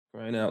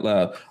Crying out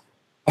loud.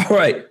 All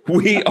right,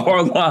 we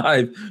are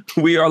live.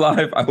 We are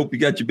live. I hope you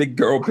got your big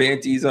girl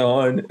panties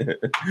on.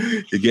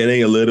 You're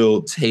getting a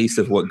little taste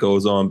of what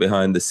goes on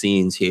behind the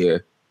scenes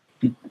here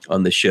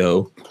on the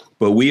show.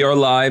 But we are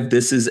live.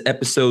 This is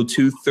episode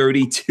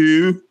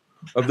 232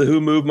 of the Who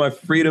Moved My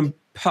Freedom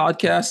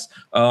podcast.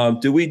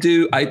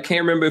 I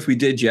can't remember if we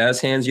did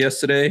jazz hands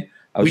yesterday.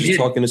 I was just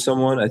talking to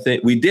someone. I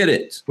think we did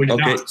it.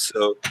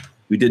 So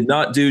we did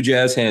not do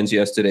jazz hands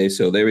yesterday.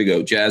 So there we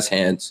go. Jazz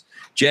hands.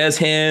 Jazz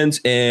hands,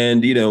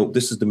 and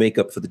this is the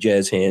makeup for the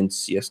jazz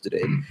hands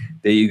yesterday.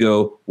 There you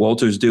go.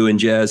 Walter's doing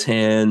jazz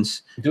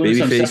hands.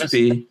 Babyface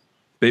P.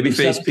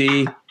 Babyface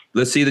P.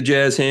 Let's see the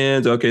jazz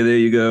hands. Okay, there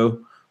you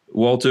go.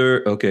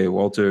 Walter. Okay,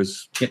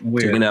 Walter's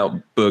taking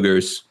out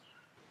boogers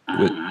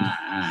with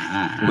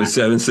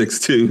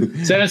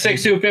 762.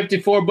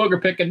 54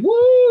 booger picking.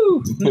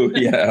 Woo!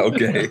 Yeah,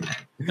 okay.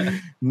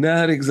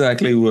 Not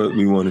exactly what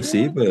we want to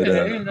see, but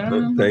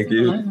thank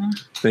you.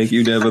 Thank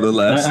you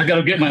nevertheless. I got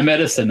to get my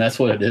medicine. That's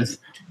what it is.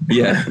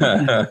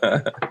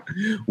 Yeah.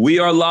 We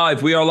are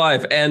live. We are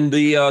live. And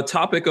the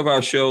topic of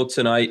our show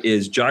tonight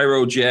is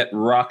gyrojet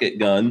rocket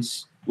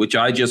guns, which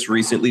I just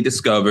recently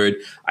discovered.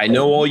 I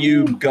know all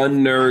you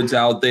gun nerds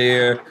out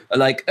there are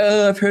like,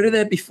 oh, I've heard of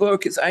that before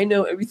because I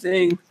know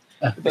everything.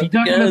 Are you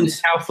talking about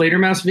this Hal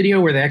Fledermaus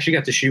video where they actually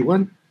got to shoot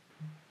one?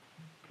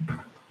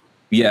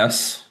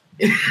 Yes.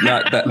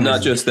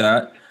 Not just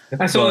that.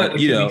 I saw that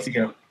 2 weeks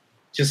ago.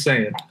 Just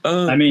saying.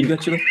 I mean,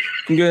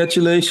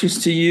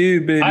 congratulations to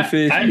you,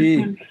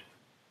 babyface.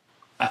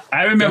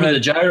 I remember the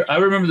gyro. I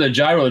remember the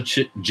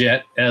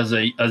gyrojet as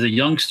a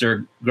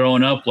youngster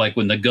growing up, like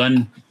when the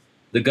gun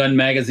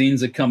magazines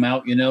that come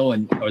out,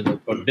 or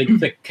the big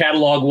thick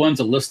catalog ones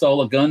that list all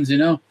the guns, and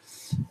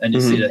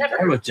you see the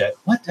gyrojet.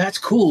 What? That's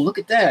cool. Look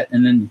at that.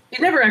 And then it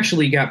never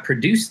actually got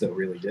produced, though.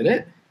 Really, did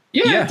it?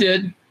 Yeah, it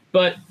did.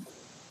 But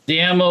the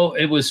ammo,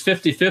 it was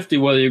 50-50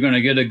 whether you're going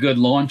to get a good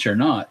launch or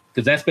not,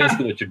 because that's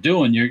basically what you're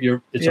doing.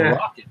 It's a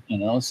rocket,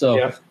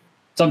 So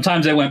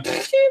sometimes they went,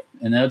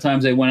 and other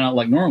times they went out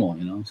like normal,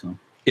 So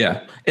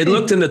yeah, it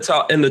looked in the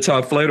Tal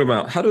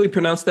Fledermaus. How do we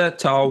pronounce that?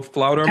 Tal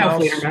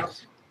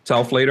Fledermaus.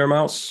 Tal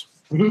Fledermaus.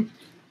 Mm-hmm.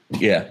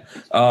 Yeah,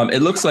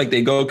 it looks like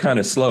they go kind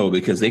of slow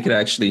because they could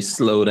actually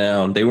slow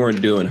down. They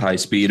weren't doing high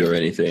speed or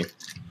anything.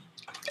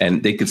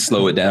 And they could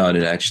slow it down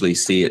and actually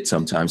see it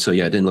sometimes. So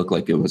yeah, it didn't look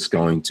like it was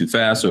going too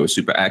fast or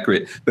super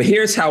accurate. But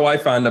here's how I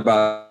found out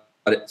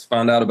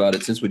about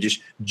it, since we're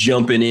just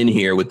jumping in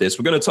here with this.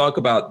 We're going to talk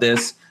about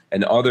this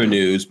and other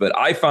news, but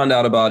I found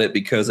out about it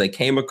because I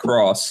came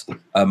across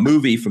a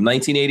movie from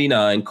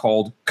 1989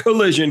 called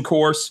Collision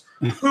Course.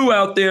 Who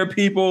out there,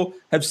 people,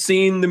 have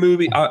seen the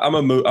movie? I'm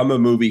a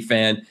movie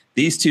fan.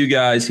 These two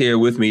guys here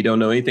with me don't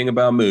know anything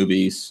about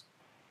movies.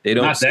 They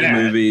don't see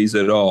movies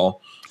at all.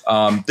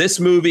 This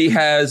movie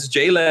has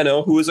Jay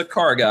Leno, who is a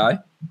car guy.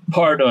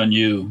 Pardon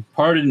you.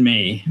 Pardon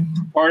me.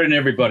 Pardon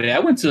everybody. I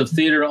went to the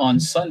theater on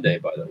Sunday,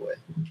 by the way.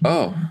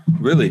 Oh,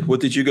 really? What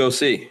did you go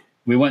see?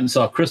 We went and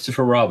saw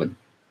Christopher Robin.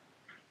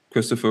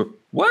 Christopher,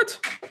 what?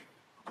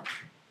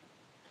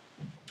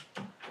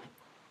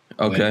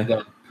 Okay.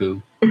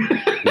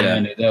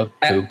 Yeah.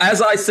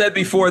 As I said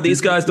before,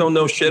 these guys don't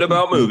know shit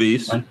about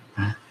movies.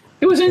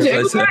 It was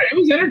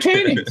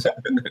entertaining.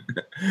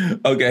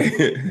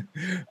 Okay.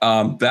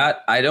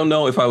 That I don't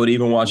know if I would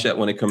even watch that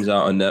when it comes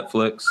out on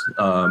Netflix.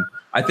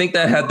 I think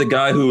that had the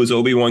guy who was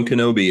Obi-Wan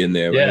Kenobi in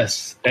there. Right?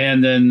 Yes.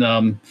 And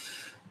then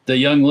the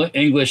young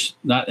English,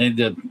 not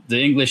the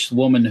English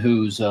woman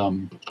who's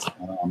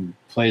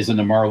plays in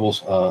the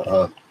Marvels.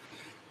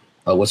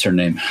 What's her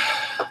name?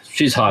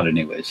 She's hot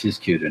anyway. She's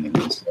cute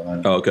anyway.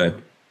 So okay.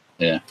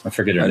 Yeah. I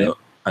forget her name.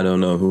 I don't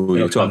know who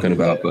you're talking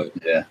about, but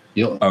yeah.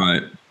 All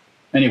right.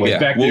 Anyway,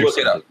 back we'll there. Look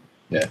it up.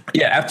 Yeah.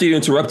 Yeah. After you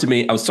interrupted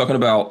me, I was talking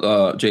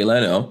about Jay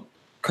Leno,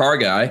 car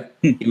guy.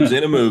 He was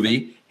in a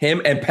movie.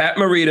 Him and Pat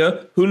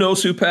Morita. Who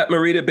knows who Pat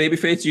Morita?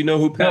 Babyface, you know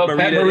who Pat Morita is?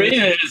 Pat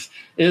Morita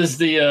is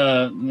the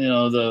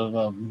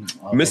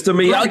Mr.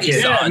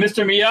 Miyagi's son. Yeah,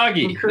 Mr.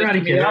 Miyagi.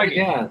 Karate Kid.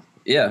 Yeah.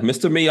 Yeah,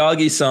 Mr.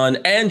 Miyagi's son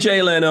and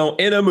Jay Leno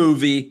in a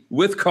movie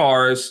with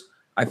cars.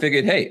 I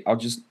figured, hey, I'll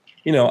just,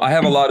 I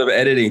have a lot of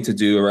editing to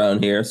do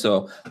around here,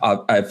 so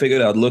I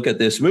figured I'd look at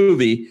this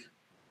movie.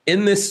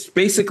 In this,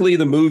 basically,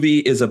 the movie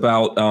is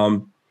about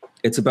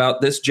it's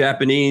about this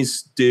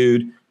Japanese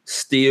dude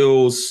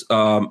steals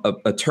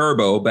a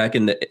turbo back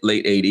in the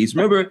late 80s.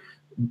 Remember,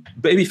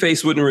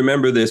 Babyface wouldn't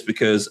remember this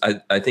because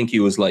I think he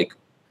was like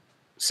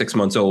 6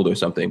 months old or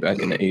something back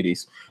in the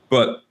 80s.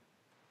 But,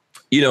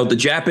 the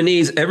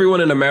Japanese,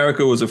 everyone in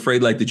America was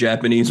afraid like the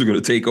Japanese were going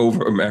to take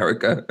over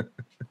America.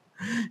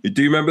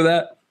 Do you remember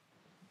that?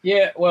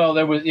 Yeah, well,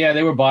 they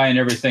were buying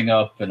everything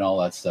up and all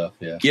that stuff.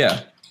 Yeah.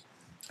 Yeah.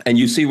 And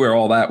you see where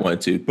all that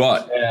went to.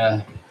 But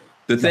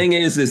the thing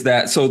is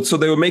that so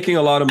they were making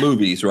a lot of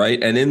movies,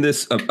 right? And in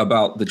this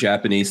about the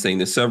Japanese thing,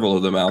 there's several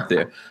of them out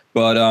there.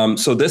 But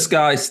so this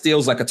guy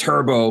steals like a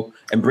turbo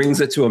and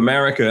brings it to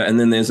America. And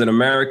then there's an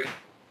American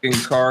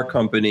car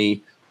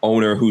company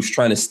owner who's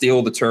trying to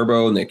steal the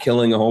turbo, and they're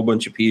killing a whole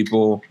bunch of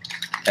people.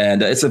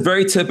 And it's a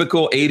very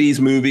typical 80s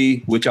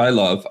movie, which I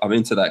love. I'm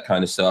into that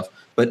kind of stuff.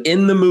 But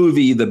in the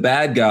movie, the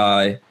bad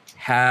guy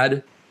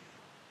had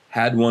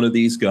one of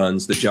these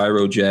guns, the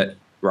gyrojet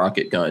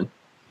rocket gun.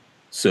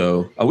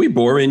 So are we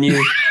boring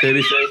you,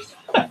 Babyface?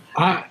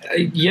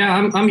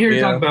 Yeah, I'm here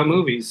to talk about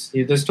movies.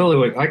 That's totally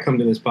what I come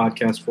to this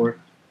podcast for.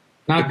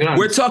 Not guns.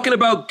 We're talking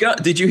about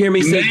guns. Did you hear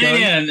me say guns?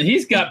 Man,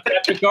 he's got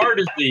Patrick Gar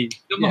disease.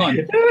 Come on.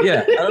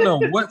 Yeah, I don't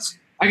know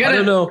I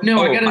don't know.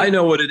 No, I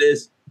know what it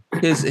is.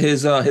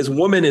 His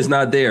woman is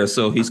not there,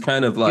 so he's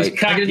kind of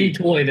like. I got a new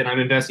toy that I'm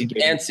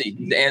investigating.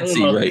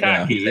 Antsy right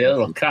cocky, now. A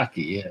little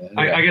cocky, yeah.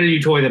 I got a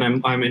new toy that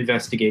I'm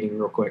investigating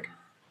real quick.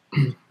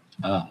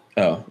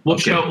 We'll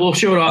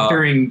show it off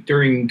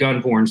during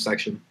gun porn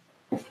section.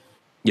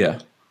 Yeah.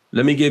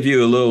 Let me give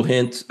you a little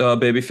hint,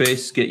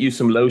 Babyface. Get you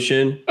some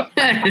lotion.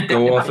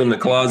 Go off in the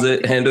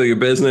closet. Handle your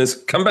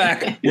business. Come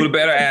back with a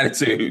better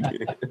attitude.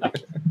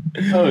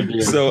 Oh,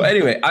 dear. So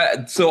anyway,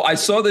 I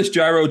saw this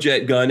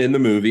gyrojet gun in the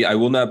movie. I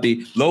will not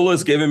be.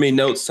 Lola's giving me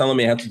notes telling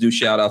me I have to do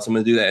shout outs. I'm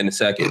going to do that in a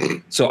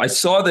second. So I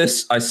saw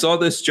this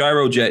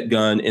gyrojet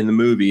gun in the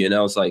movie, and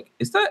I was like,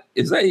 is that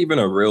even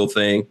a real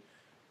thing?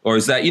 Or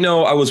is that,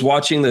 I was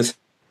watching this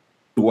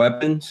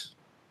weapons.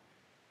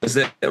 Is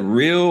that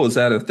real? Is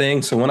that a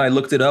thing? So when I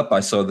looked it up,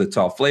 I saw the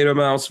Tal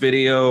Fledermaus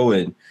video,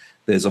 and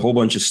there's a whole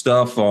bunch of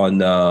stuff on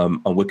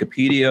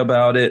Wikipedia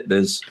about it.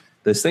 There's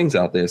things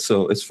out there,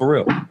 so it's for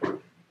real.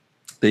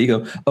 There you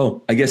go.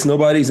 Oh, I guess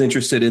nobody's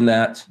interested in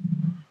that.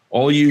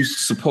 All you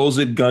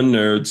supposed gun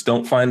nerds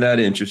don't find that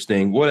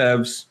interesting.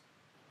 Whatevs.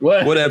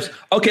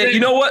 Okay, you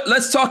know what?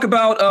 Let's talk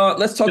about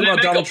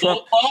Donald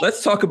Trump.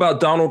 Let's talk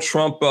about Donald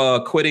Trump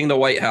quitting the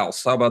White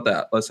House. How about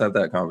that? Let's have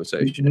that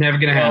conversation. Never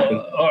gonna happen.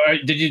 All right,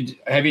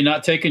 have you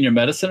not taken your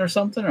medicine or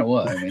something, or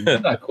what? I mean,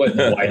 he's not quitting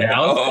the White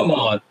House. Come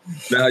on.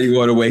 Now you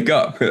want to wake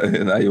up.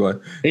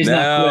 He's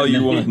not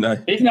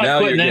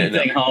quitting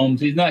anything, Holmes.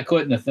 He's not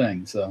quitting a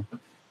thing. So.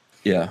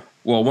 Yeah.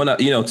 Well,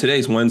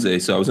 today's Wednesday,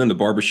 so I was in the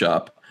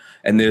barbershop,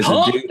 and there's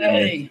a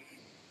dude.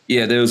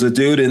 Yeah, there was a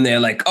dude in there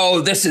like,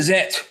 oh, this is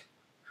it.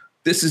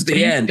 This is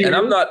the end. And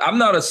I'm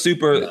not a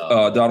super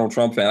Donald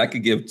Trump fan. I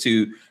could give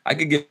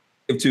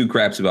two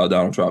craps about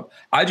Donald Trump.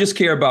 I just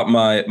care about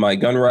my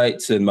gun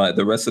rights and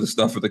the rest of the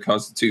stuff of the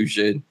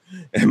Constitution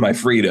and my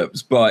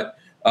freedoms. But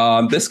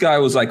this guy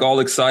was like all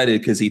excited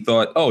because he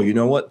thought, oh, you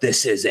know what?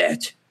 This is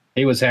it.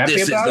 He was happy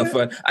this about is the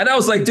fun. And I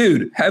was like,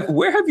 dude,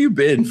 where have you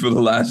been for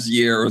the last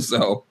year or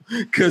so?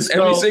 Because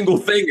every single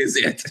thing is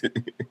it.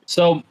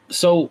 So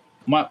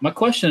my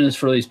question is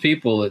for these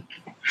people that,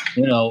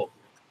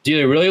 do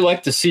you really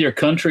like to see your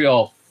country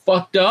all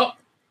fucked up?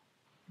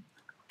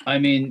 I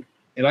mean,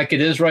 like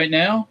it is right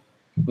now,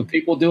 with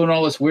people doing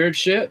all this weird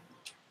shit.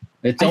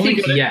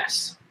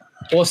 Yes.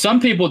 Well, some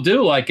people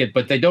do like it,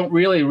 but they don't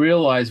really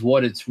realize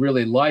what it's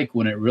really like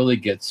when it really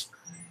gets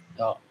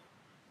up.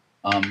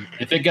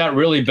 If it got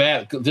really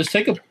bad, just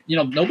take the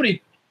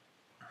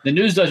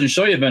news doesn't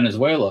show you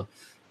Venezuela.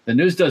 The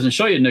news doesn't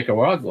show you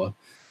Nicaragua.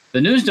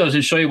 The news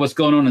doesn't show you what's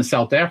going on in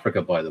South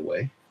Africa, by the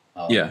way.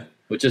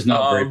 Which is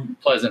not very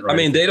pleasant, right? I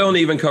mean, they don't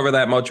even cover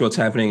that much what's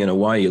happening in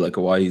Hawaii. Like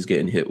Hawaii's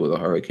getting hit with a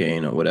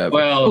hurricane or whatever.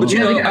 Well, but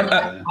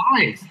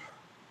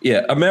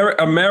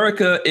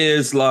America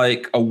is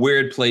like a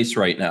weird place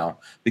right now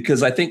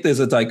because I think there's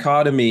a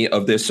dichotomy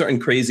of there's certain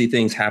crazy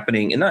things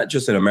happening, and not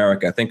just in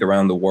America, I think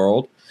around the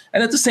world.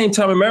 And at the same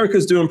time,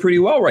 America's doing pretty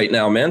well right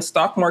now, man.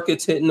 Stock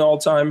market's hitting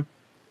all-time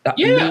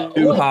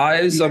new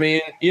highs. I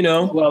mean,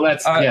 Well,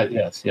 that's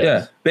yes.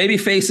 Yeah,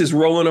 Babyface is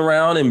rolling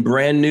around in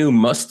brand new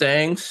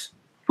Mustangs.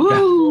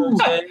 Woo!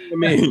 I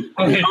mean,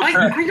 I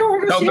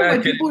don't understand why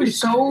people are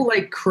so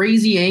like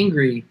crazy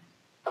angry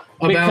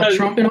about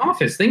Trump in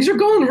office. Things are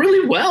going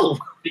really well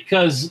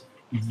because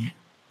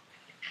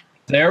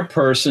their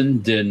person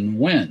didn't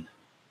win.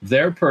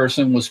 Their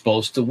person was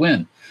supposed to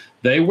win.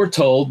 They were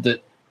told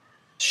that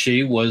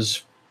she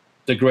was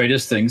the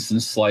greatest thing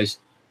since sliced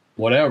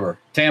whatever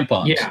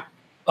tampons. Yeah.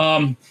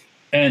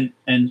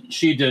 And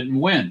she didn't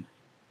win.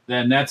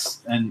 And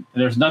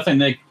there's nothing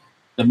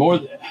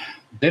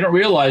they don't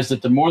realize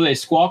that the more they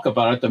squawk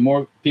about it, the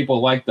more people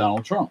like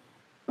Donald Trump.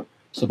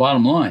 It's the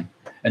bottom line.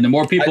 And the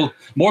more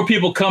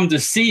people come to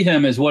see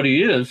him as what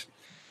he is,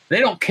 they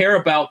don't care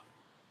about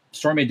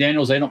Stormy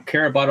Daniels. They don't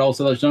care about all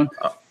this other stuff.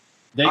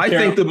 I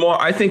think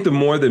the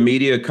more the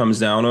media comes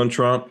down on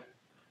Trump,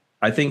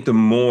 I think the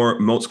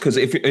most because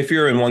if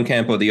you're in one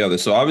camp or the other,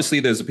 so obviously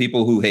there's the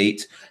people who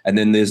hate, and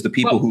then there's the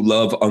people who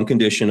love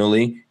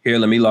unconditionally. Here,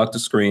 let me lock the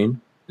screen.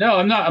 No,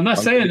 I'm not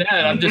saying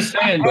that. I'm just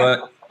saying.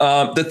 But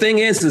the thing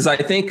is I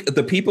think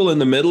the people in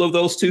the middle of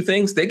those two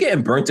things, they're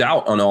getting burnt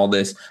out on all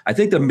this. I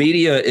think the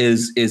media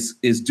is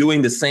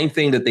doing the same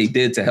thing that they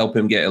did to help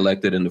him get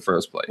elected in the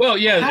first place. Well,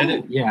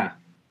 yeah.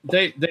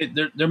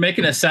 They're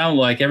making it sound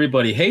like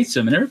everybody hates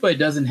him, and everybody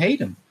doesn't hate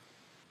him.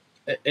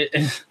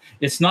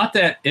 It's not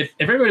that if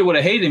everybody would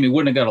have hated him, he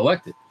wouldn't have got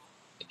elected.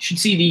 Should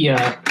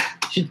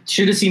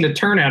have seen the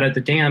turnout at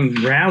the damn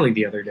rally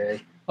the other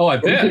day. Oh, I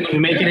bet. We couldn't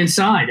even make it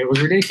inside. It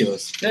was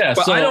ridiculous. Yeah,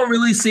 but I don't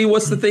really see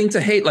what's the thing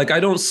to hate. Like, I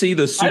don't see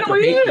the super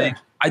hate thing.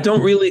 I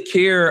don't really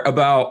care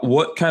about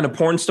what kind of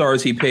porn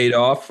stars he paid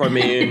off. I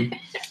mean,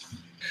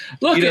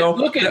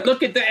 look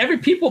at every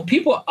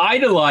people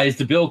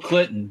idolized Bill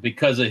Clinton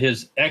because of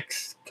his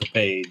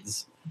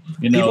escapades.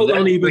 People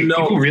don't even know.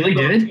 People really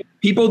did.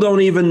 People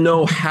don't even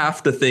know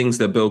half the things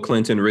that Bill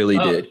Clinton really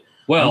did.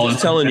 Well, I'm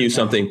just telling you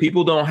something.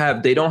 People don't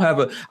have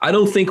I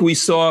don't think we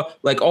saw,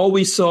 like, all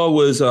we saw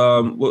was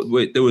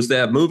there was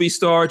that movie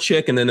star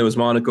chick, and then there was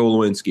Monica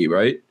Lewinsky,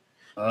 right?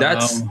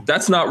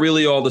 That's not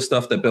really all the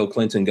stuff that Bill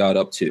Clinton got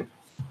up to.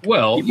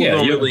 Well, people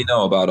don't really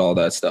know about all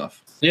that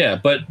stuff. Yeah,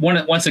 but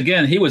once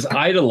again, he was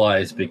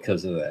idolized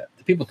because of that.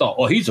 People thought,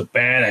 oh, he's a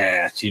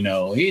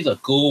badass, he's a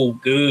cool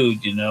dude,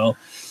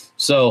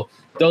 So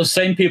those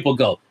same people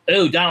go,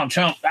 oh, Donald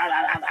Trump. Blah,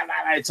 blah, blah,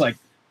 blah. It's like,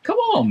 come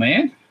on,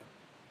 man.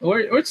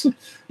 You're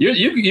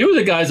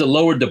the guys that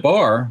lowered the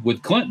bar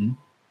with Clinton.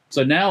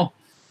 So now,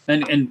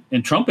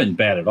 and Trump isn't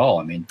bad at all.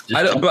 I mean,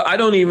 but I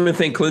don't even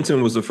think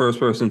Clinton was the first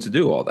person to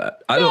do all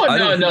that. I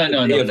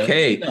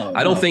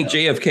don't think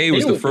JFK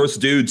was the first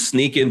dude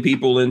sneaking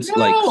people into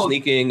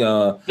sneaking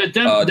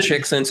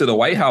chicks into the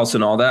White House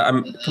and all that.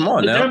 Come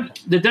on now.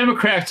 The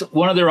Democrats,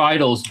 one of their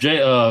idols,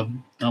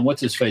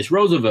 what's his face,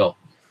 Roosevelt,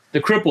 the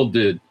crippled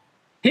dude,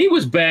 he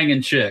was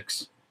banging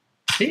chicks.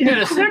 He had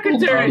a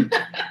secretary.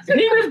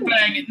 He was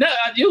banging. No,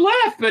 you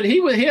laugh, but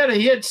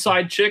he had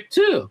side chick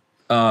too.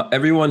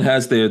 Everyone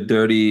has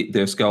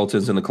their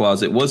skeletons in the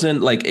closet.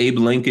 Wasn't like Abe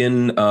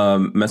Lincoln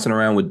messing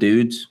around with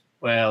dudes?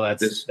 Well,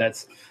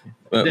 that's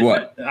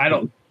what I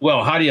don't.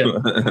 Well, how do you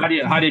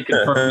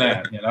confirm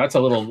that? That's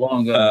a little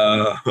long.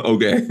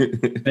 Okay.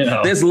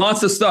 There's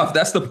lots of stuff.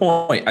 That's the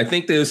point. I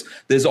think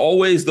there's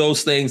always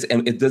those things,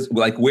 and it does.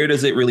 Like, where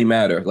does it really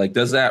matter? Like,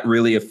 does that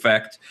really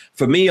affect?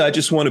 For me, I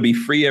just want to be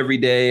free every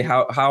day.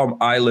 How am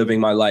I living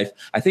my life?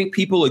 I think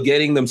people are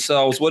getting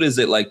themselves. What is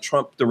it, like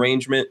Trump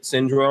derangement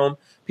syndrome?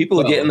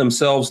 People are getting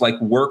themselves like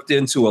worked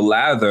into a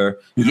lather.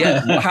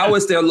 Yeah. How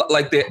is their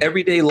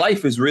everyday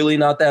life is really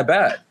not that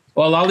bad?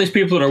 Well, a lot of these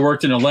people that are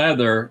worked in a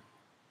lather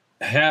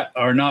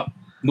are not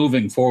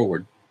moving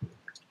forward.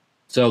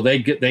 So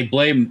they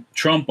blame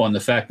Trump on the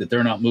fact that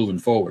they're not moving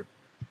forward.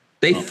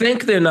 They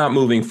think they're not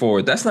moving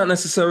forward. That's not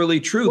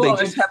necessarily true. Well,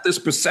 they just have this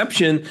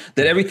perception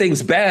that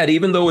everything's bad,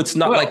 even though it's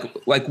not.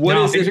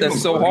 What is it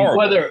that's so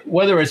horrible?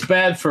 Whether it's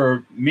bad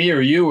for me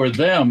or you or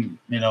them,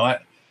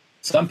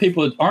 some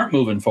people aren't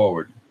moving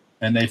forward,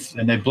 and they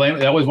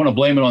always want to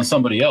blame it on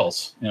somebody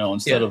else,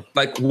 instead of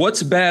like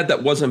what's bad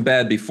that wasn't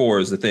bad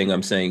before is the thing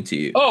I'm saying to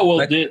you. Oh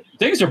well,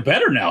 things are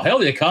better now. Hell,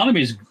 the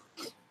economy's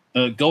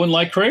going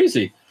like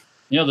crazy.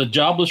 The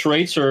jobless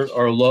rates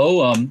are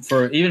low.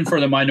 For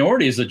the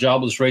minorities, the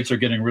jobless rates are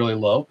getting really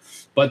low,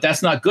 but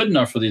that's not good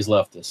enough for these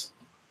leftists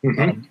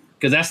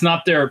because that's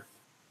not their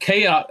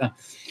chaos.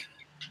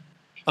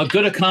 A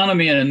good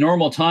economy in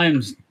normal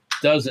times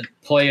doesn't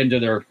play into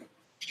their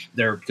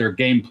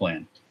game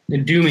plan. The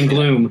doom and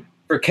gloom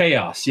for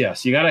chaos.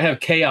 Yes, you got to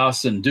have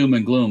chaos and doom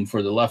and gloom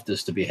for the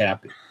leftists to be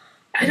happy.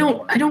 I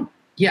don't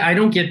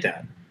get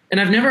that, and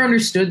I've never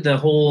understood the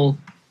whole.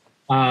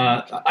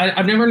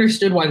 I've never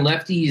understood why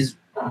lefties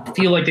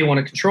feel like they want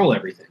to control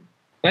everything.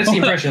 That's the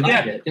impression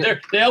I get.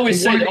 They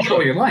always say,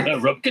 control your life.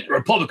 Get the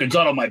Republicans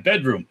out of my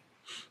bedroom.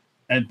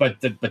 But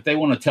they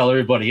want to tell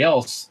everybody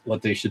else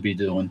what they should be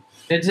doing.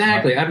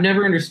 Exactly. I've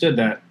never understood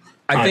that.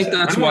 I think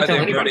that's why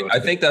they're burning. I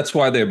think that's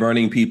why they're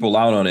burning people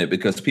out on it,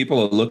 because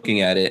people are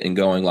looking at it and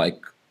going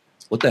like,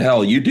 what the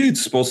hell? You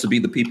dudes supposed to be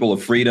the people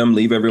of freedom.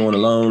 Leave everyone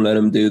alone. Let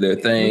them do their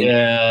thing.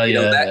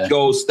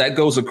 That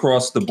goes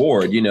across the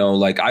board.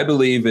 Like I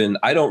believe in.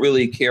 I don't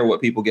really care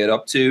what people get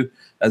up to,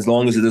 as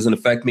long as it doesn't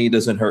affect me,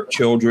 doesn't hurt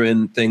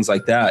children, things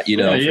like that.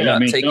 If you're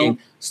not taking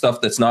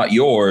stuff that's not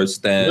yours,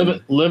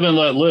 then live and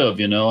let live.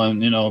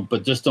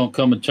 But just don't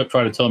come and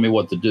try to tell me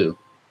what to do.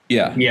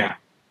 Yeah.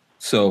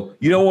 So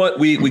you know what?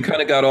 We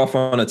kind of got off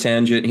on a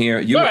tangent here.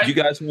 You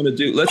guys want to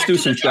do? Let's do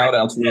some shout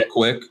outs real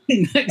quick.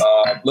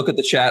 Look at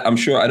the chat.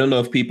 I don't know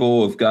if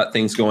people have got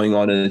things going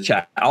on in the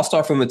chat. I'll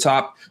start from the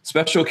top.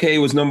 Special K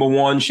was number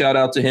 1. Shout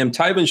out to him.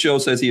 Tyven Show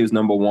says he was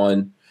number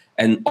 1.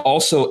 And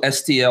also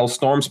STL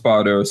Storm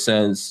Spotter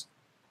says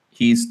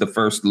he's the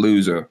first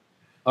loser.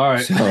 All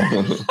right. So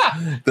the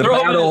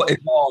battle is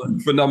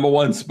on for number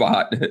 1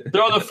 spot.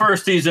 Throw the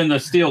firsties in the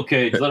steel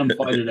cage. Let them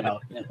fight it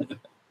out.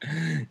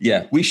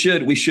 Yeah, we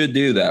should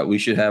do that. We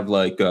should have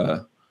like we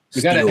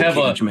gotta have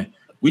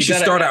we should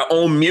start our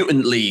own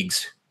mutant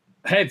leagues.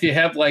 Hey, if you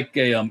have like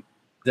a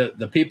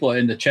the people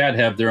in the chat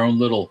have their own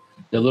little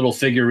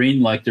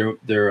figurine, like their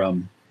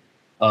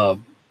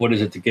what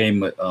is it, the game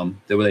like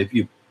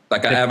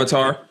an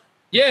avatar?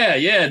 Yeah,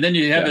 and then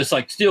you have this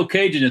like steel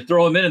cage and you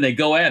throw them in and they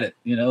go at it.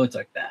 It's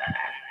like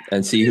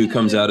and see who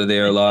comes out of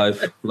there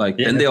alive.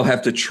 Then they'll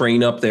have to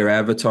train up their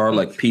avatar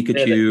like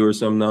Pikachu or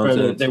some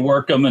nonsense. They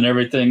work them and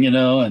everything,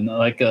 and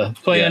like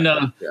playing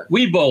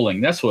Wii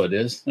bowling. That's what it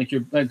is. Like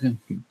you can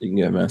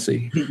get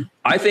messy.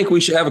 I think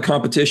we should have a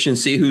competition.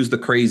 See who's the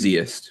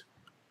craziest.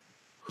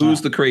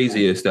 Who's the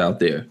craziest out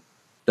there?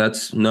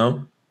 That's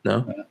no.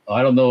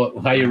 I don't know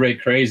how you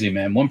rate crazy,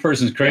 man. One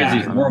person's crazy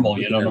is normal.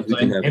 You know what I'm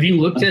saying? Have you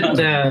looked at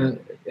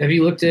Have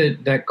you looked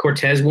at that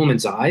Cortez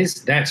woman's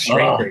eyes? That's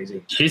straight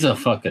crazy. She's a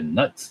fucking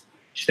nuts.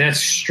 That's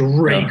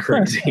straight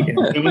crazy.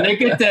 And when they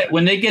get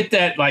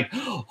that, like,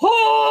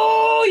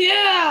 oh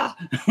yeah,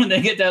 when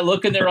they get that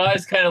look in their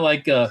eyes, kind of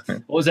like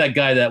what was that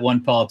guy, that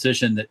one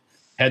politician that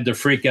had the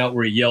freak out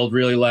where he yelled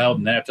really loud,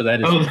 and after that,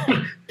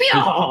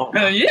 yeah.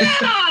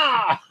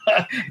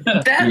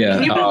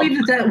 Can you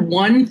believe that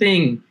one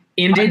thing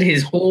ended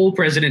his whole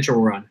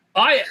presidential run?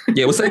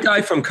 Was that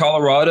guy from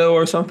Colorado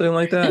or something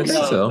like that? I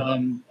think so.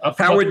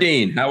 Howard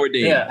Dean.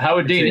 Yeah,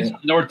 Howard Dean. It's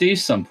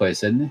Northeast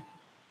someplace, isn't he?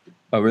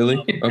 Oh,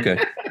 really?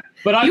 Okay.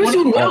 But he was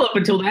doing well up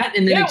until that,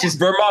 and then it just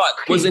Vermont.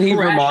 Wasn't he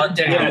Vermont?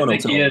 Yeah, I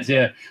think he is.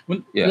 Yeah.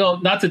 Well,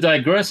 not to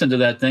digress into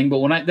that thing, but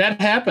when that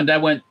happened, I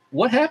went,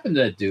 "What happened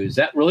to that dude? Is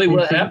that really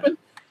what happened?"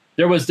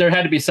 There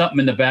had to be something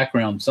in the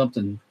background,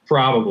 something.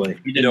 Probably.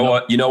 You know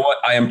what?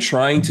 I am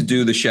trying to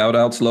do the shout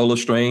outs, Lola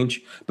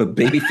Strange, but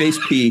Babyface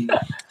P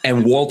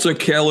and Walter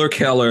Keller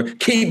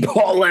keep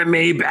pulling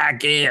me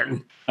back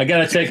in. I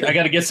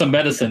gotta get some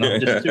medicine. I'm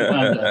just too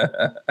wound up.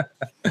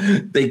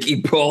 They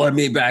keep pulling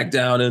me back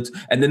down.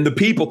 And then the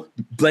people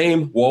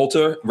blame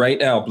Walter right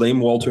now.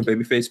 Blame Walter,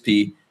 Babyface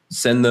P.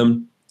 Send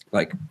them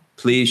like,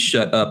 please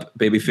shut up,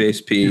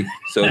 Babyface P,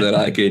 so that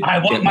I could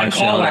get my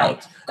call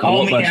out.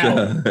 Call me out.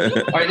 All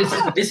right,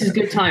 this is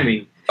good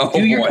timing.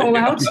 Do your call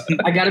outs.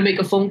 I got to make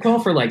a phone call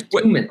for like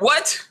 2 minutes.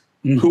 What?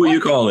 Who are you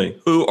calling?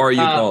 Who are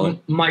you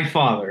calling? My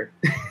father.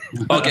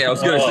 Okay, I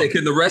was going to say,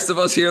 can the rest of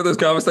us hear this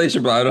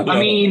conversation? But I don't know. I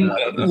mean,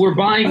 we're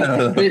buying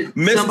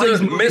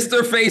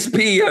Mr. Face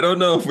P. I don't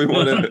know if we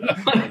want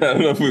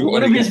to.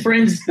 One of his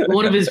friends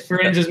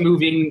is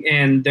moving,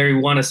 and they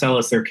want to sell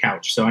us their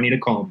couch. So I need to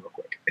call him real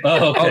quick.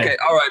 Oh, okay.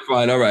 All right.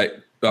 Fine. All right.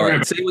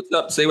 Say what's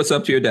up. Say what's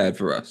up to your dad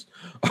for us.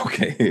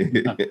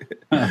 Okay.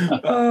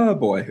 Oh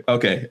boy.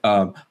 Okay.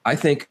 I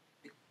think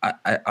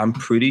I'm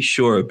pretty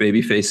sure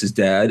Babyface's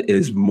dad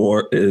is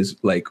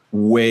like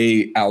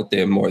way out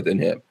there more than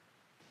him.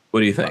 What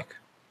do you think?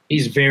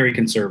 He's very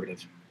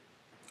conservative.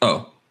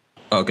 Oh,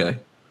 okay.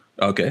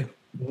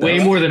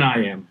 Way more than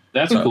I am.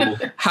 That's cool.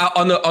 How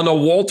on a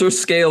Walter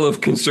scale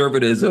of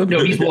conservatism?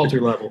 No, he's Walter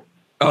level.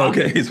 Oh,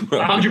 okay, he's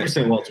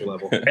 100% Walter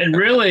level. And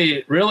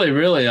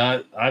really,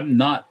 I'm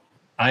not.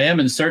 I am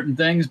in certain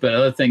things, but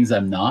other things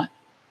I'm not.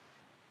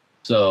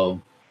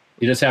 So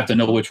you just have to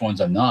know which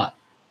ones I'm not.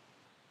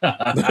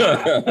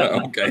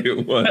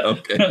 Okay. Well,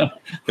 okay.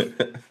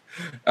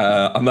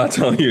 I'm not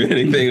telling you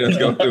anything that's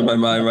going through my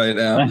mind right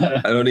now.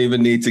 I don't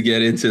even need to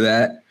get into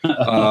that.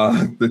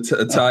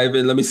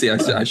 Tyven, let me see.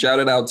 I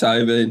shouted out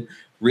Tyven,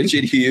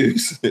 Richard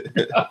Hughes,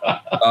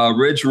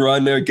 Rich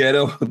Runner,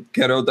 Ghetto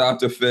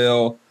Dr.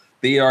 Phil,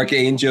 the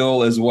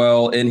Archangel as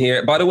well in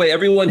here. By the way,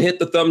 everyone hit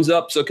the thumbs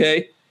ups,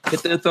 okay?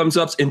 Hit the thumbs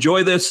ups.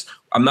 Enjoy this.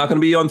 I'm not going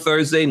to be on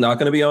Thursday, not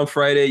going to be on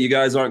Friday. You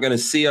guys aren't going to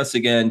see us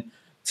again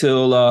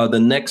till the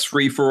next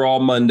Free for All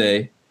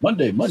Monday.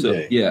 Monday.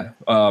 So, yeah.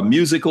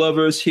 Music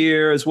lovers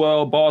here as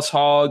well. Boss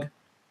Hog.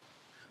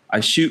 I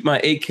shoot my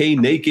AK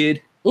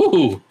naked.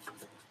 Ooh.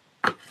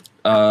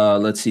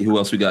 Let's see who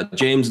else we got.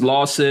 James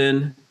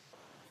Lawson.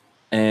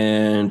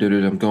 And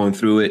I'm going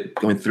through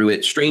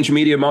it. Strange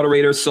Media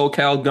moderator,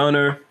 SoCal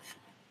Gunner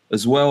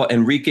as well.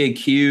 Enrique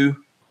Q.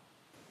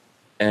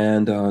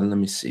 And let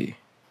me see.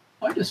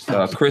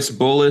 Chris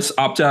Bullis,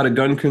 opt out of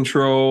gun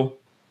control.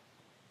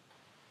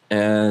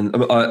 And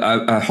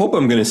I hope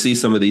I'm going to see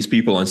some of these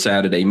people on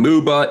Saturday.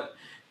 Moobutt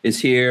is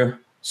here.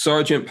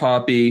 Sergeant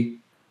Poppy.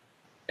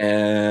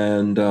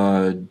 And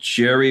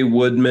Jerry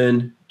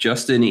Woodman.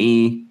 Justin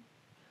E.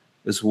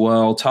 as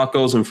well.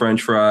 Tacos and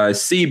French fries.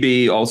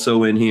 CB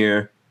also in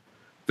here.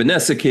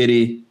 Vanessa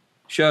Kitty.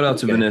 Shout out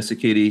to Vanessa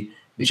Kitty.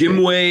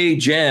 Jimway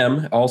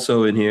Jam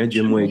also in here.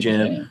 Jimway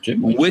Jam.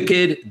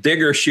 Wicked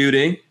Digger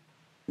Shooting.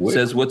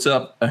 Says, what's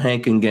up, a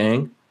Hank and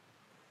gang?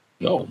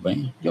 Yo,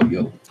 man.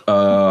 Yo.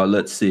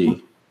 Let's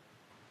see.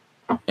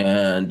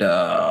 And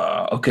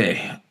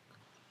okay.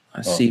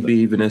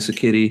 CB, Vanessa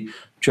Kitty.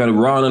 Try to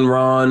Ron and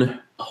Ron.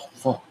 Oh,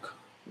 fuck.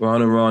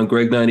 Ron and Ron.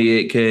 Greg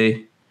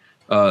 98K.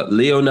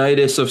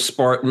 Leonidas of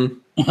Spartan.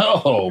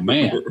 Oh,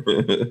 man.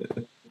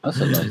 That's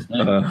a nice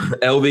name.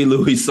 LV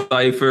Louis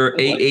Cypher.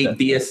 A8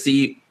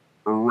 DSC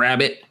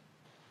Rabbit.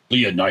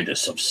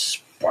 Leonidas of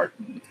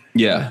Spartan.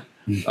 Yeah.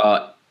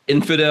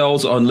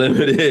 Infidels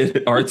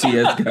Unlimited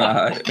RTS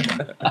guy.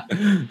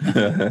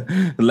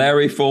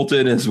 Larry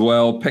Fulton as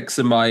well.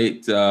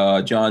 Pixamite,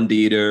 John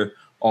Dieter,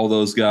 all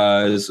those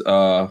guys.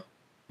 John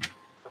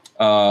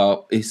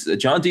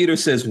Dieter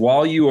says,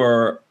 while you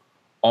are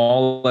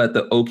all at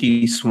the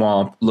Okie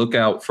Swamp, look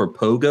out for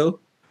Pogo.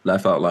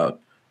 Laugh out loud.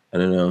 I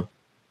don't know.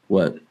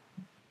 What?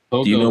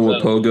 Pogo, do you know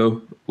what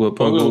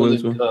Pogo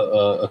is?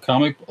 A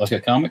comic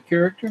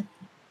character?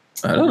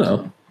 I don't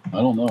know.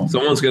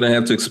 Someone's going to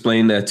have to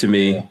explain that to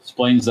me. Yeah,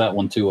 explains that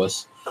one to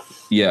us.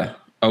 Yeah.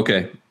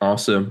 Okay.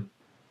 Awesome.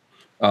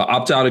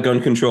 Opt out of gun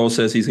control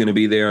says he's going to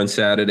be there on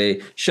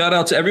Saturday. Shout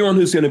out to everyone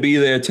who's going to be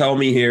there. Tell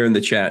me here in the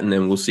chat, and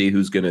then we'll see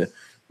who's going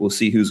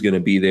to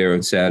be there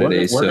on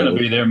Saturday. We're going to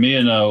be there. Me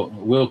and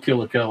Will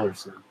Killer Keller.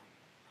 So.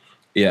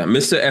 Yeah.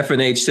 Mr.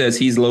 FNH says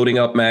he's loading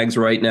up mags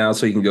right now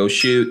so he can go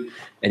shoot.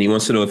 and he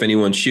wants to know if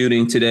anyone's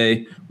shooting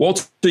today.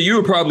 Walter, you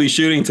were probably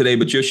shooting today,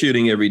 but you're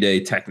shooting every day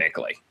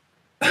technically.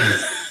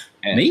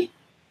 Me?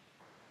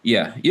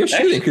 Yeah, you're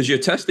shooting because you're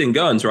testing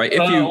guns, right?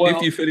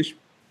 If you finish.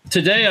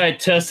 Today I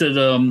tested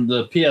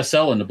the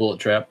PSL in the bullet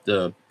trap,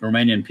 the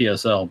Romanian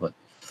PSL, but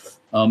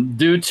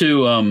due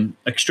to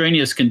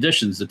extraneous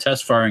conditions, the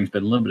test firing's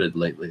been limited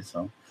lately.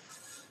 So,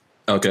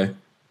 okay.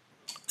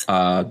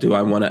 Do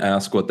I want to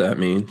ask what that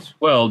means?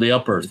 Well, the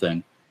upper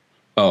thing.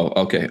 Oh,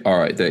 okay. All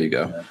right, there you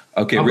go.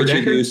 Okay, Upper Richard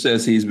decker? Hughes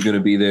says he's going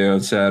to be there on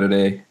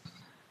Saturday.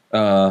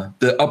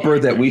 The upper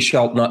that we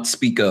shall not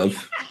speak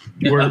of.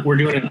 We're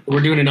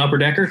doing an upper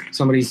decker.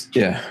 Somebody's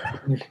Yeah.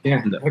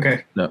 No.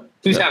 Okay. No.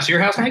 Whose house?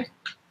 Your house, Hank?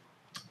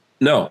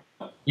 No.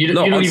 You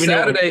don't on even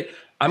Saturday.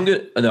 I'm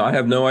good. No, I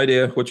have no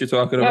idea what you're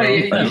talking know. about. Oh, I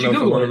yeah, don't you know should if I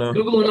Google want it. to know.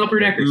 Google an upper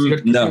decker. See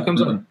what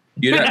comes up.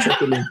 You're not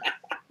tricking me.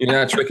 You're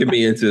not tricking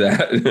me into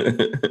that.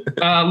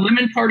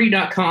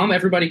 Lemonparty.com.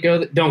 Everybody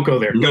go. Don't go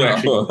there. Go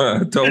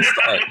actually. Don't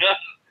start.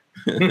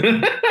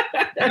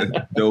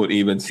 Don't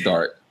even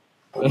start.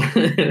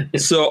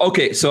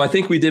 So I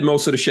think we did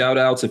most of the shout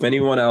outs. If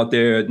anyone out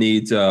there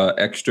needs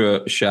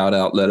extra shout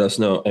out, let us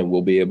know and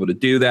we'll be able to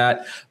do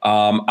that.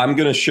 I'm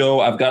gonna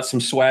I've got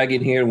some swag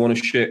in here I want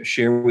to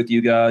share with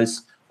you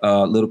guys.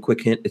 Little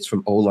quick hint, it's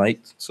from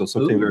Olight, so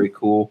something very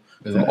cool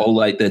from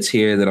Olight that's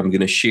here that I'm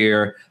gonna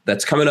share,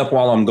 that's coming up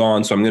while I'm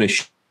gone, so I'm gonna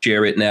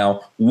share it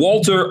now.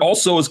 Walter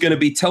also is gonna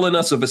be telling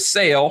us of a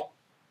sale.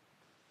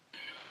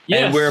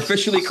 Yes. And we're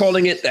officially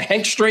calling it the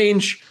Hank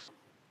Strange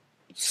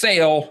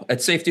sale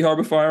at Safety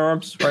Harbor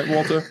Firearms, right,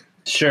 Walter?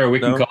 Sure, we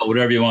can call it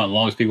whatever you want, as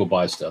long as people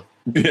buy stuff.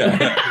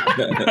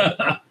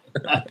 Yeah.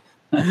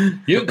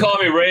 You can call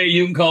me Ray,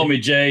 you can call me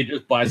Jay,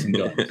 just buy some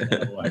guns.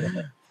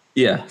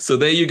 Yeah, so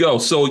there you go.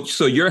 So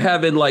you're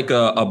having like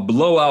a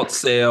blowout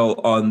sale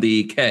on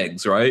the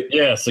kegs, right?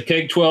 Yes, the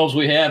keg 12s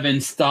we have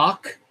in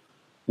stock,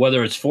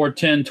 whether it's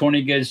 410,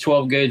 20 gauge,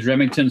 12 gauge,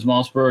 Remingtons,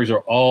 Mossbergs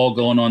are all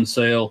going on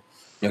sale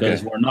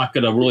because we're not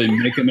going to really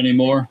make them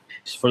anymore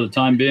for the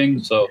time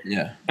being. So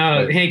yeah,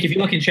 Hank, if you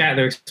look in chat,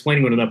 they're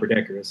explaining what an upper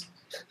decker is.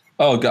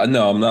 Oh God,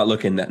 no! I'm not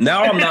looking at.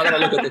 Now I'm not gonna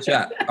look at the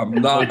chat. I'm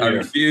not. I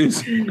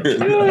refuse.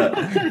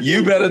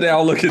 You better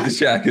now look at the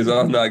chat because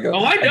I'm not going.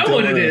 Oh, I know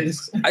what it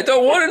is. I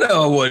don't want to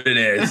know what it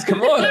is.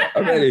 Come on,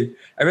 I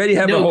already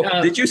have a whole.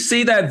 Did you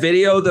see that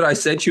video that I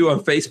sent you on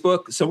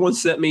Facebook? Someone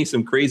sent me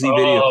some crazy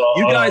video.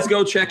 You guys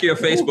go check your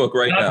Facebook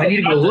right now. I need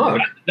to go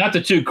look. Not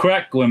the two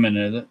crack women.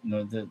 Is it?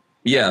 No,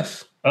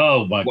 Yes.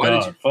 Oh my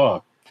God!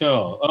 Fuck.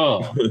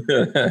 Oh.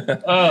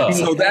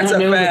 So that's a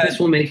fan. This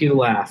will make you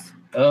laugh.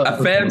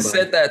 A fan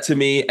said that to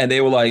me, and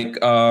they were like,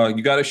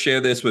 "You got to share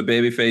this with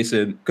Babyface."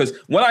 And because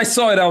when I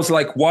saw it, I was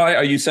like, "Why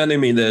are you sending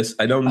me this?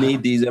 I don't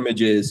need these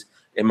images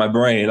in my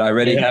brain. I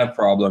already have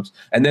problems."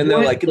 And then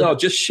they're like, "No,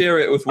 just share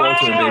it with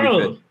Walter and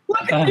Babyface."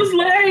 Look at those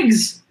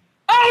legs!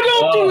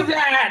 Oh, don't do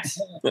that!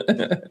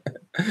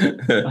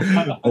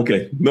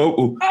 Okay,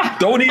 no,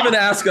 don't even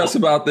ask us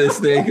about this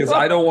thing because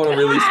I don't want to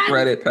really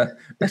spread it.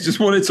 I just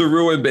wanted to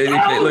ruin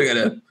Babyface. Look at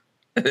him.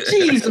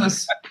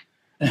 Jesus.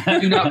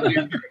 Do not believe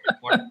me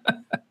anymore.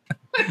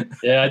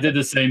 Yeah, I did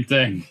the same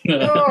thing.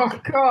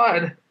 Oh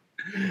God.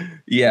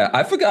 Yeah,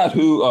 I forgot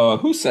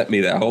who sent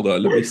me that. Hold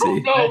on, let me see.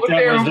 No, but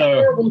they're a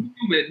horrible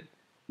human.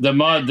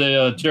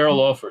 The Gerald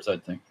Offers, I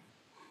think.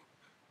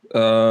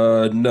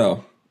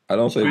 No, I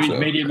don't think so.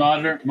 Media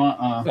monitor.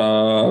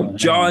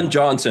 John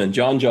Johnson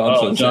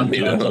sent me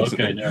that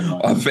okay, never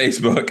mind. on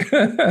Facebook.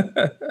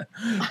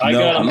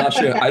 I'm not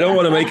sure. I don't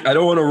want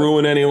to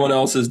ruin anyone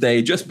else's day.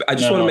 I just want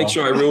to make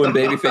sure I ruin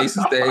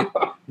Babyface's day.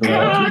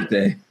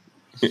 Day.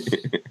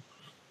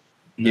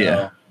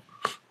 Yeah.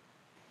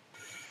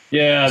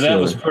 Yeah, that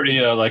was pretty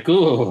like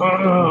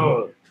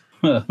ooh.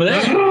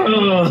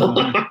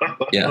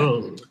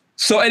 Yeah.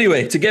 So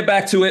anyway, to get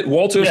back to it,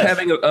 Walter's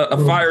having a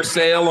fire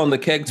sale on the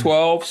Keg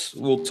 12s.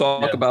 We'll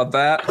talk about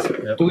that.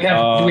 Do we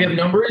have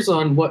numbers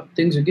on what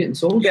things are getting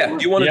sold? Yeah.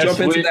 Do you want to jump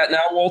into that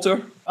now,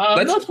 Walter?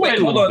 Let's wait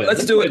a little bit.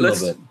 Let's do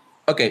it.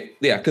 Okay.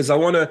 Yeah, because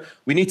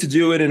we need to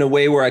do it in a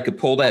way where I could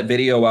pull that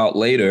video out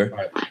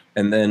later,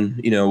 and then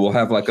we'll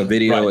have like a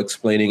video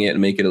explaining it and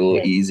make it a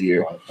little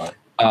easier.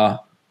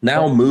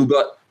 Now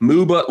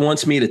Moobut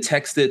wants me to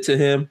text it to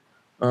him.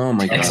 Oh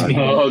my God.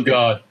 Oh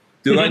God.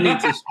 Do I need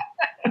to?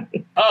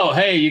 Oh,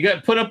 hey, you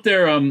got put up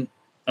there on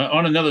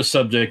another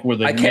subject where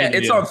I can't.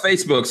 It's on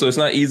Facebook, so it's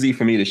not easy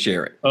for me to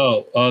share it.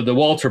 Oh, the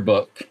Walter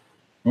book.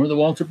 Remember the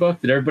Walter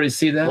book? Did everybody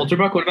see that? Walter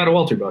book? What about a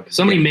Walter book?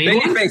 Somebody made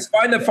one?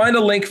 Find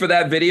a link for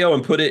that video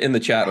and put it in the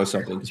chat or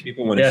something because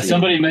people want to see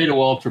somebody it. made a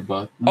Walter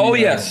book. Oh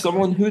yes,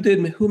 someone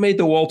who made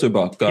the Walter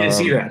buck. I didn't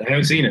see that. I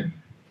haven't seen it.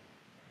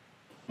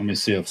 Let me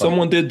see if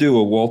someone did do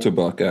a Walter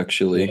buck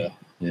actually.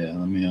 Yeah.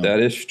 Let me. That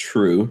is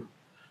true.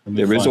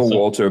 There is a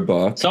Walter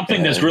buck.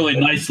 Something that's really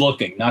nice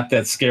looking, not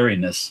that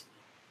scariness.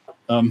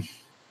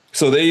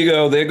 So there you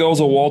go. There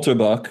goes a Walter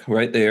buck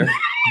right there.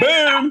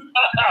 Boom!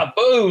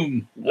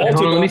 Boom!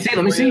 Walter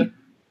let me see.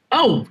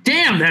 Oh,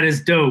 damn! That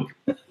is dope.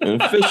 An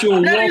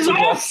official that Walter is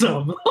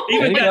awesome. Buck.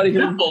 Even got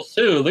dimples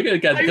too. Look at it.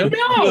 Got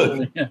dimples.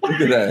 Look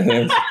at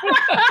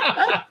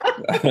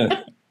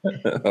that. Oh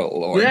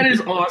Lord. That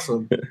is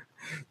awesome.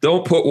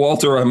 Don't put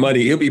Walter on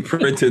money. He'll be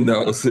printing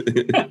those.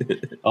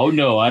 Oh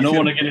no, I don't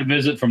want to get a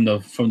visit from the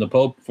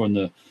Pope from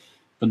the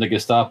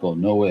Gestapo.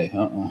 No way.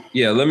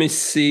 Yeah, let me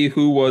see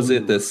who was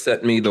it that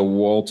sent me the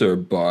Walter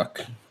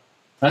buck.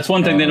 That's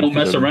one thing they don't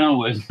mess around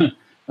with.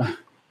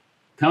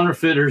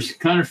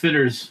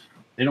 Counterfeiters,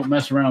 they don't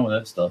mess around with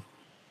that stuff.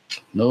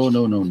 No.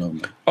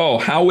 Oh,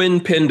 Howin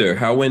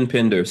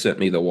Pinder sent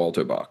me the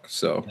Walter buck.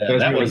 So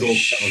that was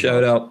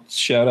shout out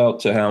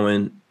to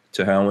Howin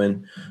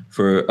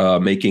for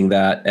making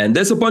that. And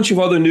there's a bunch of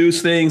other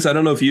news things. I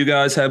don't know if you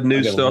guys have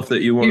news stuff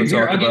that you want to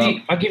talk about.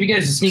 I'll give you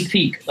guys a sneak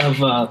peek of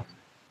what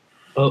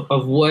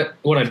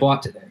I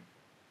bought today.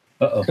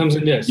 Uh-oh. It comes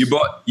in this.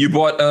 You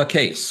bought a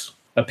case.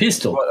 A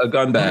pistol. A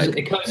gun bag.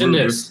 It comes in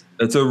this.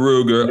 It's a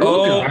Ruger.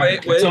 Oh,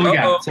 wait. That's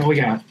all we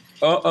got.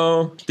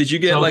 Uh-oh. Did you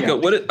get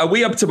what? Are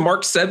we up to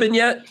Mark 7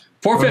 yet?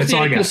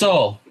 450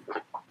 Gasol.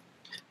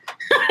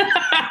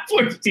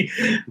 450.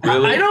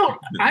 Really?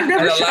 I've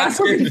never shot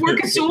 454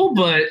 Casull,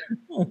 but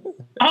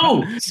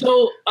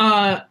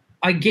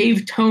I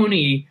gave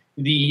Tony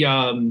the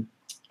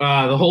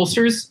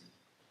holsters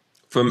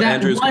from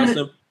Andrew's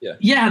Custom.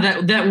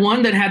 Yeah, that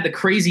one that had the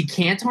crazy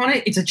cant on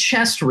it. It's a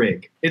chest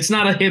rig. It's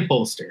not a hip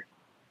holster.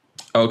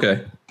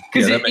 Okay.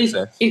 Yeah, that makes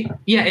sense.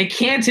 It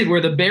canted where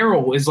the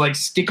barrel is like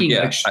sticking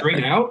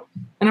straight out.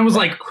 And I was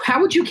like,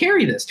 how would you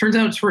carry this? Turns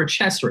out it's for a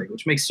chest rig,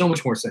 which makes so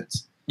much more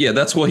sense. Yeah,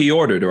 that's what he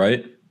ordered,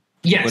 right?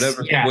 Yes.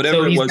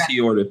 Whatever it was he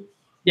ordered.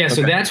 Yeah,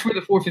 so that's for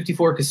the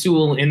 454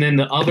 Casull, and then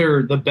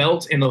the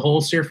belt and the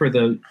holster for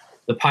the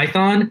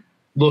Python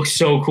looks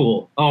so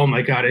cool. Oh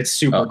my god, it's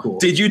super cool.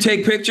 Did you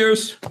take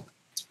pictures?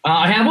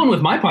 I have one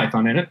with my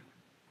Python in it.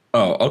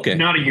 Oh, okay.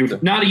 Not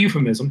a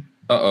euphemism.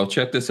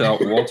 Check this out.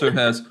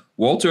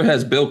 Walter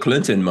has Bill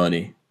Clinton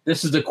money.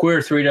 This is the queer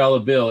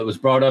 $3 bill. It was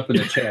brought up in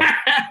the chat.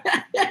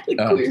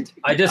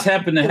 I just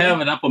happen to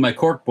have it up on my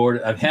cork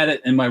board. I've had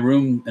it in my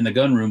room, in the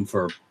gun room,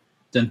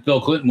 since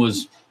Bill Clinton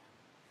was,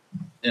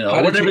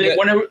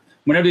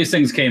 whenever these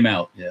things came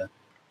out. Yeah.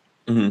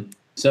 Mm-hmm.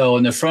 So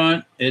in the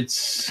front,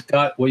 it's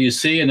got what you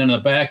see, and then in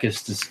the back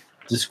is this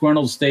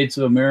Disgruntled States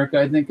of America,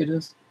 I think it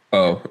is.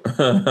 Oh.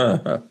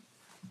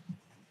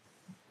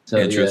 So,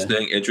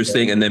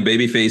 interesting. Yeah. And then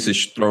Babyface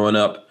is throwing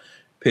up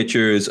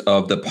pictures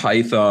of the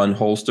Python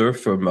holster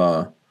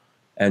from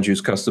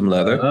Andrew's Custom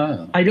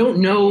Leather. I don't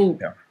know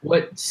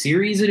what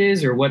series it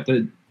is or what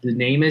the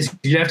name is.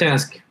 You have to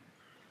ask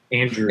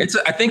Andrew.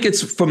 I think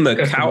it's from the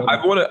cow.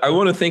 I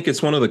want to think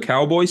it's one of the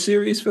Cowboy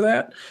series for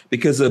that,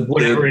 because the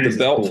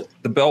belt cool.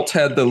 The belt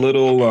had the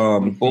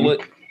little bullet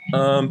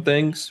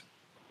things.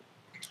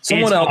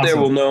 Someone out there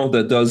will know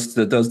that does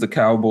the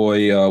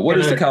cowboy. What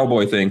is the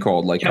cowboy thing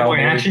called? Like cowboy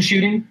action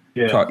shooting.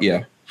 Yeah.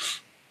 Yeah,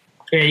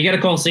 you got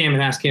to call Sam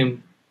and ask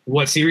him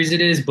what series it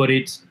is, but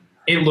it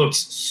looks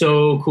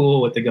so cool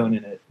with the gun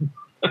in it.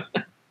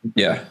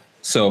 Yeah.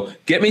 So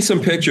get me some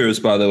pictures,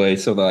 by the way,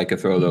 so that I can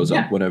throw those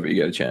up whenever you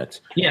get a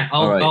chance. Yeah,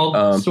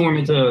 I'll storm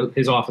into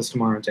his office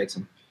tomorrow and take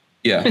some.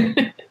 Yeah.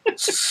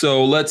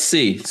 So let's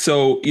see.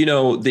 So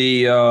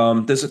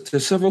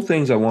there's several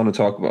things I want to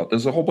talk about.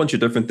 There's a whole bunch of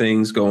different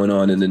things going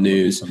on in the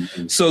news.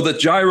 So the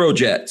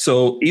Gyrojet.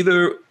 So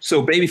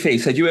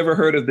Babyface, had you ever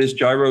heard of this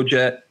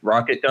Gyrojet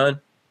rocket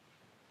gun?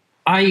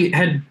 I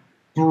had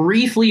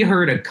briefly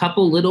heard a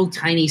couple little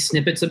tiny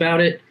snippets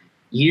about it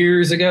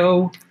years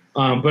ago,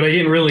 but I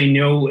didn't really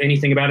know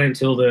anything about it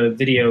until the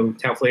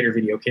Tauflator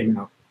video came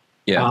out.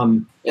 Yeah.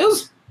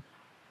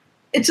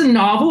 It's a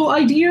novel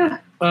idea.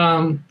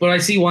 But I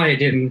see why it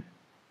didn't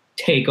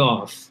take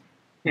off.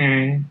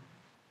 You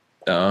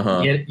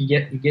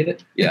get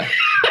it? Yeah.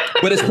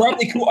 But it's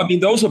probably cool. I mean,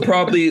 those are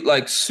probably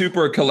like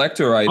super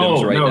collector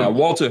items now.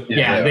 Walter.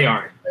 Yeah, they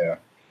are.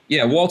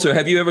 Yeah, Walter,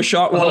 have you ever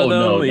shot one of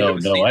them?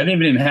 No. I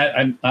didn't even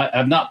have.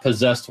 I've not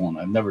possessed one.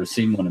 I've never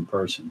seen one in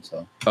person.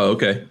 So. Oh,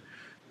 okay.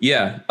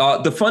 Yeah.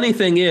 The funny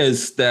thing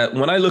is that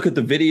when I look at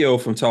the video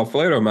from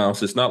Tauflator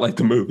Mouse, it's not like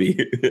the movie,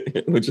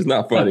 which is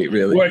not funny,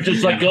 really. Where it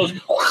just like goes.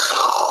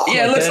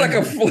 Yeah, it looks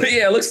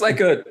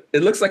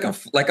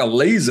like a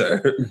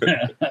laser.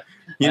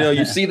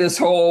 You see this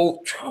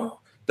whole.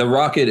 The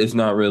rocket is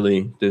not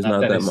really. There's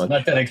not that much.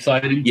 Not that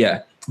exciting.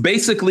 Yeah.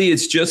 Basically,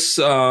 it's just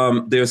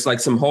there's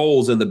like some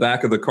holes in the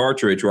back of the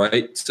cartridge,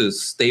 right, to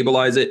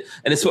stabilize it,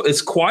 and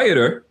it's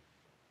quieter,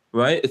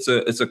 right? It's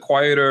a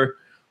quieter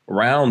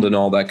round and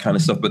all that kind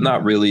of stuff, but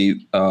not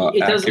really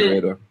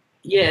accurate.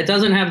 It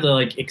doesn't have the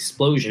like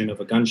explosion of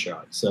a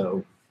gunshot,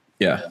 so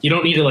yeah, you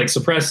don't need to like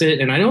suppress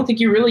it, and I don't think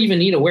you really even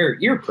need to wear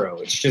ear pro.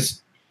 It's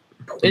just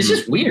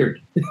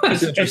weird.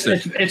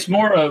 It's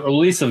more a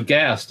release of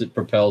gas that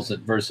propels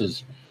it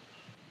versus.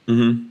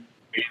 Mm-hmm.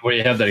 Where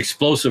you have that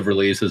explosive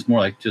release, is more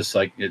like just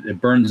like it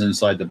burns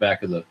inside the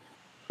back of the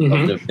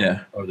or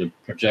the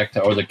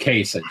projectile or the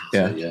case.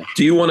 Yeah.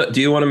 Do you want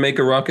to make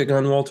a rocket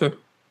gun, Walter?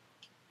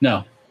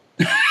 No.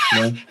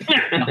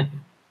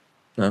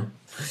 No.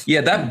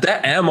 Yeah,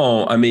 that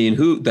ammo. I mean,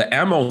 the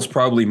ammo is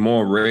probably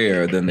more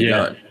rare than the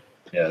gun.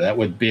 Yeah, that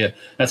would be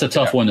that's a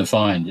tough one to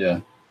find.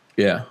 Yeah.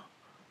 Yeah.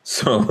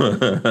 So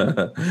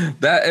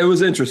that it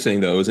was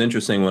interesting though. It was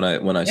interesting when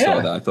I saw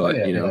that. I thought,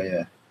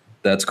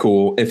 that's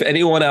cool. If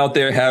anyone out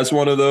there has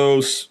one of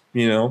those,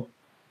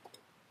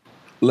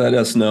 let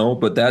us know.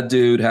 But that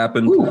dude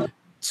happened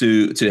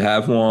to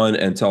have one,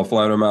 and Tell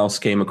Flighter Mouse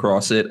came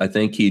across it. I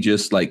think he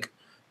just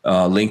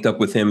linked up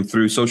with him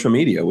through social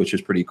media, which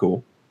is pretty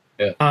cool.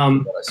 Yeah.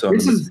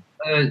 This is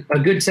a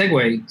good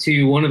segue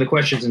to one of the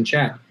questions in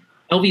chat.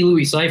 LV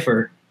Louis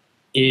Cypher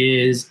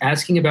is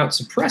asking about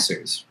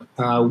suppressors.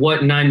 What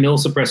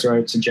 9mm suppressor I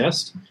would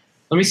suggest.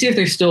 Let me see if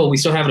we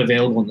still have it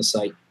available on the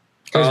site,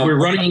 because we're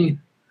running.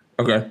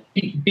 Okay.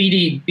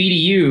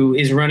 BDU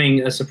is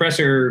running a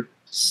suppressor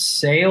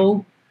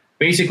sale.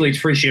 Basically, it's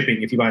free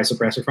shipping if you buy a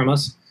suppressor from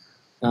us.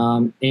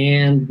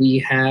 And we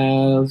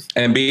have.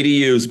 And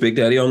BDU's Big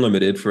Daddy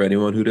Unlimited for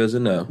anyone who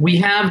doesn't know. We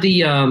have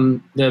the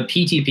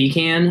PTP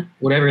can,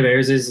 whatever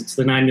theirs is. It's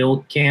the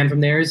 9mm can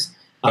from theirs.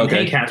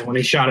 Hank has one.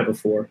 He shot it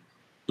before.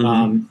 For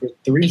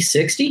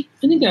 $360.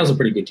 I think that was a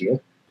pretty good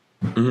deal.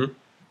 Mm-hmm.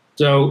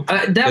 So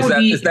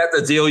is that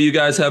the deal you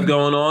guys have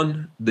going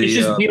on? We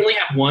only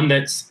have one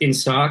that's in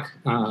stock.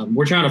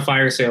 We're trying to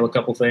fire sale a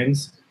couple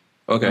things.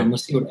 Okay.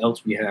 Let's see what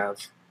else we have.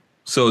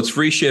 So it's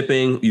free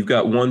shipping. You've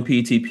got one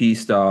PTP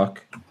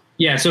stock.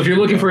 Yeah. So if you're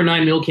looking for a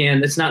 9mm can,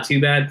 that's not too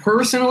bad.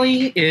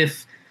 Personally,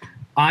 if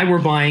I were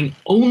buying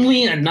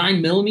only a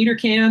 9mm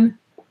can,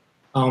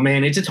 oh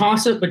man, it's a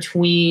toss up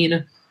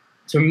between,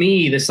 to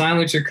me, the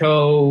Silencer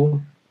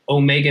Co.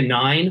 Omega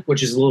 9,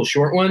 which is a little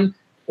short one,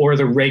 or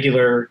the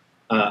regular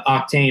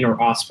Octane or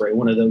Osprey,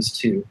 one of those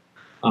two,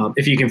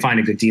 if you can find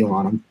a good deal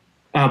on them.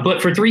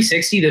 But for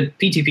 $360,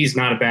 the PTP is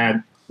not a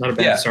bad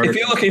starter. If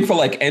you're looking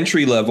for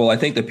entry level, I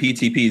think the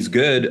PTP is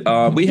good.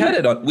 We had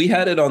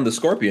it on the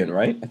Scorpion,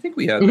 right? I think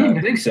we had that.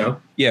 I think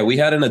so. Yeah, we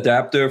had an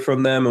adapter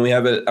from them, and we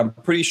have it. I'm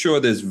pretty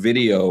sure there's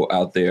video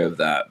out there of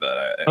that,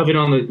 but of it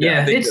on the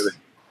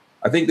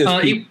I think there's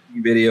PTP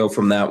video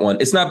from that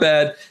one. It's not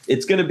bad.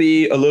 It's going to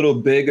be a little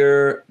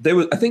bigger.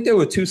 I think there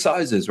were two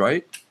sizes,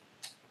 right?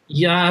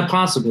 Yeah,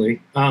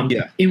 possibly.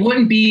 It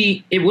wouldn't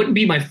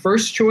be my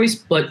first choice,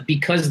 but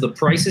because the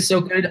price is so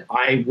good,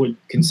 I would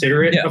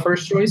consider it a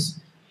first choice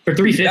for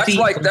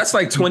 $350. That's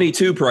like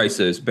 22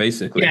 prices,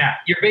 basically. Yeah,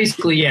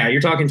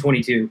 you're talking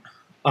 22.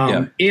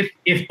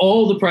 If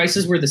all the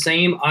prices were the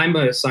same, I'm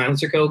a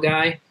Silencer Co.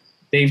 guy.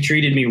 They've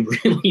treated me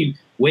really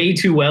way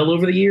too well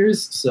over the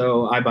years,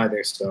 so I buy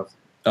their stuff.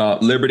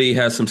 Liberty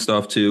has some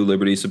stuff too.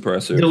 Liberty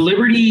suppressor. The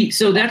Liberty.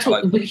 So that's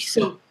what.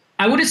 So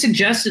I would have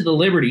suggested the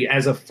Liberty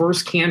as a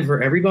first can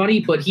for everybody,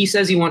 but he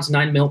says he wants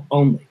 9mm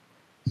only.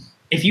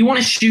 If you want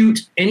to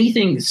shoot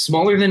anything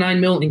smaller than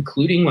 9mm,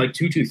 including like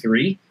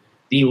 223,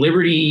 the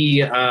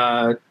Liberty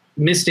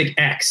Mystic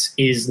X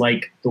is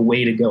like the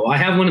way to go. I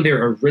have one of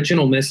their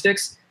original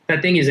Mystics.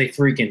 That thing is a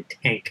freaking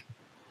tank.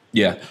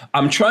 Yeah,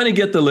 I'm trying to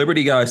get the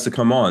Liberty guys to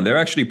come on. They're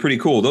actually pretty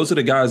cool. Those are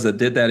the guys that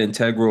did that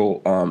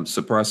integral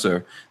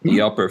suppressor, the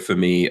upper for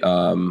me.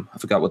 I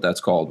forgot what that's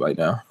called right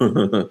now.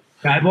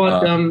 I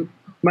bought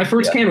my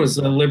first can was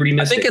the Liberty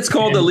Mystic. I think it's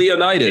called the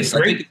Leonidas.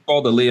 I think it's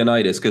called the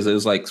Leonidas because it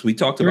was like we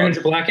talked about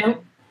 300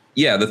 blackout.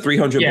 Yeah, the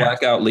 300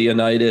 blackout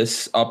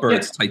Leonidas upper,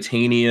 it's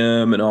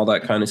titanium and all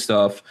that kind of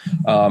stuff.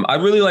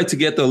 I'd really like to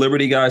get the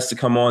Liberty guys to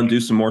come on, do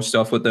some more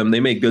stuff with them. They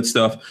make good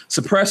stuff.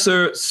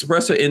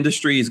 Suppressor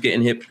industry is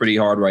getting hit pretty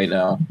hard right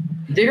now.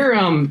 They're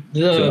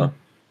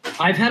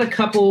I've had a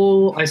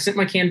couple. I sent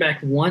my can back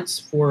once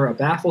for a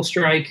baffle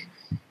strike,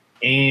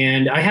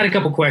 and I had a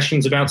couple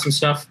questions about some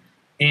stuff.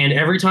 And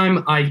every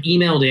time I've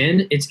emailed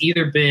in, it's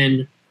either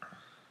been, I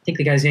think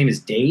the guy's name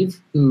is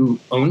Dave, who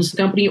owns the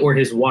company, or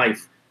his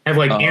wife have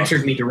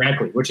answered me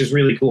directly, which is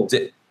really cool.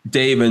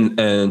 Dave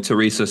and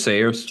Teresa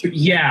Sayers?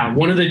 Yeah,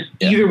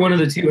 either one of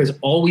the two has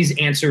always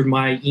answered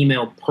my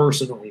email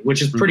personally,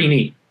 which is pretty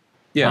neat.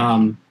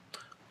 Yeah.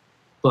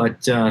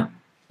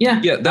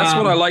 Yeah, that's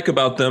what I like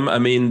about them. I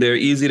mean, they're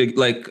easy to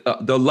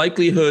the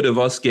likelihood of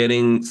us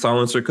getting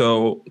Silencer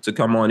Co. to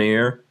come on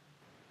air.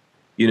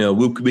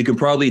 We could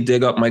probably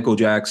dig up Michael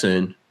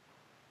Jackson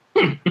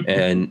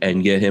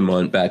and get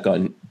him back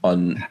on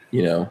the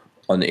air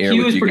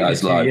with you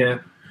guys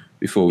live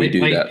before we do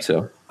that.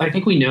 So I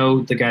think we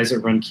know the guys that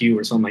run Q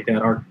or something like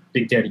that. Our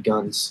Big Daddy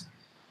Guns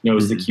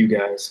knows the Q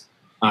guys.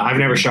 I've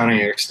never shot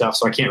any of their stuff,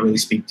 so I can't really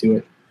speak to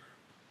it.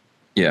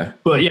 Yeah.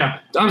 But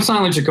yeah, I'm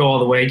Silencer Co. all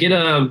the way. Get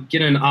an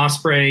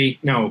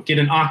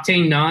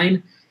Octane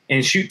 9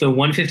 and shoot the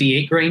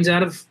 158 grains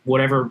out of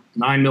whatever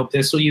 9mm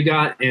pistol you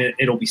got, and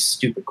it'll be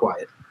stupid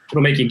quiet.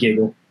 It'll make you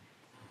giggle.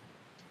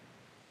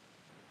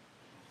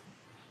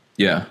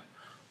 Yeah.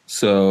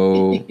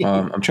 So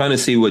I'm trying to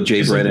see what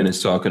Jay Brennan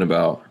is talking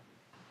about.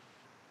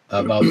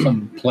 About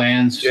some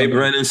plans. Jay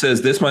Brennan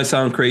says, this might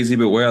sound crazy,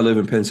 but where I live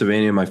in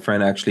Pennsylvania, my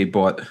friend actually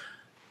bought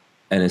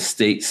an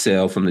estate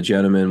sale from one of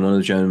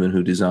the gentlemen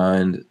who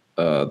designed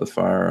the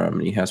firearm,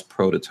 and he has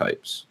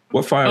prototypes.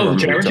 What firearm are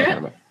you talking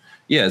about?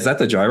 Yeah, is that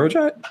the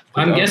Gyrojet?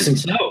 I'm guessing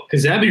so,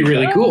 because that'd be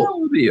really cool. That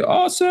would be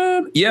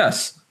awesome.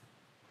 Yes.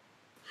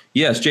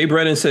 Jay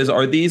Brennan says,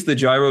 are these the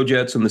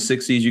Gyrojets from the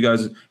 60s, you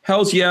guys?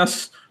 Hell's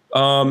yes.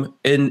 And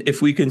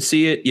if we can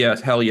see it,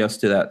 yes, hell yes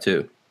to that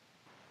too.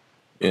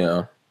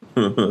 Yeah.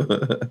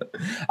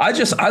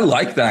 I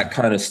like that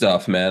kind of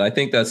stuff, man. I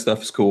think that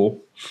stuff is cool.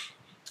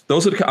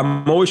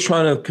 I'm always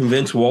trying to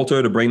convince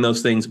Walter to bring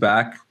those things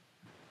back,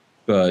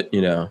 but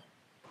No.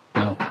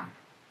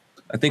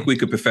 I think we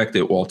could perfect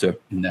it, Walter.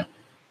 No.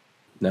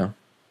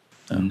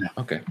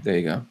 Okay, there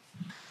you go.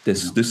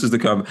 This is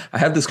the I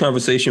have this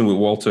conversation with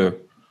Walter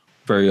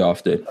very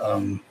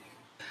often.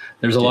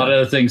 There's a lot of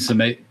other things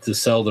to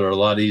sell that are a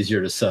lot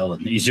easier to sell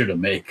and easier to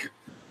make.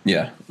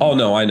 Yeah. Oh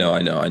no, I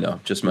know.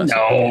 Just messing.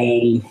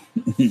 No.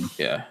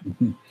 Yeah.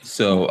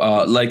 So,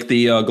 like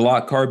the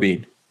Glock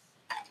carbine.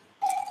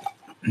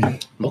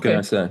 What can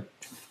I say?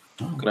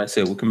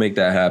 We can make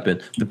that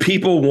happen. The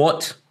people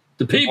want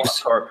the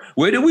peeps.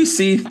 Where did we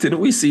see? Didn't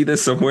we see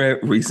this somewhere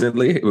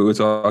recently? We were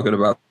talking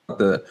about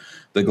the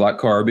Glock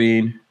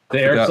carbine. The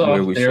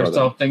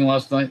airsoft thing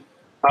last night.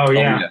 Oh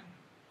yeah.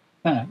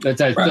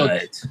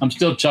 I'm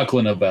still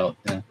chuckling about.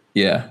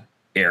 Yeah.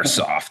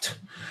 Airsoft.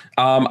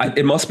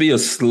 It must be a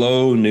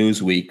slow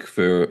news week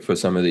for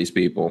some of these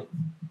people.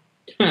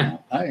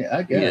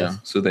 I guess. Yeah.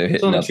 So they're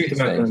hitting up truth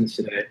about guns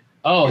today.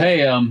 Oh,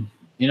 hey,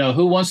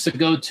 who wants to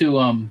go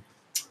to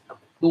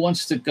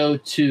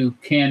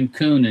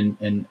Cancun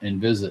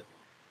and visit?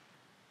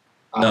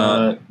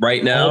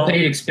 Right now,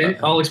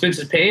 all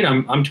expenses paid.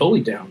 I'm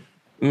totally down.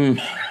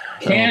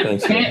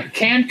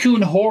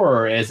 Cancun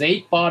horror as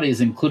 8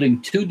 bodies,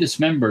 including 2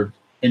 dismembered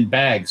in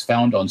bags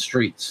found on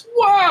streets.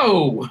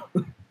 Whoa!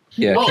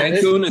 Yeah,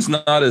 Cancun is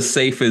not as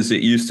safe as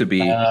it used to be.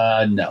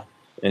 No.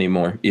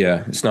 Anymore.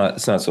 Yeah, it's not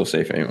so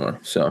safe anymore.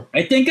 So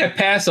I think I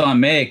pass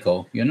on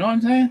Mexico. You know what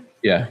I'm saying?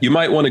 Yeah, you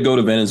might want to go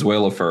to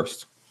Venezuela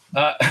first.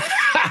 I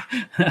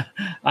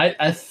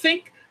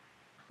think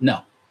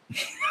no.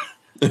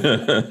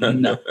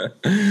 No.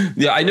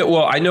 Yeah, I know.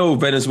 Well, I know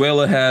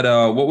Venezuela had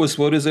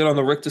what is it on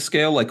the Richter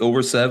scale? Like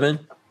over 7?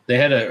 They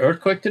had an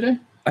earthquake today?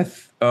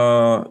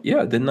 Yeah,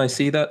 didn't I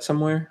see that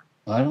somewhere?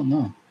 I don't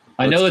know.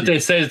 I know that they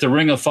say that the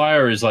Ring of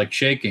Fire is like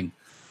shaking.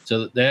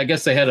 So I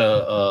guess they had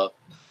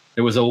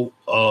there was a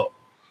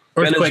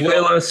earthquake.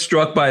 Venezuela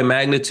struck by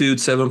magnitude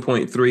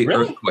 7.3 really?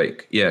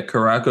 Earthquake. Yeah,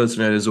 Caracas,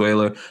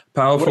 Venezuela.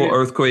 Powerful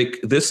earthquake.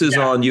 This is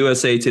on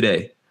USA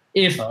Today.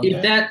 If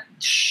that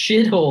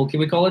shithole, can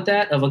we call it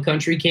that, of a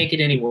country can't get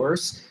any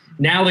worse,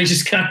 now they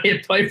just got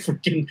hit by a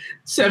freaking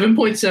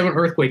 7.7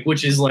 earthquake,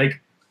 which is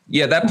like...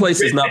 Yeah, that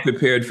place is not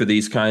prepared for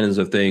these kinds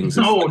of things.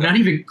 No, not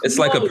even close. It's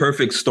like a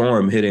perfect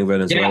storm hitting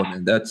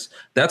Venezuela. Yeah.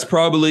 That's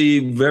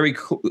probably very,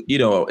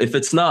 if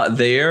it's not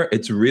there,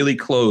 it's really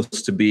close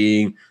to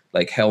being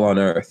like hell on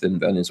earth in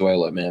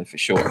Venezuela, man, for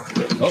sure.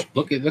 Oh,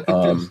 look at this.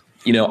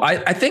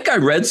 I think I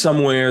read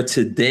somewhere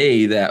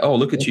today that,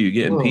 look at you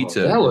getting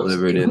pizza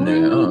delivered in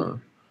there.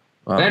 Oh,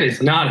 wow. That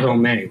is not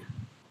homemade.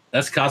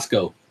 That's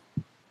Costco.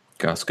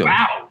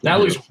 Wow, that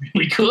looks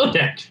really good,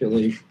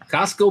 actually.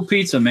 Costco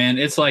pizza, man.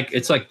 It's like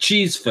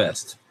Cheese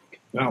Fest.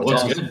 Wow,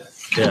 looks good.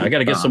 Yeah, I got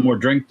to get some more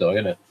drink though. I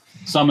got to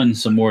summon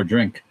some more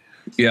drink.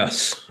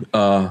 Yes,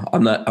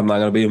 I'm not going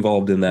to be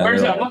involved in that.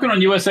 Where's that? I'm looking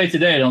on USA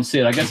Today. I don't see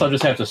it. I guess I'll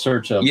just have to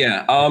search up.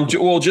 Yeah.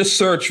 Just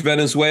search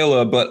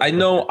Venezuela. But I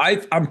know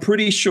I'm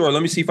pretty sure.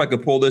 Let me see if I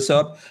could pull this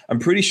up. I'm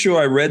pretty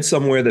sure I read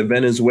somewhere that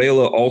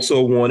Venezuela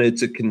also wanted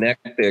to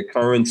connect their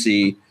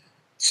currency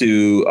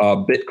to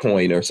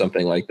Bitcoin or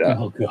something like that.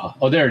 Oh God!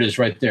 Oh, there it is,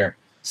 right there.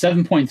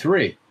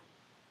 7.3.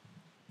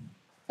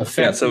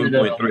 Affected,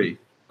 7.3.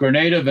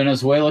 Grenada,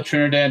 Venezuela,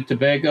 Trinidad and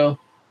Tobago,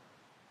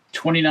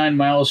 29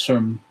 miles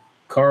from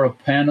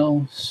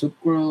Carapano,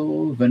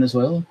 Sucre,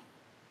 Venezuela.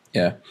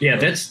 Yeah. Yeah,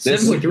 that's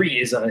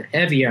 7.3 is a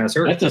heavy ass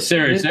earthquake. That's a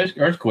serious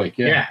earthquake.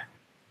 Yeah.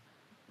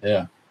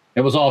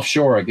 It was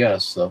offshore, I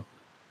guess. So.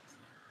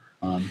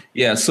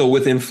 So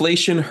with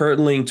inflation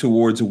hurtling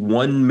towards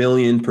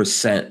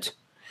 1,000,000%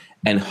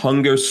 and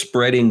hunger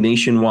spreading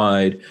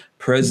nationwide,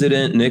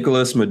 President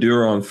Nicolas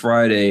Maduro on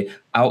Friday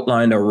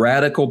outlined a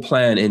radical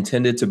plan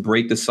intended to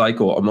break the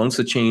cycle. Amongst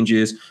the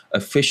changes,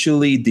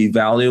 officially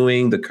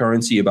devaluing the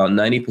currency about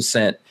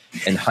 90%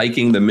 and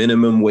hiking the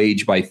minimum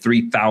wage by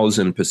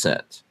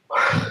 3,000%.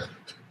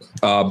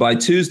 By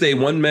Tuesday,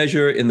 one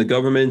measure in the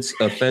government's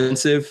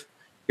offensive,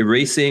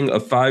 erasing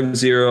of 5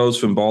 zeros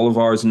from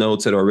Bolivar's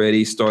notes, had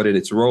already started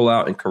its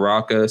rollout in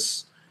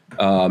Caracas.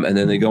 And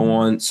then they go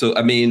on. So,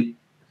 I mean,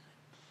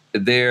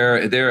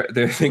 they're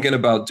thinking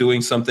about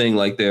doing something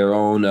like their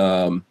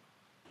own.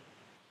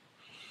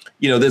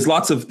 There's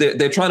lots of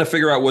they're trying to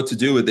figure out what to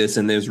do with this,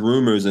 and there's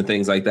rumors and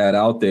things like that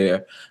out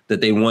there that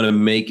they want to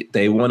link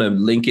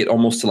it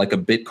almost to like a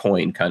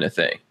Bitcoin kind of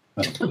thing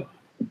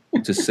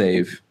to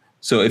save.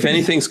 So if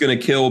anything's going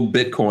to kill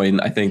Bitcoin,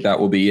 I think that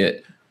will be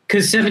it.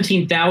 Because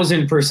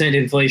 17,000%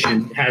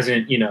 inflation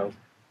hasn't,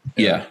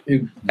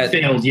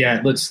 failed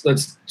yet.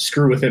 Let's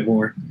screw with it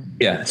more.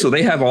 Yeah. So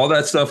they have all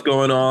that stuff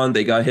going on.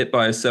 They got hit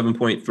by a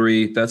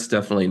 7.3. That's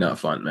definitely not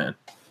fun, man.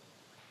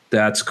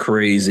 That's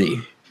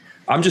crazy.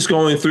 I'm just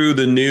going through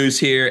the news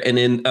here. And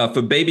then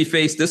for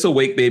Babyface, this will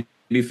wake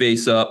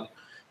Babyface up.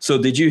 So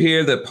did you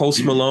hear that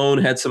Post Malone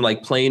had some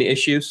like plane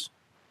issues?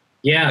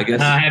 Yeah. I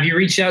guess. Have you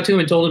reached out to him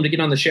and told him to get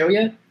on the show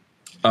yet?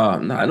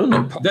 No, I don't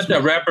know.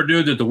 That rapper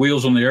dude that the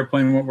wheels on the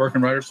airplane weren't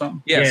working right or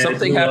something? Yeah,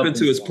 something happened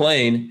to his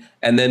plane,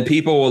 and then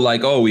people were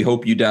like, "Oh, we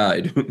hope you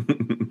died."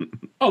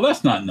 Oh,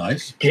 that's not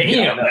nice.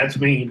 Damn, that's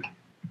mean.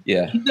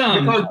 Yeah.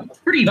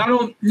 Pretty.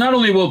 Not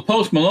only will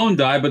Post Malone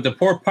die, but the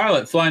poor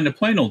pilot flying the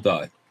plane will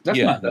die.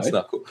 That's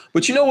not cool.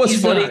 But you know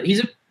what's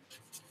funny?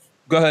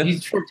 Go ahead.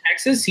 He's from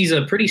Texas. He's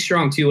a pretty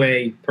strong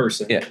 2A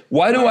person. Yeah.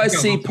 Why do I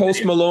see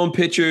Post Malone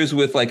pictures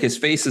with like his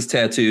face is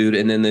tattooed,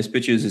 and then there's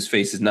pictures his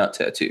face is not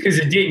tattooed? Because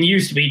it didn't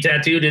used to be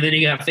tattooed, and then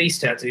he got face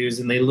tattoos,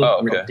 and they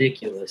look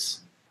ridiculous.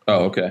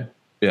 Oh, okay.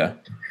 Yeah.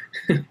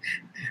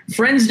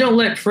 Friends don't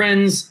let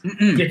friends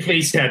get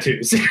face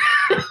tattoos.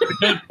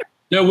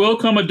 There will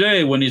come a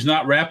day when he's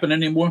not rapping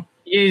anymore.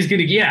 Yeah, he's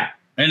gonna. Yeah.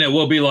 And it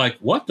will be like,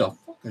 what the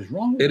fuck is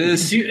wrong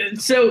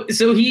with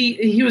So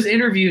he was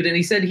interviewed, and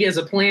he said he has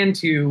a plan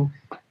to,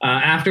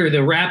 after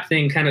the rap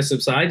thing kind of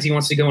subsides, he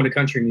wants to go into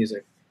country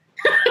music.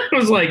 I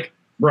was like,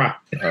 bruh.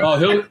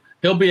 Oh,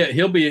 he'll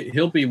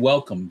be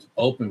welcomed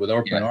with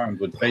open arms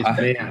with face.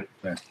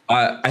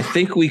 I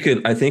think we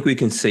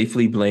can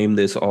safely blame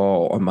this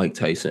all on Mike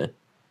Tyson.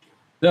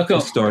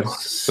 For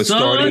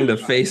starting the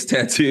face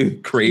tattoo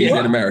craze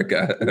in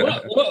America.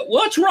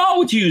 What's wrong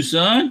with you,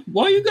 son?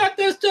 Why you got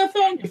that stuff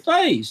on your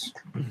face?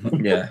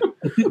 Yeah.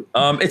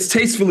 It's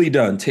tastefully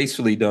done.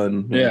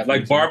 Yeah,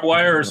 like barbed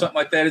wire or something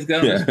like that is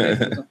going.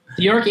 Yeah.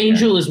 The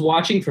Archangel is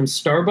watching from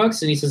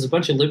Starbucks, and he says a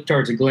bunch of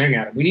libtards are glaring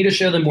at him. We need to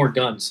show them more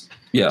guns.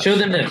 Yeah. Show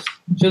them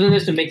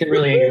this to make them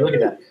really angry. Look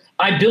at that.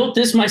 I built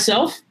this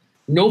myself.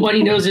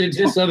 Nobody knows it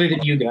exists other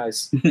than you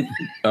guys.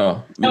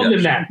 Oh, tell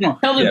them that.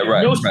 Tell them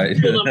right.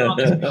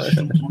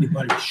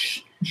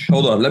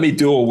 Hold on, let me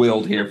dual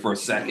wield here for a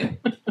second.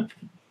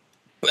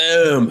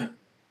 Boom.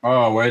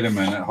 Oh, wait a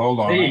minute. Hold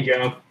on. There you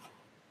go.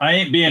 I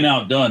ain't being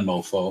outdone,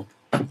 mofo.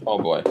 Oh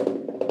boy.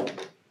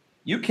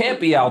 You can't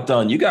be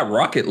outdone. You got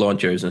rocket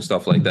launchers and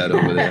stuff like that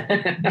over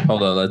there.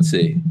 Hold on, let's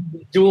see.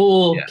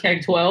 Dual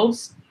Keg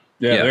 12s.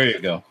 Yeah, there you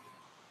go.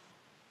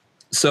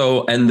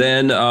 So, and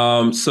then,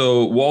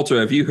 so Walter,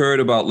 have you heard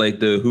about like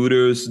the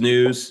Hooters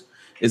news?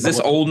 Is this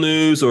old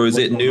news or is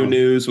it new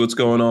news? What's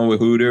going on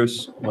with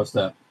Hooters? What's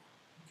that?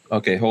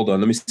 Okay, hold on.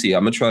 Let me see.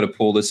 I'm going to try to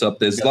pull this up.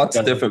 There's lots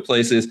of different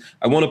places.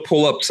 I want to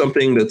pull up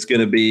something that's going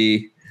to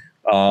be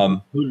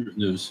Hooters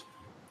news.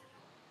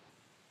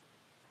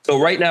 So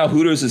right now,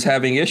 Hooters is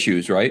having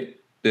issues, right?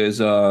 There's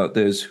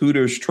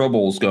Hooters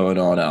troubles going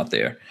on out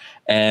there.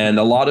 And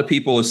a lot of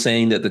people are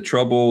saying that the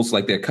troubles,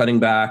 like they're cutting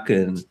back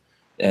and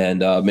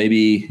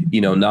maybe,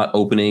 not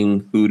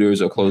opening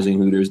Hooters or closing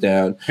Hooters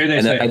down.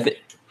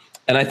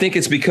 And I think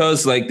it's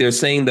because like they're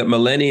saying that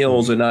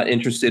millennials are not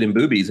interested in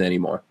boobies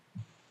anymore.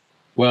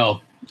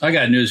 Well, I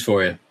got news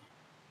for you.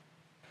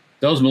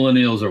 Those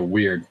millennials are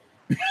weird.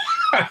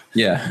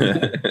 Yeah.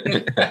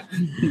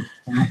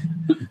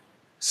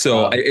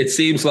 So it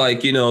seems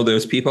like,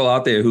 there's people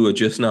out there who are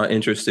just not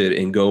interested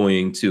in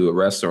going to a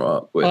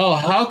restaurant.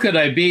 How could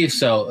I be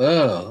so?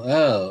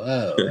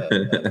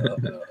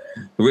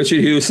 Richard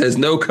Hughes says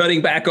no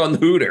cutting back on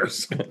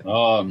Hooters.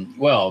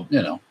 Well,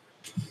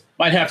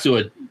 might have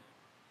to.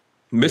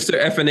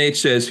 Mr. FNH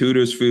says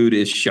Hooters food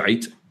is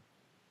shite.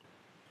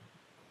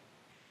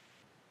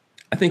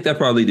 I think that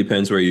probably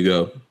depends where you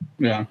go.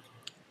 Yeah.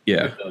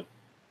 Yeah.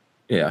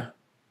 Yeah.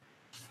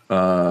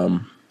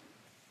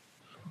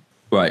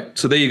 Right.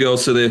 So there you go.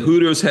 So the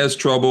Hooters has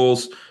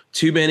troubles.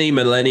 Too many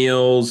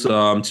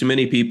millennials. Too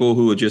many people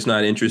who are just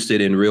not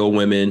interested in real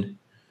women.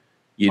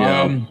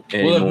 Well,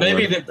 if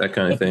maybe that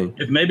kind of thing.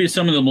 If maybe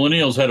some of the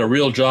millennials had a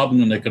real job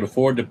and they could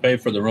afford to pay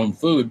for their own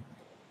food,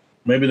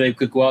 maybe they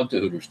could go out to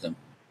Hooters then.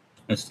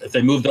 If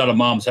they moved out of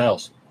mom's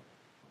house.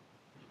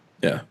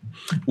 Yeah.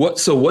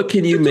 What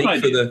can you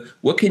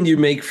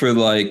make for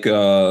like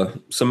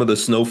some of the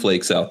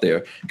snowflakes out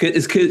there?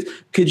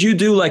 Could you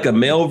do like a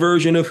male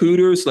version of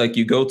Hooters? Like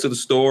you go to the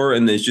store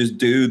and there's just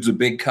dudes with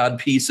big cod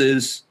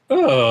pieces.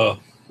 Oh.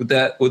 Would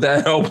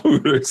that help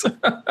Hooters?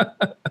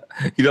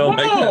 You don't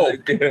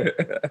like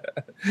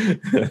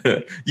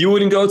that? You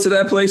wouldn't go to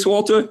that place,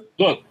 Walter?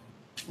 Look.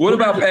 What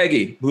about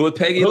Peggy? Would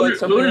Peggy like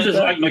something Hooters like is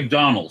like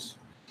McDonald's.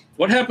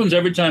 What happens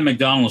every time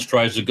McDonald's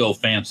tries to go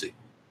fancy?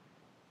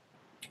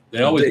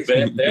 They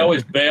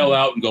always bail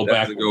out and go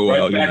back.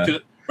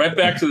 Right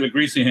back to the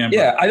greasy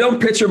hamburger. Yeah, I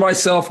don't picture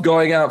myself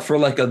going out for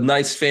like a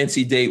nice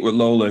fancy date with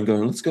Lola and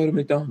going, let's go to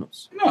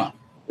McDonald's. No.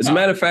 As a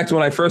matter of fact,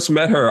 when I first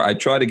met her, I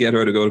tried to get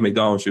her to go to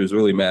McDonald's. She was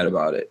really mad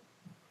about it.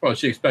 Well,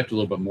 she expected a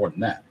little bit more than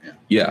that.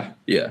 Yeah.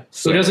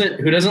 So,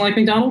 who doesn't like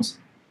McDonald's?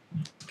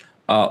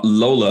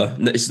 Lola.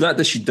 It's not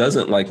that she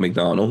doesn't like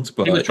McDonald's,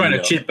 but he was trying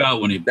to chip out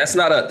when he. That's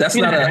not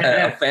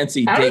a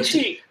fancy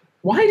date.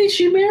 Why did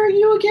she marry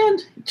you again?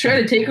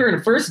 Try to take her on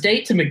a first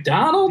date to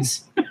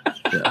McDonald's?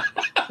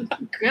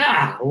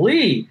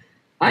 Golly.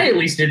 I at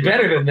least did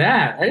better than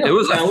that. It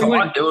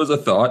was a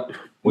thought.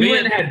 We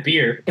went and had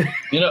beer.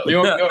 You know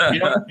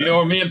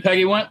where me and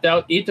Peggy went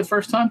out eat the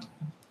first time?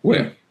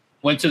 Where?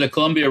 Went to the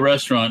Columbia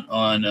restaurant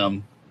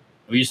on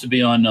we used to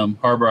be on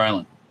Harbor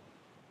Island.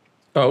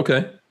 Oh,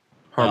 okay.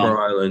 Harbor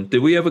Island. Did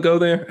we ever go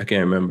there? I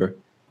can't remember.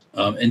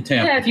 in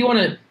Tampa. Yeah, if you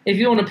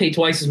want to pay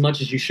twice as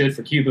much as you should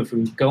for Cuban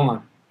food, go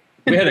on.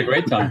 We had a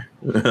great time.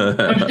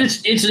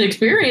 It's an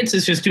experience.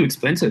 It's just too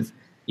expensive.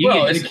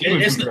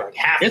 It's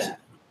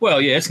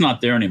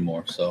not there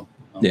anymore. So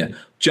yeah.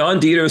 John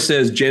Dieter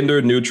says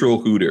gender neutral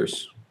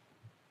Hooters.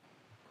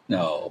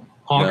 No.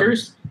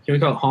 Honkers? No. Can we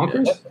call it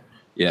honkers?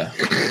 Yeah.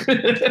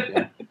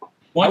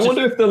 I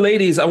wonder if the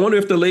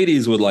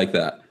ladies would like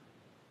that.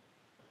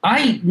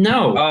 I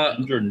know.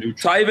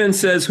 Tyven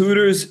says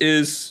Hooters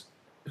is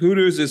for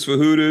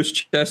Hooters.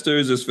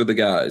 Chester's is for the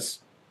guys.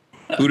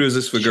 Hooters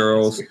is for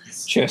girls.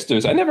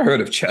 Chester's. I never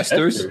heard of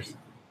Chester's.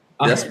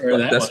 That's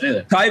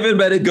Tyven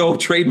better go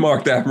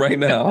trademark that right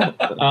now.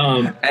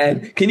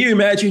 And can you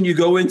imagine you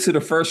go into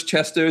the first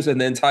Chester's and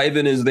then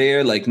Tyven is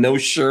there, like no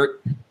shirt,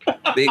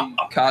 big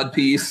cod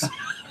piece.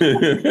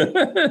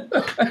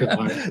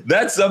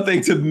 That's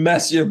something to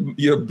mess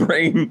your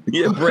brain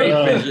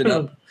vision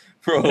up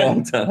for a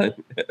long time.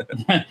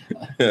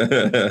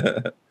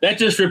 That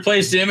just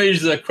replaced the image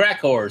of the crack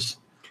horse.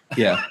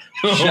 Yeah.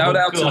 Shout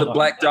out to the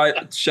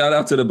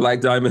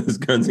Black Diamonds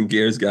Guns and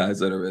Gears guys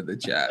that are in the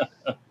chat.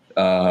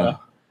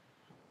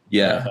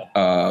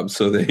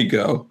 So there you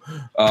go.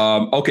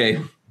 Okay.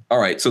 All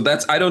right. So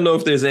I don't know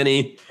if there's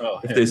any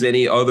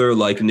other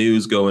like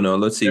news going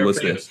on. Let's see.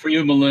 What's this? For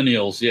you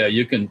millennials. Yeah,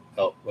 you can.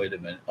 Oh, wait a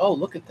minute. Oh,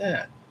 look at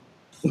that.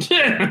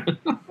 Yeah.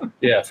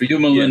 For you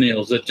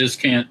millennials that just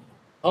can't.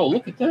 Oh,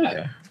 look at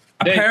that.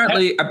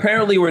 Yeah.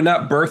 Apparently we're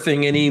not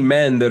birthing any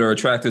men that are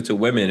attracted to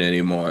women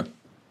anymore.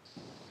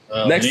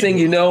 Next thing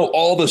you know,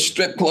 all the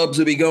strip clubs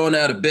will be going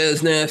out of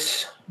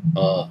business.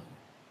 Yeah.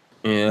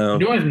 You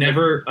know, I've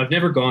never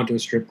gone to a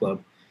strip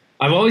club.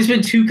 I've always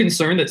been too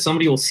concerned that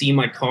somebody will see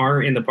my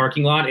car in the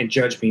parking lot and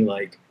judge me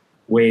like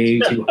way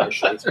too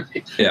harshly.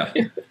 Yeah.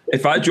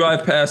 If I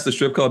drive past the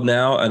strip club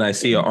now and I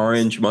see an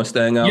orange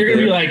Mustang out there, you're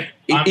gonna be like,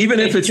 even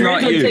if it's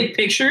not you, take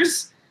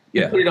pictures.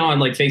 Yeah. Put it on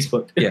like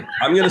Facebook. Yeah.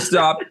 I'm gonna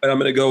stop and I'm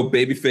gonna go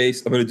baby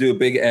face. I'm gonna do a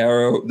big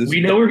arrow.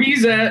 We know where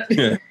he's at.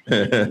 And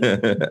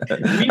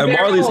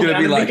Marley's gonna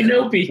be like,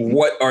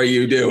 "What are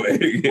you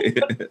doing?"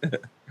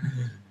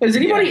 Does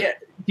anybody?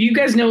 Do you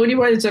guys know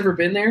anybody that's ever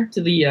been there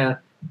to the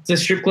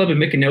strip club in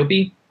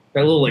Micanopy?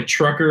 That little like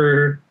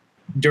trucker,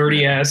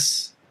 dirty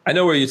ass. I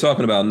know where you're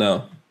talking about.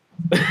 No.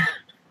 I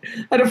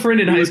had a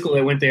friend in high school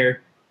that went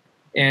there,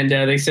 and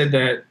they said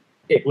that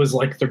it was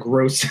like the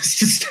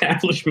grossest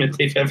establishment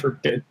they've ever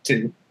been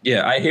to.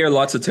 Yeah, I hear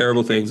lots of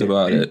terrible things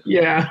about it.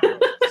 Yeah.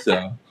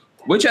 So,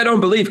 which I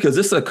don't believe because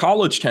this is a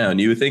college town.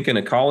 You would think in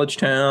a college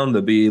town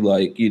to be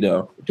like, you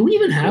know. Do we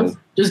even have?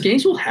 Does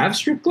Gainesville have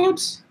strip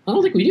clubs? I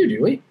don't think we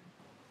do we?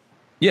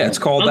 Yeah, it's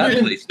called that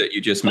place that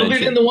you just mentioned.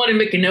 Other than the one in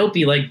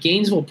Micanopy, like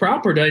Gainesville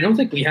proper, I don't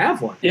think we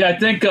have one. Yeah,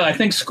 I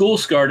think school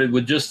started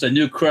with just a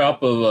new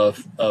crop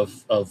of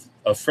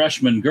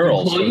freshman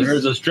girls. So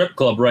there's a strip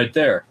club right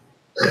there.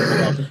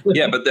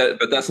 Yeah, but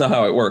that's not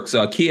how it works.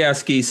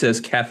 Kiaski says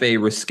Cafe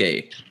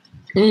Risque.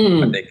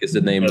 I think is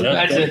the name of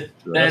that.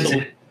 That's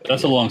it.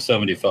 That's along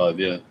 75.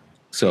 Yeah.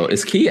 So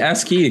is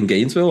Kiaski in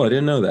Gainesville? I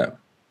didn't know that.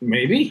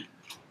 Maybe.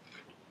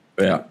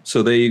 Yeah.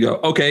 So there you go.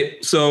 Okay.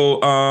 So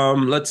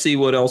let's see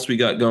what else we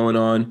got going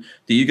on.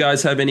 Do you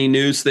guys have any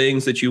news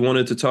things that you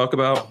wanted to talk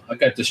about? I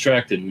got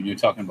distracted when you were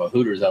talking about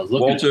Hooters. I was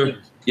looking at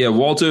Hooters. Yeah,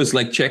 Walter is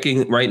like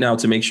checking right now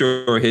to make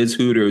sure his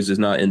Hooters is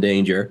not in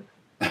danger.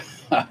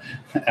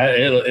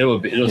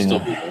 It'll still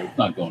be there. It's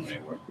not going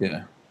anywhere.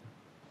 Yeah.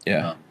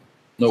 Yeah.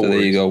 No so worries.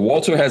 there you go.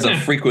 Walter has a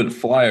frequent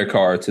flyer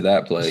card to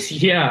that place.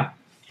 Yeah.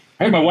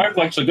 Hey, my wife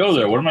likes to go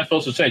there. What am I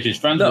supposed to say? She's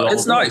friends with all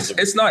it's nice.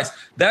 It's nice.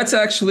 That's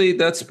pretty,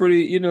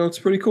 it's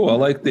pretty cool. I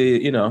like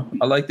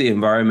the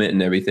environment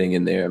and everything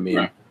in there. I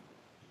mean,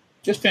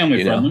 just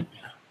family friendly.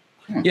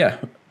 Yeah.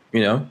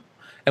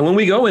 And when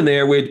we go in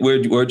there,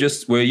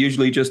 we're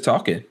usually just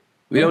talking.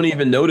 We don't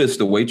even notice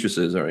the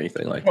waitresses or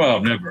anything like that.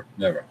 Well, never.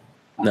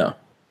 No.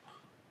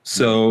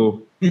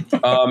 So,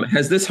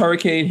 has this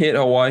hurricane hit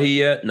Hawaii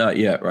yet? Not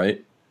yet,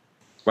 right?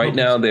 Right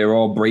now, they're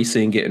all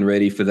bracing, getting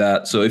ready for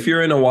that. So if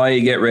you're in Hawaii,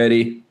 get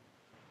ready.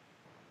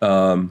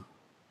 Hopefully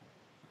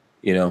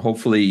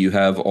you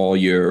have all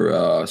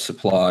your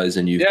supplies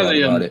and you've thought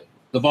about it.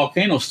 The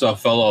volcano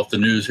stuff fell off the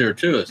news here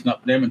too. They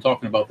haven't been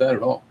talking about that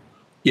at all.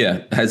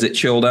 Yeah. Has it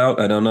chilled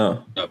out? I don't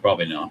know. No,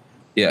 probably not.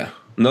 Yeah.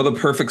 Another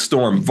perfect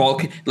storm.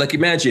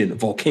 Imagine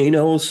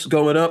volcanoes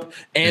going up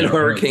and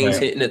hurricanes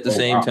hitting at the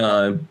same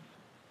time.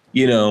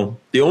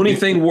 The only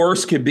thing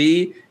worse could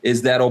be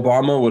is that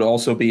Obama would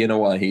also be in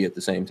Hawaii at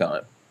the same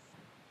time.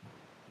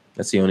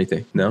 That's the only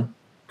thing. No?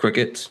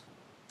 Crickets?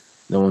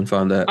 No one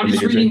found that. I'm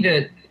just reading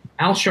that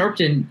Al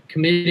Sharpton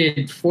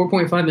committed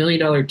 $4.5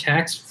 million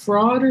tax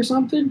fraud or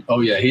something. Oh,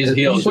 yeah.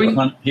 He owes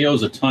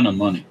a ton of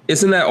money.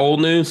 Isn't that old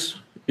news?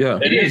 Yeah.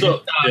 It is.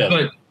 But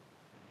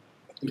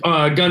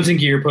Guns and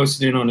Gear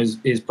posted it on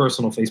his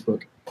personal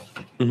Facebook.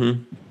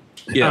 Mm-hmm.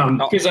 Yeah.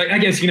 Because I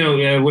guess,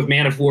 with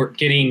Manafort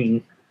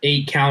getting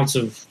 8 counts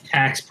of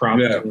tax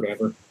problems or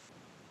whatever.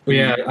 But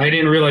yeah, I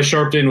didn't realize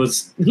Sharpton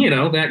was,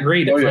 that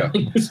great at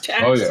filing his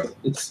tax. Oh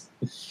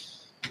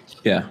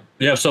yeah.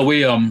 Yeah. So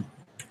we go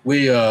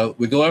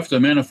after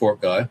the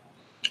Manafort guy,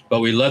 but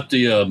we let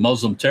the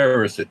Muslim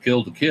terrorist that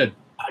killed the kid.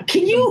 I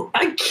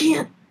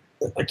can't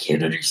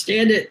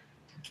understand it.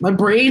 My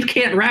brain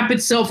can't wrap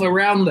itself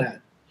around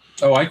that.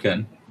 Oh, I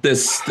can.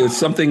 There's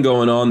something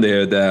going on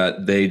there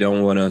that they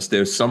don't want us.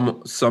 There's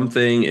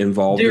something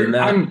involved in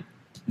that.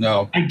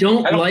 No, I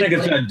don't like think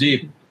it's that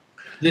deep.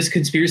 This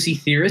conspiracy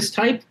theorist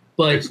type,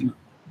 but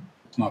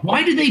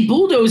why did they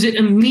bulldoze it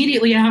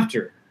immediately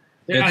after?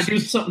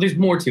 There's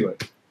more to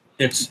it.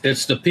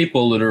 It's the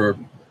people that are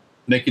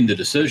making the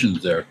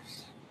decisions there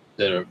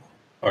that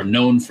are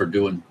known for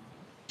doing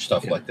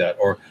stuff like that,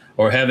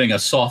 or having a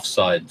soft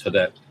side to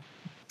that.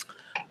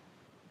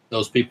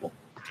 Those people.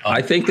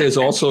 I think there's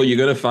also, you're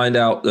going to find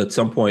out at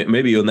some point,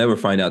 maybe you'll never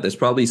find out. There's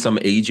probably some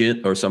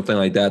agent or something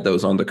like that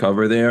was on the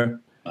cover there.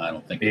 I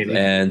don't think.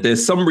 And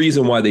there's some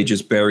reason why they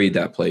just buried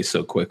that place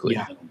so quickly.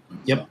 Yeah.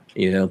 Yep.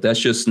 You know, that's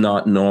just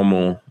not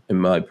normal in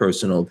my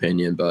personal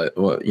opinion. But,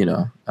 you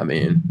know, I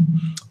mean,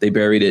 they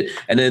buried it.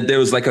 And then there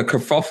was like a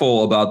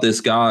kerfuffle about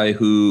this guy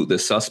the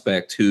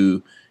suspect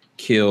who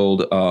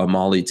killed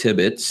Molly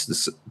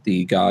Tibbetts,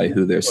 the guy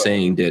who they're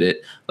saying did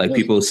it. Like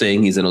people are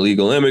saying he's an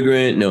illegal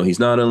immigrant. No, he's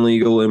not an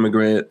illegal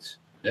immigrant.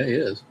 Yeah, he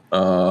is.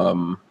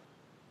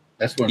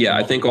 That's what. Yeah,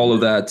 I think all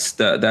of that's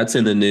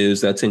in the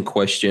news. That's in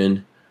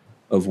question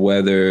of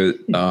whether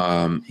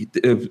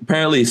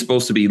apparently he's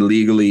supposed to be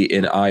legally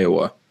in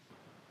Iowa.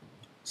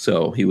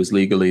 So he was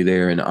legally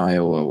there in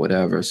Iowa,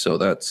 whatever. So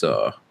that's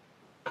a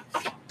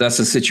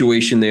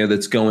situation there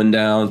that's going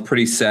down.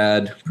 Pretty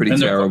sad, pretty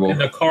terrible. And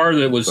the car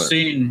that was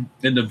seen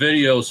in the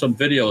video, some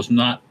video is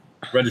not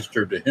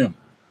registered to him.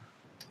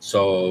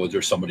 So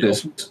there's somebody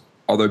else.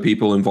 Other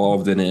people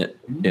involved in it.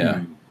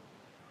 Yeah.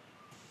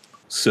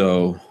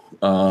 So,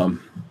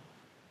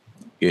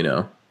 you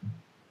know.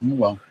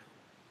 Well.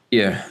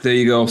 Yeah, there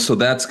you go. So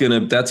that's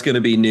gonna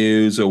be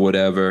news or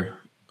whatever.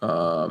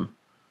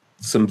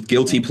 Some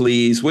guilty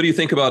pleas. What do you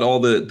think about all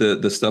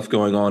the stuff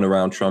going on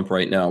around Trump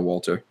right now,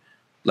 Walter?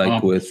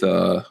 Like with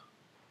well,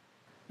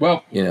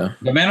 you know,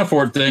 the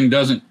Manafort thing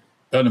doesn't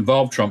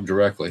involve Trump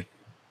directly,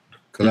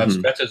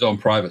 because that's his own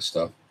private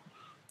stuff.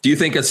 Do you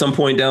think at some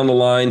point down the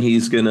line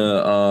he's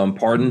gonna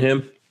pardon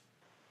him?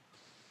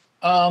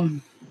 I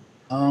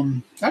don't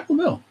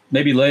know.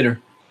 Maybe later.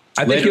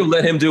 I think he'll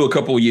let him do a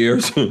couple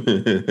years.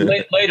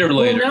 later.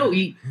 Well, no,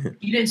 you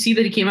didn't see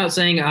that he came out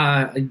saying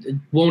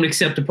won't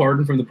accept a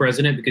pardon from the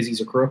president because he's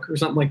a crook or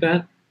something like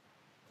that.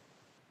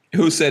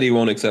 Who said he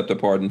won't accept a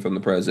pardon from the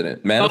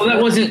president? Manafort? Oh,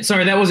 that wasn't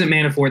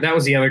Manafort. That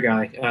was the other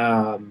guy.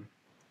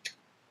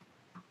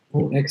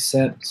 Won't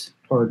accept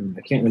pardon.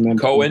 I can't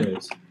remember. Cohen?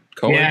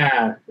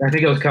 Yeah, I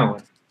think it was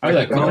Cohen. I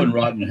thought Cohen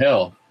rot in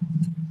hell.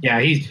 Yeah,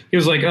 he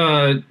was like,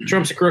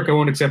 Trump's a crook. I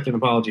won't accept an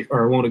apology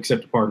or I won't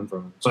accept a pardon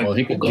from him. It's like, well,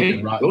 he could go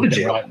to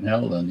jail. Rot in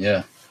hell then,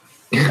 yeah.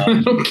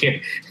 I don't care.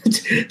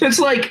 That's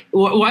like,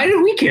 why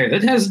do we care?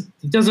 It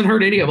doesn't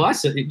hurt any of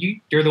us.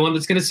 You're the one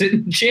that's going to sit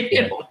in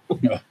jail.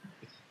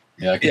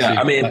 Yeah,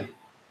 I mean,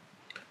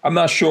 I'm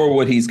not sure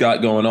what he's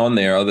got going on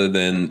there other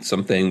than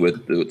something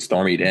with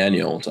Stormy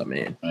Daniels. I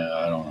mean,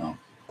 I don't know.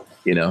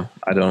 You know,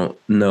 I don't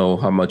know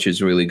how much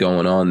is really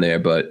going on there,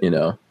 but, you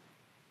know.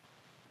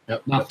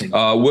 Yep. Nothing.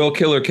 Will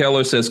Killer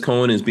Keller says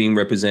Cohen is being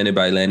represented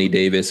by Lanny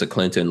Davis, a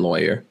Clinton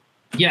lawyer.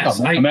 Yes,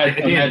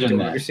 imagine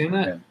that. Understand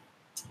that?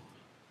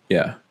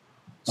 Yeah.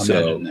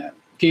 Imagine that.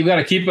 You've got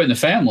to keep it in the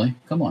family.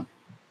 Come on.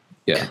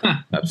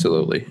 Yeah,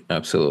 absolutely.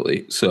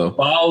 So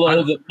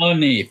follow the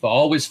money.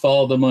 Always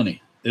follow the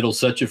money. It'll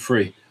set you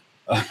free.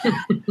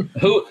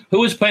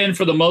 Who is paying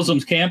for the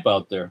Muslims camp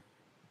out there?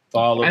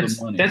 Follow the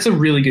money. That's a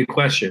really good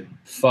question.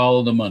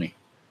 Follow the money.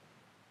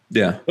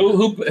 Yeah.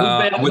 Who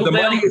when the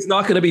money is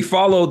not going to be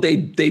followed,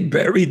 they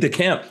buried the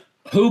camp.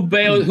 Who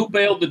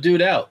bailed the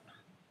dude out?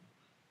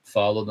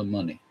 Follow the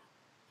money.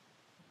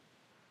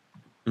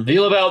 If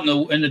you live out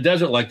in the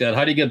desert like that,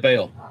 how do you get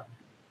bail?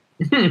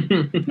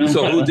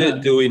 So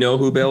do we know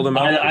who bailed him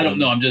out? I don't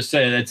know. I'm just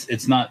saying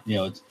it's not,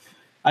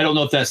 I don't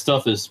know if that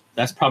stuff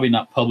that's probably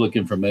not public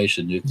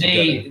information.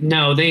 They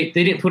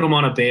didn't put him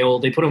on a bail.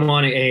 They put him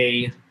on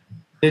the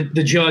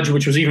judge,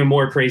 which was even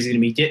more crazy to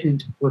me,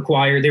 didn't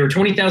require. They were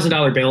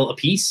 $20,000 bail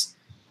apiece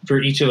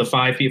for each of the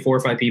 4 or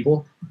 5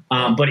 people.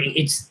 But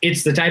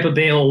it's the type of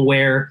bail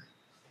where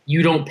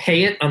you don't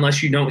pay it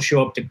unless you don't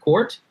show up to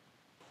court.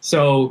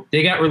 So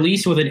they got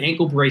released with an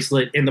ankle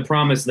bracelet and the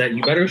promise that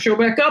you better show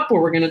back up or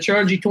we're going to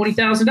charge you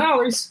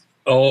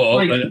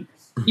 $20,000.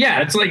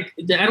 Yeah, it's like,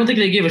 I don't think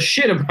they give a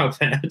shit about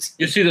that.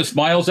 You see the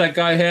smiles that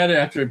guy had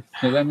after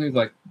that? He was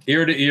like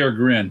ear to ear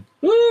grin.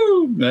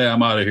 Woo! Yeah,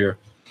 I'm out of here.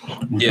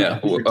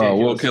 Yeah,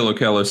 Will Killer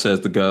Keller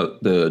says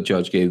the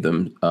judge gave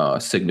them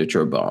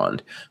signature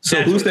bond.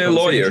 So who's their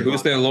lawyer?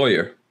 Who's their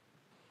lawyer?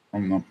 I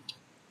don't know.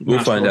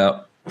 We'll find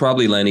out.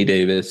 Probably Lanny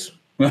Davis.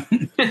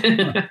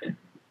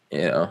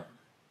 Yeah.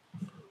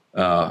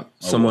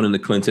 Someone in the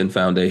Clinton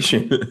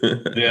Foundation.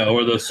 Yeah,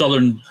 or the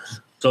Southern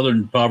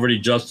Poverty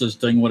Justice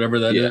thing, whatever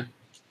that is.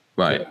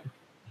 Right.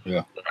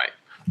 Yeah. Right.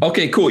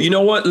 Okay, cool. You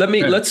know what?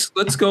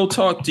 Let's go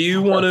talk. Do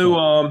you want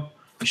to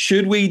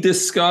should we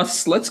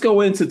discuss? Let's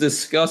go into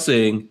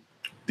discussing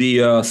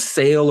the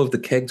sale of the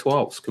Keg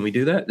 12s. Can we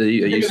do that?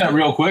 We can do that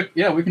real quick.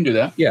 Yeah, we can do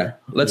that. Yeah,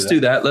 let's do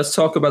that. Let's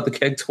talk about the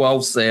Keg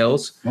 12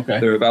 sales. Okay.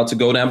 They're about to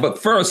go down. But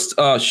first,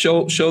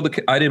 show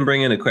the. I didn't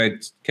bring in a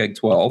Keg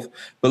 12,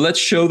 but let's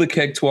show the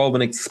Keg 12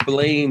 and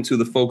explain to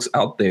the folks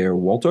out there,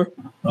 Walter.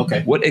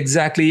 Okay. What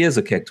exactly is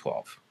a Keg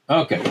 12?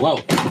 Okay.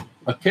 Well,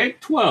 a Keg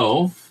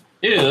 12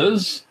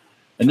 is,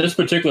 and this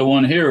particular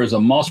one here is a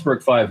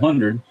Mossberg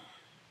 500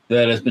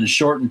 that has been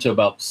shortened to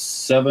about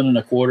 7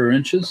 1/4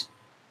 inches.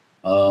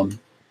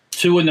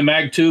 2 in the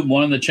mag tube,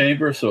 1 in the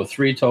chamber, so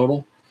 3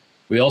 total.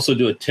 We also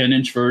do a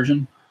 10-inch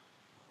version,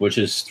 which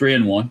is 3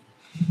 in 1.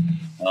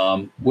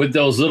 With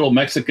those little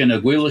Mexican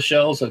aguila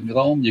shells, I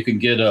call them, you can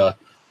get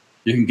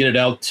it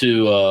out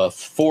to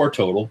 4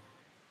 total,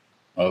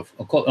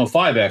 of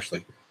 5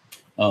 actually,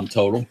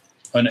 total,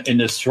 in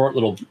this short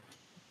little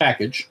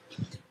package.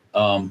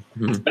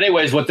 But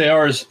anyways, what they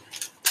are is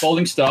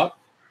folding stock,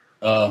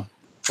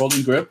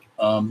 folding grip,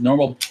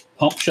 normal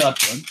pump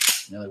shotgun.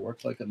 Yeah, they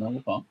work like a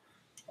normal pump.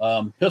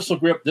 Pistol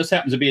grip. This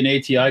happens to be an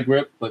ATI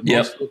grip, but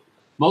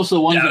most of the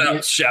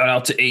ones. Shout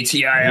out to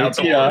ATI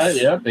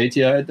Outdoors.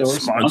 ATI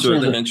Outdoors. Sponsor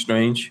of the next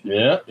range.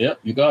 Yeah,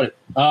 you got it.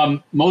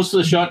 Most of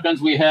the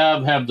shotguns we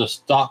have the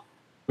stock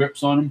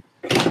grips on them,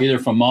 either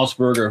from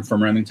Mossberg or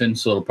from Remington,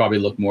 so it'll probably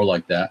look more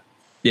like that.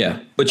 Yeah,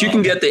 but you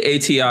can get the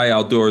ATI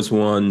Outdoors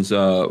ones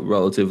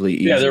relatively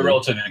easily. Yeah, they're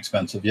relatively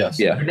inexpensive. Yes.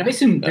 Yeah, they're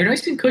nice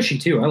and cushy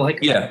too. I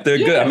like them. Yeah, they're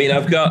good. I mean,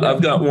 I've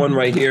got one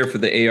right here for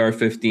the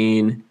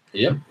AR-15.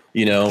 Yep.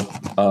 You know,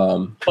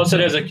 plus it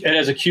has a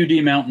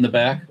QD mount in the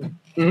back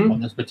on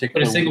this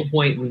particular. But a single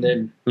point and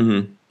then.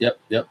 Mm-hmm. Yep.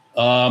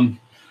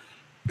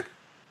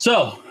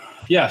 So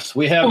yes,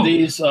 we have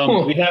these.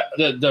 We have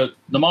the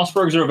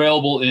Mossbergs are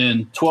available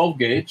in 12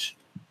 gauge.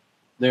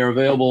 They're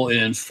available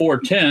in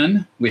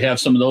 410. We have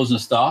some of those in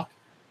stock,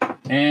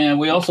 and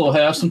we also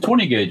have some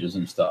 20 gauges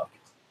in stock.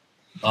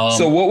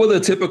 So what were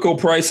the typical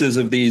prices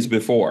of these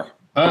before?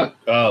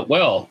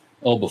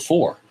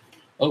 Before.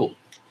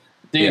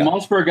 The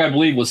Mossberg, I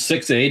believe, was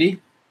 $680,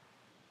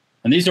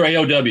 and these are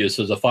AOWs,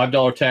 so there's a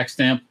 $5 tax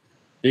stamp.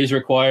 These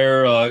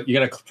require you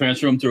got to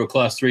transfer them through a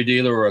Class 3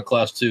 dealer or a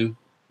Class 2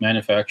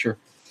 manufacturer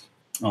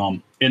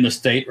in the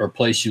state or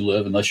place you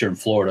live. Unless you're in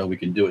Florida, we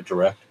can do it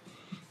direct.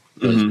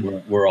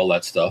 We're all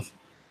that stuff.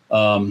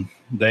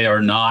 They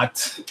are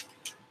not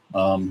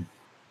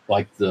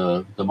like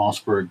the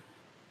Mossberg.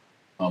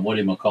 What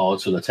do you call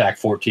it? So the TAC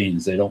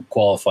 14s, they don't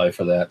qualify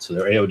for that. So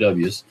they're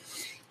AOWs.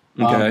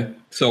 Okay.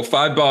 So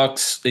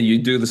 $5, and you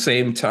do the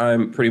same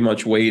time pretty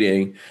much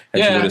waiting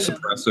as you would a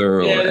suppressor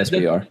or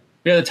SBR.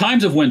 The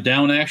times have went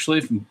down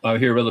actually. I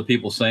hear other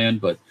people saying,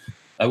 but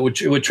it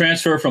would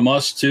transfer from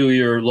us to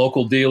your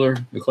local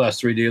dealer, the Class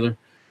 3 dealer,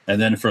 and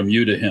then from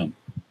you to him.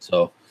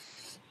 So,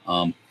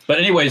 but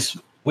anyways,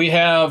 we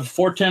have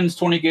 410s,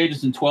 20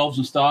 gauges, and 12s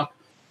in stock.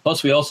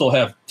 Plus, we also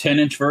have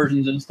 10-inch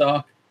versions in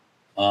stock.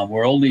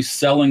 We're only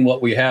selling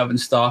what we have in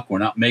stock. We're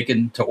not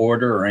making to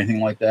order or anything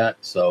like that.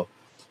 So,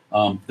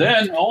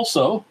 then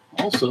also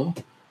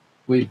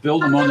we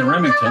build them on the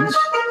Remingtons.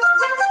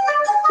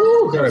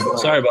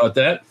 Sorry about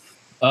that.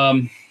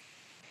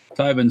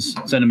 Tyvin's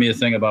sending me a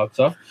thing about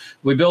stuff.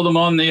 We build them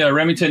on the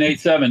Remington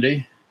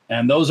 870,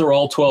 and those are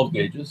all 12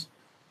 gauges.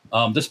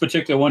 This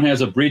particular one has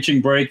a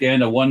breaching brake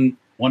and a one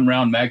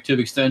round mag tube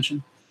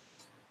extension.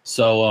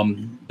 So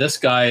this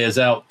guy is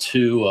out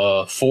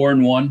to 4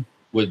 in 1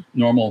 with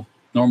normal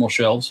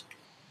shells.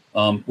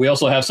 We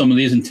also have some of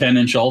these in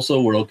 10-inch also,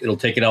 where it'll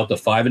take it out to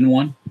 5 in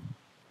 1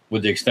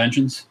 with the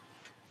extensions.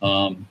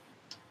 You'll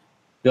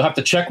have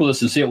to check with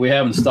us and see what we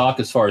have in stock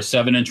as far as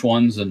 7-inch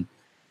ones and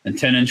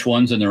 10-inch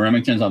ones in the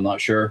Remingtons. I'm not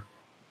sure.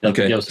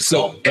 Okay,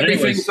 so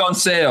everything's on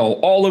sale.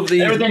 All of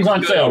these. Everything's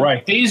on sale,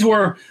 right? These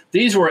were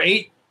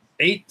eight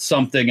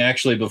something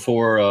actually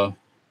before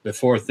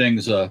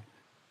things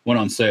went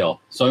on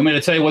sale. So I'm going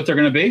to tell you what they're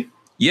going to be.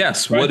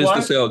 Yes. Right, what is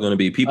the sale going to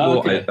be?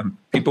 People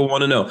people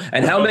want to know.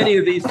 And how many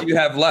of these do you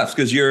have left?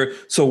 Because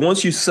so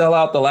once you sell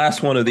out the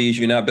last one of these,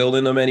 you're not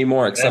building them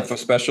anymore, except for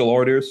special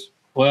orders.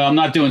 Well, I'm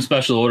not doing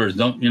special orders.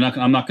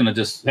 I'm not going to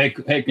just hey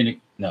can you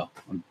no.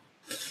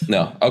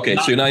 No. Okay.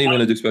 So you're not even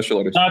going to do special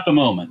orders? Not at the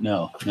moment.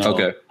 No.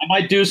 Okay. I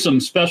might do some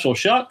special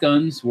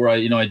shotguns where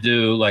I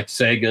do like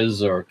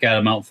Segas or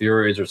Catamount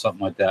Furies or something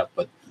like that,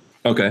 but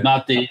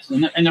not these.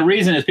 And the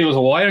reason is people say,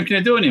 well, why aren't you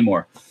going to do it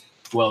anymore?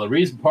 Well,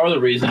 part of the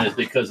reason is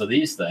because of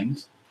these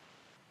things,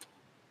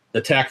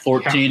 the TAC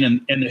 14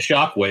 and the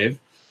Shockwave,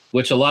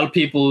 which a lot of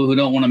people who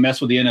don't want to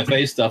mess with the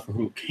NFA stuff or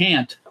who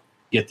can't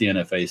get the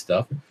NFA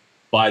stuff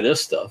buy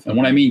this stuff. And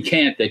when I mean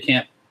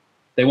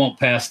they won't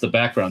pass the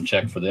background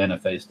check for the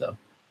NFA stuff.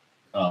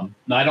 Now,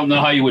 I don't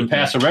know how you would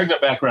pass a regular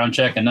background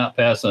check and not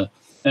pass a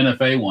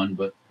NFA one,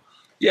 but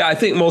yeah, I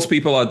think most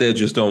people out there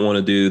just don't want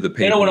to do the paperwork.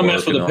 They don't want to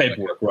mess with the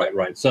paperwork,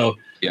 right? So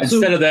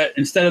instead of that,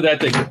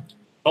 they.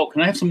 Oh,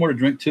 can I have some more to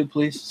drink too,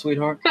 please,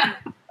 sweetheart?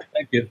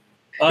 Thank you.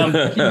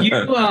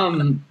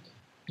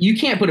 You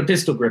can't put a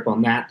pistol grip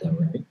on that though,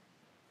 right?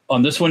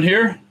 On this one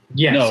here?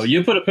 Yes. No,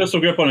 you put a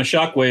pistol grip on a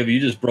Shockwave, you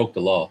just broke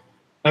the law.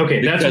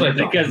 Okay, that's what I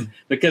thought.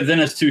 Because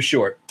then it's too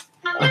short.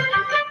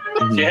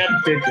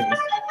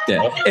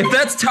 Yeah. If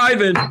that's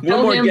Tyven,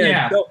 one more again.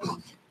 Yeah. No.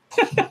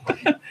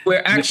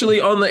 We're actually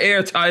on the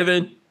air,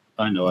 Tyven.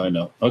 I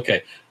know.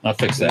 Okay, I'll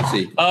fix that. Let's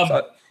see.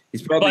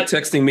 He's probably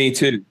texting me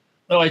too.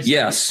 Oh,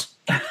 yes.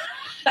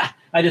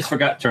 I just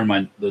forgot to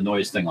turn the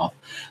noise thing off.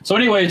 So,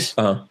 anyways,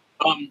 the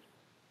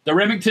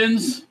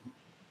Remingtons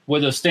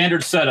with a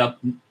standard setup,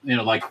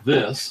 like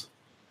this,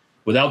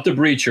 without the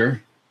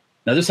breacher.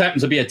 Now, this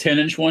happens to be a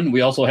 10-inch one.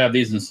 We also have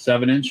these in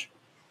 7-inch.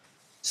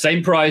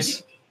 Same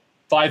price,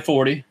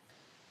 $540,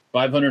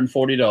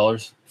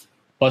 $540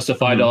 plus a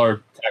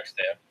 $5 tax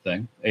stamp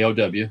thing,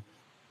 AOW.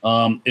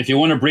 If you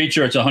want a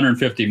breacher, it's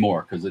 $150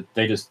 more because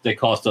they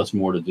cost us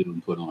more to do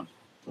and put on.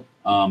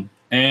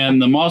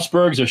 And the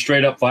Mossbergs are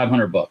straight up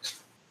 $500.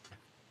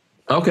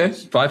 Okay,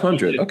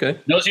 $500. Okay,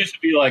 those used to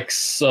be like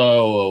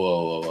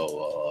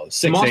 $680.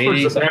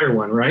 Mossberg's the better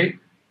one, right?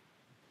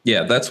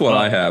 Yeah, that's what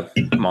I have.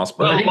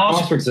 Mossberg. I think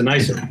Mossberg's the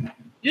nicer one.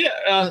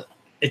 Yeah,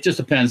 it just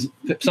depends.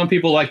 Some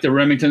people like the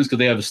Remingtons because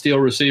they have steel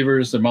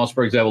receivers. The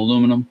Mossbergs have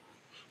aluminum.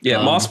 Yeah,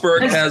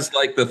 Mossberg has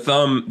like the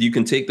thumb. You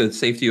can take the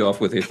safety off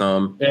with your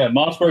thumb. Yeah,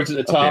 Mossberg's at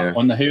the top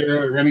on the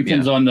here.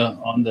 Remington's on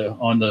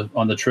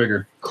the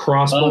trigger.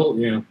 Crossbow.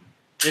 Yeah.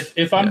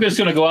 If I'm just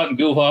gonna go out and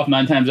goof off,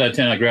 9 times out of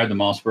 10 I grab the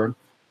Mossberg,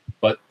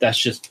 but that's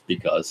just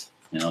because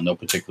no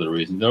particular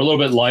reason. They're a little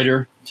bit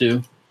lighter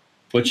too,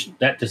 which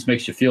that just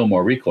makes you feel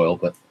more recoil.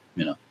 But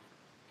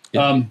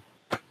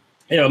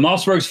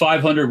Mossberg's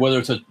 500, whether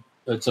it's a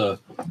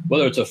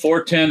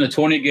 410, a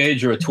 20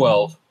 gauge, or a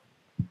 12.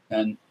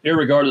 And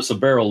irregardless of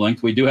barrel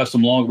length, we do have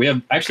we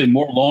have actually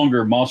more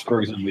longer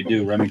Mossbergs than we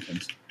do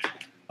Remingtons,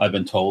 I've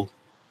been told.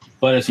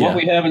 But it's what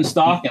we have in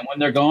stock, and when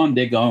they're gone,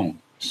 they're gone.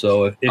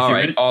 So if all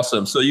right,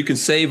 awesome. So you can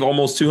save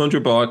almost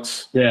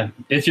 $200. Yeah,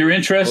 if you're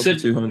interested,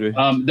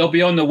 $200. They'll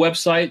be on the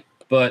website.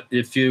 But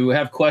if you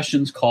have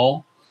questions,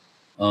 call.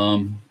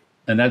 And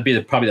that'd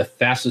be probably the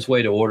fastest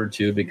way to order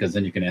too, because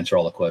then you can answer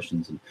all the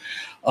questions.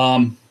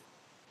 And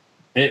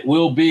it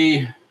will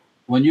be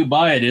when you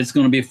buy it, it's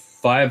going to be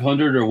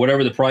 $500 or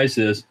whatever the price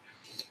is.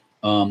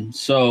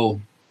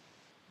 So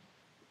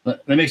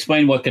let me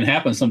explain what can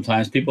happen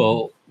sometimes.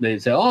 People, they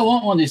say, I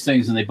want one of these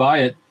things, and they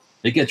buy it.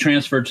 They get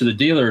transferred to the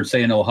dealer,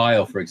 say in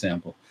Ohio, for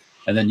example,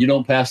 and then you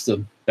don't pass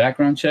the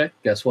background check.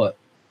 Guess what?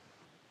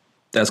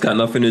 That's got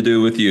nothing to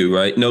do with you,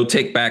 right? No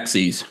take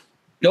backsies.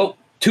 Nope.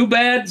 Too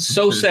bad,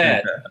 so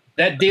sad.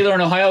 That dealer in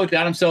Ohio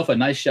got himself a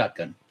nice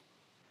shotgun.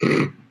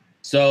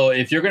 So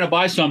if you're going to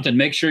buy something,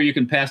 make sure you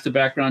can pass the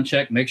background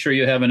check. Make sure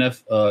you have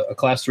a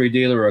Class 3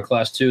 dealer or a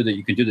Class 2 that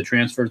you can do the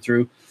transfer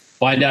through.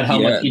 Find out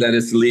how much that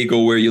is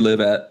legal where you live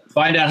at.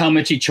 Find out how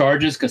much he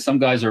charges, because some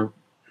guys are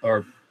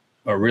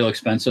real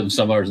expensive and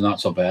some others not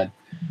so bad.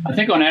 I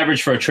think on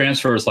average for a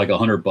transfer it's like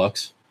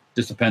 $100.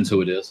 Just depends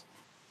who it is.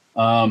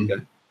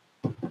 And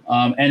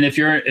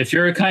if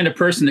you're a kind of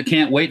person that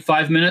can't wait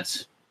 5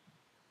 minutes,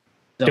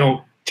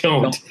 don't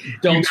start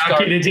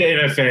it into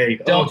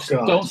NFA.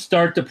 Don't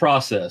start the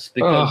process,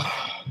 because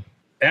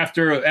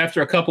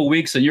after a couple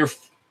weeks and you're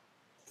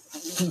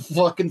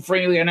fucking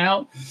freeing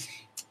out.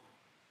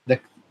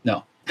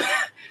 No.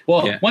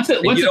 Well, once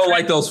you don't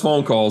like those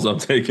phone calls I'm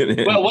taking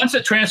in. Well, once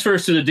it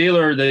transfers to the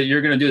dealer that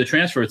you're going to do the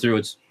transfer through,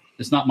 it's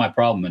not my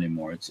problem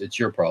anymore. It's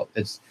your problem.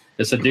 It's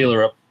a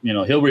dealer up.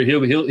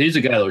 He's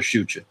a guy that'll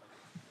shoot you.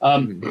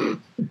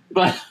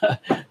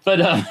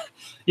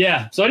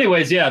 Yeah. So,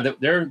 anyways,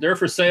 they're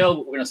for sale.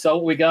 We're going to sell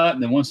what we got,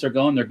 and then once they're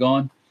gone, they're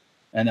gone,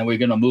 and then we're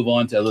going to move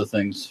on to other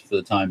things for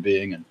the time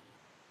being. And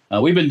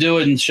we've been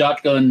doing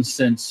shotguns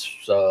since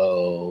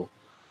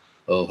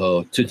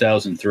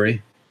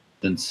 2003.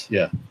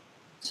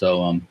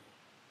 So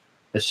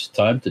it's just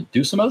time to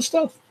do some other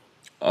stuff.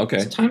 Okay.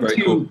 It's time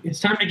to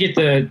get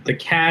the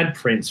CAD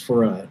prints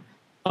for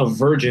a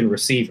Virgin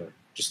receiver.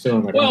 Just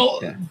throwing that out. Well,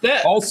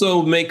 that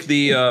also make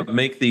the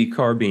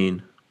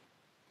carbine.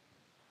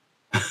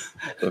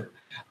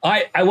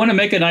 I want to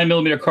make a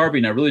 9mm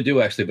carbine. I really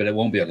do, actually, but it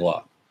won't be a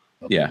Glock.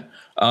 Okay. Yeah.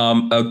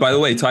 By the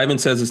way, Tyven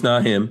says it's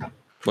not him.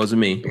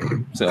 Wasn't me.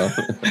 So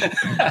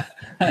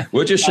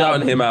we're just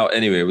shouting him out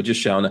anyway. We're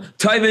just shouting.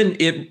 Tyven,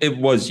 it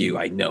was you.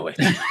 I know it.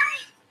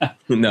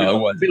 No, it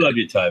wasn't. We love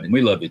you, Tyven.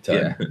 We love you,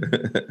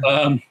 Tyven.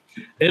 Yeah.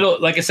 It'll,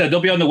 like I said,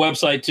 they'll be on the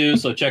website too.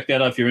 So check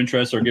that out if you're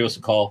interested, or give us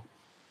a call,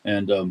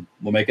 and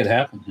we'll make it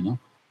happen. If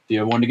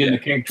you want to get in the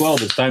King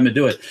 12, it's time to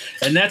do it.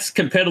 And that's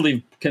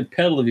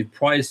competitively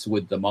priced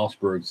with the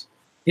Mossbergs.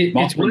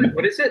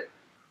 What is it?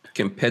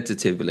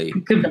 Competitively.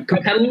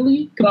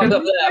 Competitively?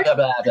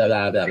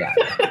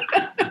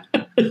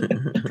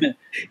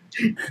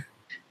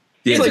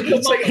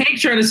 It's like Hank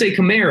trying to say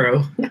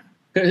Camaro.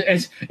 I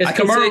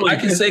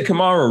can say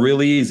Camaro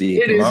really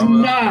easy. It is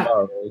not.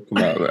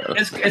 Camaro.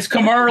 It's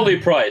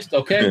Camarly priced,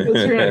 okay?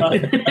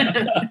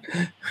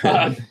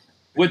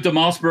 With the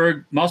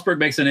Mossberg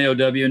makes an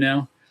AOW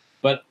now,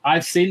 but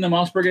I've seen the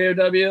Mossberg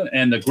AOW,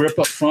 and the grip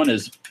up front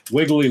is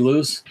wiggly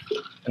loose,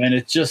 and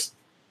it just.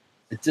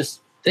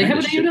 They have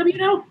an AOW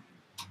now?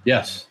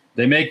 Yes,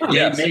 they make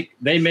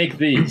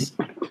these.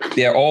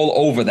 They're all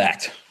over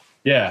that.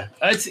 Yeah,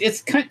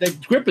 it's kind. The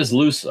grip is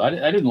loose. I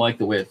didn't like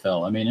the way it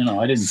fell. I mean,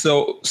 I didn't.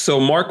 So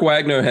Mark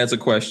Wagner has a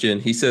question.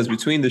 He says,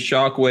 between the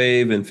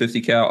Shockwave and 50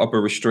 cal upper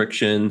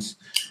restrictions,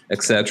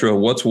 etc.,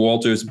 what's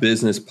Walter's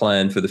business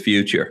plan for the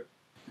future?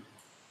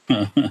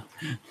 We'll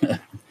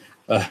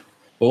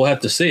have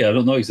to see. I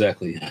don't know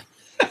exactly.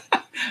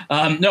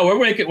 No,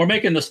 we're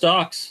making the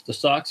stocks. The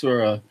stocks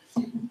are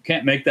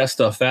can't make that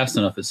stuff fast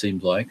enough. It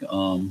seems like.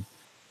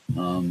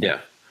 Yeah,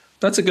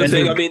 that's a good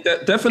thing. I mean,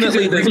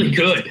 definitely really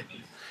good.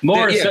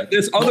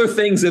 There's other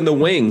things in the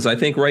wings. I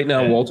think right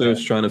now Walter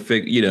is trying to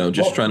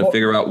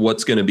figure out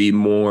what's going to be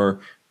more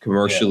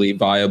commercially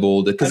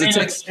viable, because it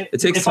takes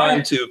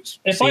time to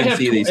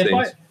see these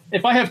things.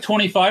 If I have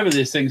 25 of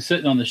these things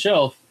sitting on the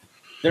shelf,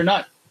 they're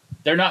not.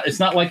 It's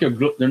not like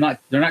they're not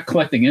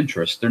collecting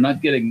interest. They're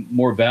not getting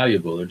more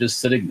valuable. They're just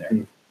sitting there.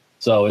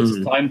 So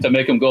it's time to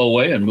make them go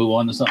away and move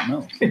on to something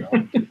else.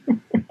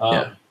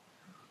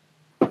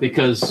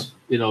 Because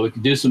we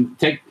can do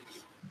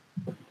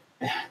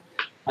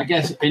I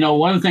guess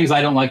one of the things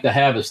I don't like to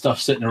have is stuff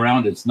sitting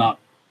around. It's not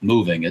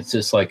moving. It's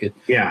just like it.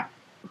 Yeah.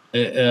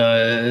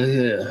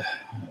 It's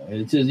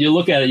just, you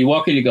look at it, you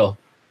walk in, you go,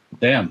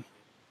 damn,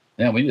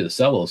 we need to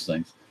sell those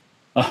things.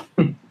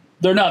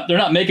 They're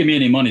not making me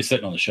any money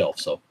sitting on the shelf.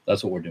 So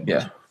that's what we're doing.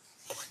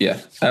 Yeah,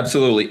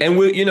 absolutely. And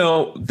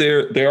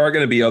there are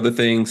going to be other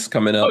things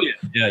coming up. Oh,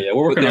 yeah.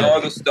 We're working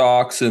on the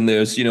stocks, and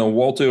there's,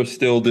 Walter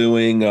still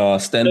doing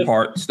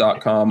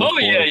stenparts.com. Oh,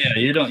 yeah.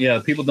 A lot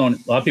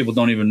of people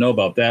don't even know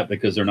about that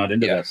because they're not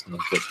into that stuff.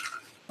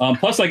 But,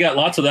 plus I got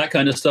lots of that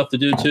kind of stuff to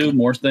do too,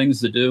 more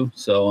things to do.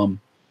 So,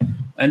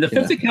 and the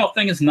 50 cal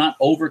thing is not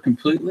over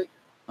completely.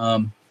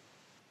 It's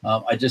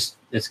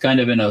kind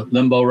of in a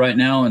limbo right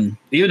now. And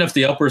even if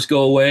the uppers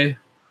go away,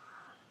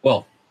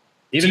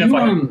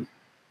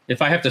 if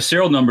I have to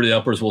serial number the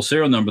uppers, we'll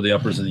serial number the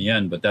uppers in the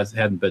end, but that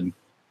hadn't been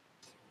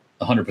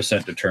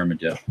 100%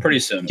 determined yet. Pretty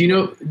soon. Do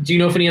you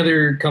know if any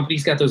other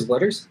companies got those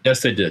letters?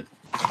 Yes, they did.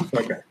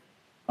 Okay.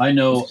 I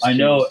know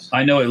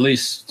at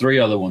least 3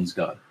 other ones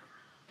got it.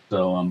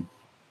 So,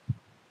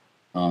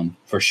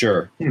 for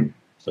sure.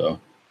 So,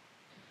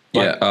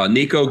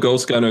 Nico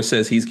Ghost Gunner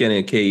says he's getting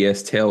a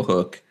KES tail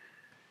hook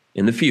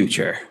in the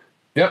future.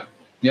 Yep.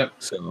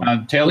 So,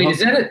 tail hook.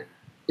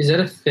 Is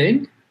that a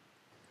thing?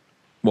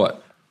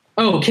 What?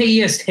 Oh,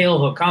 KES tail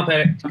hook,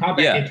 compact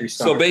entry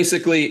stock. So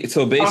basically,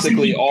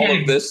 all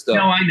of this stuff.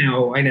 No, I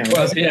know.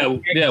 Well,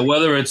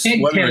 whether it's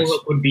tail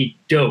hook would be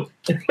dope.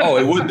 Oh,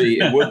 it would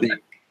be.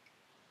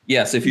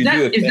 Yes, if you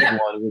do a keg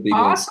one, it would be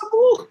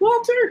possible,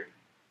 Walter.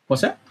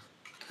 What's that?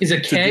 Is a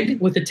keg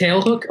with a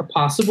tail hook a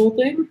possible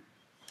thing?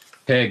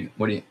 Keg?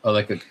 What do you? Oh,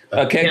 like a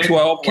keg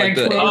 12? Keg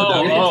 12.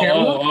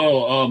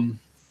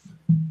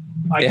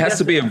 It has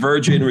to be a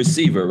virgin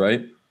receiver,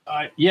 right?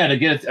 To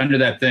get under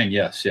that thing,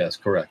 yes,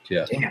 correct,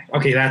 yes. Damn.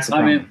 Okay, that's the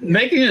problem.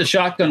 Making a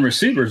shotgun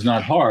receiver is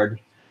not hard,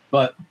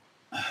 but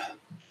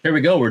here we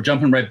go. We're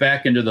jumping right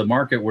back into the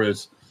market where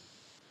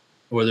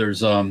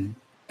there's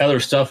other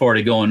stuff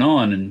already going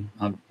on,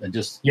 and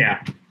just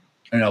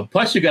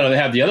plus you got to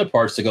have the other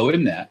parts to go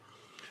in that.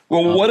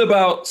 Well, what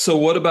about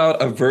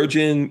a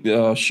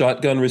virgin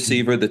shotgun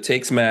receiver that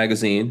takes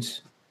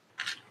magazines?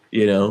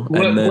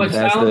 What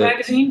style of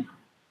magazine?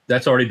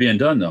 That's already being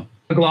done though.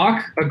 A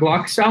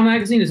Glock style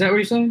magazine? Is that what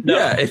you're saying?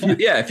 No.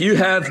 If you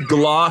have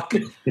Glock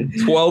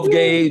 12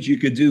 gauge, you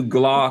could do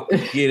Glock,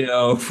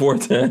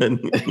 410.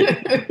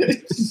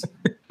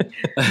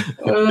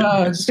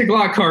 Just a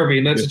Glock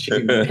carbine. That's what you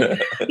can do.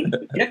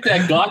 Get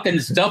that Glock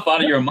and stuff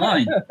out of your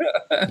mind.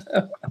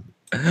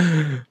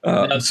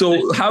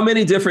 So how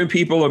many different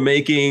people are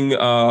making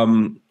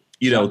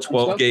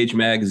 12 gauge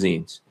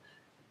magazines?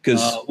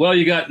 Because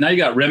you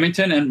got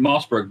Remington and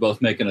Mossberg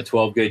both making a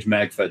 12 gauge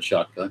mag fed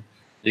shotgun.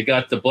 You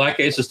got the Black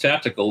Aces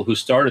Tactical, who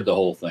started the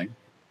whole thing.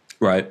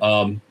 Right.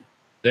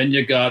 Then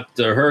you got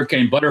the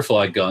Hurricane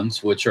Butterfly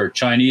guns, which are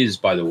Chinese,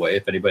 by the way,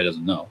 if anybody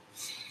doesn't know.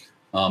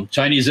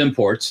 Chinese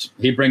imports.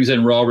 He brings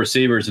in raw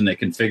receivers, and they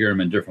configure them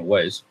in different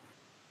ways.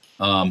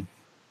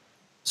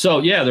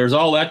 There's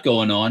all that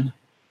going on.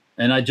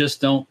 And I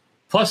just don't.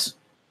 Plus,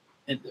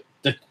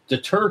 the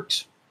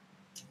Turks,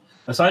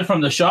 aside from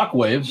the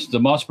Shockwaves, the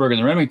Mossberg and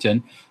the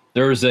Remington,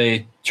 there's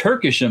a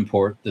Turkish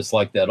import that's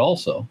like that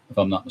also, if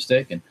I'm not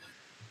mistaken.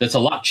 That's a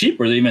lot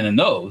cheaper even than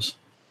those.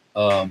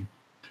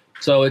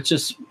 So it's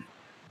just,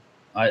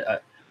 I'm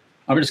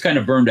just kind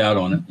of burned out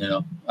on it.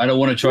 I don't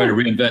want to try to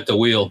reinvent the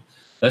wheel.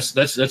 Let's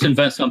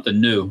invent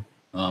something new,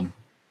 or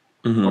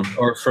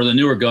for the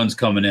newer guns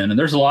coming in. And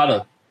there's a lot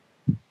of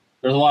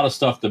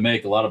stuff to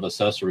make, a lot of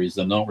accessories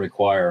that don't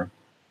require.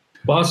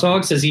 Boss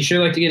Hog says he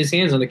sure like to get his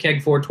hands on the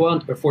Keg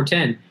 412 or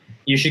 410.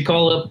 You should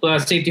call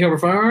up Safety Harbor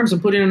Firearms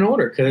and put in an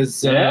order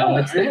because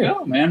that's there you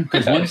go, man.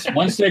 Because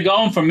once they're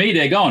gone from me,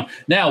 they're gone.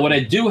 Now, what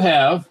I do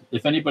have,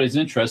 if anybody's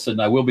interested,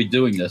 and I will be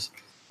doing this,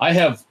 I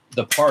have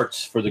the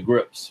parts for the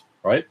grips,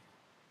 right?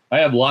 I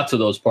have lots of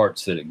those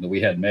parts sitting that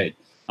we had made.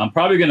 I'm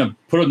probably going to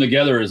put them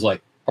together as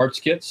like parts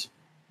kits.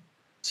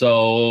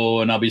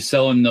 And I'll be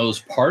selling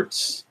those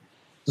parts.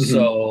 Mm-hmm.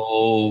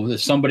 So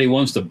if somebody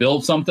wants to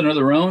build something of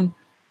their own,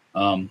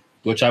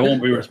 which I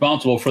won't be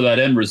responsible for that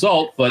end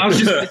result. But I was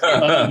just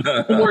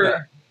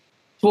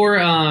for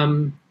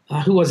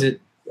who was it?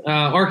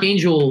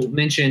 Archangel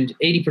mentioned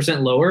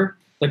 80% lower,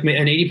 like an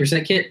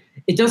 80% kit.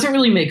 It doesn't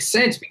really make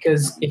sense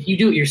because if you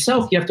do it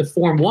yourself, you have to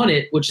Form 1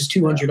 it, which is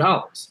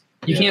 $200.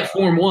 You can't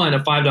Form 1 a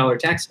 $5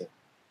 tax stamp.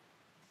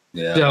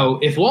 yeah, So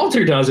if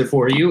Walter does it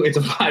for you, it's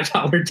a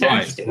 $5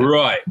 tax stamp.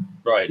 right,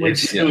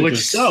 Which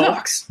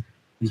sucks.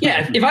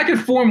 Yeah, if I could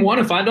Form 1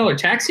 a $5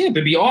 tax stamp,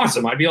 it'd be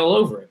awesome. I'd be all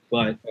over it.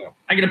 But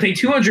I got to pay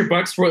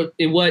 $200 for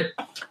what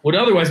would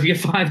otherwise be a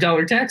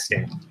 $5 tax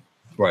stamp.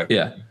 Right.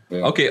 Yeah.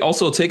 Okay.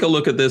 Also, take a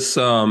look at this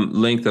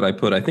link that I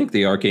put. I think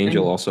the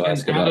Archangel also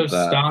asked out about of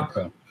that. stock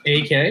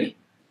AK.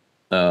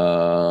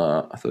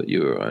 I thought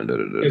you were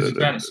under. It's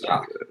out of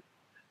stock.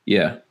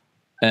 Yeah,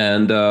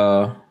 and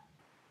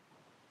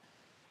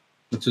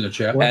What's in the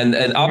chat? and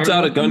opt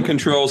out of gun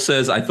control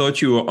says, I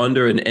thought you were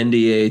under an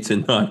NDA to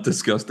not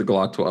discuss the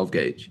Glock 12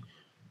 gauge.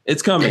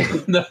 It's coming.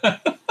 The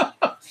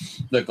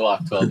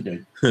Glock 12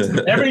 gauge.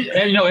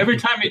 Every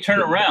time you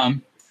turn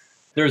around,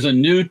 there's a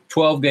new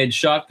 12 gauge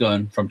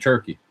shotgun from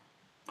Turkey.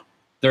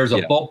 There's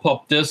a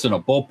bullpup this and a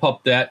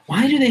bullpup that.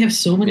 Why do they have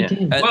so many Yeah.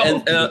 games?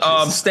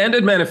 And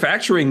Standard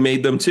Manufacturing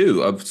made them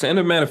too.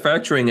 Standard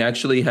Manufacturing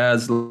actually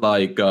has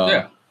like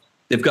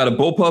they've got a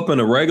bullpup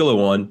and a regular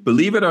one.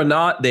 Believe it or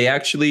not, they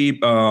actually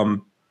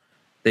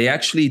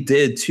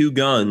did two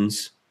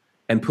guns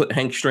and put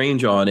Hank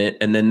Strange on it,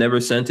 and then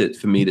never sent it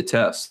for me to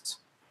test.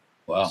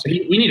 Wow. So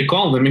we need to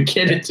call them and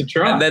get it to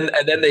try. And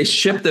then they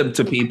shipped them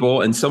to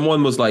people, and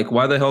someone was like,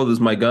 "Why the hell does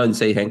my gun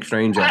say Hank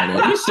Strange on it?"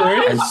 Are you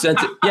serious? And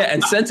sent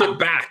it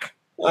back.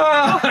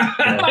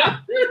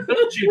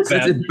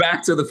 Sent it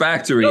back to the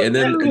factory, and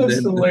then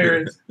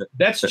hilarious.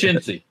 That's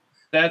chintzy.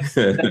 That's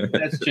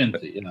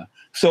chintzy. You know.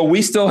 So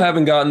we still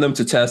haven't gotten them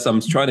to test.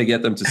 I'm trying to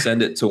get them to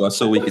send it to us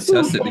so we can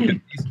test it. Because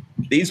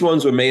these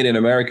ones were made in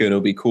America, and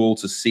it'll be cool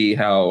to see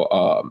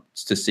how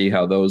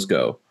those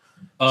go.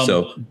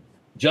 So.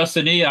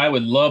 Justin E., I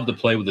would love to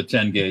play with a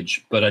 10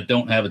 gauge, but I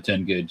don't have a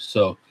 10 gauge.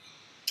 So,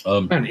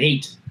 an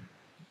 8.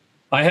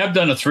 I have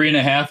done a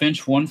 3.5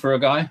 inch one for a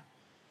guy.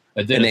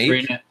 I did an a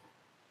 8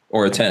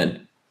 or a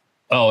 10.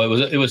 Oh,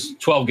 it was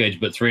 12 gauge,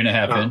 but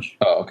 3.5 inch.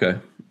 Oh, okay.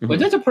 Mm-hmm. But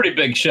that's a pretty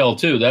big shell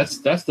too. That's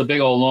the big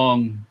old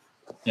long,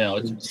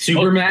 it's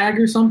Super Mag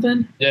or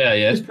something. Yeah,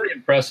 it's pretty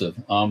impressive.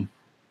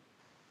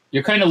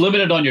 You're kind of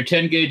limited on your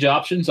 10 gauge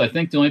options. I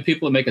think the only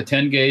people that make a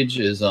 10 gauge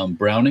is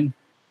Browning,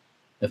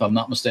 if I'm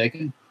not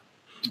mistaken.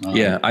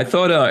 Yeah, I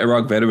thought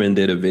Iraq Veteran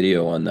did a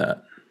video on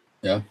that.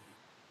 Yeah.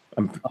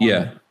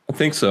 Yeah, I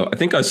think so. I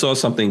think I saw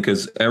something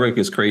because Eric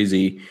is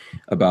crazy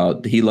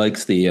about, he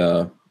likes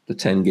the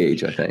 10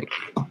 gauge, I think.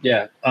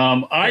 Yeah.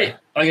 Like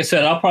I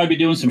said, I'll probably be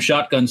doing some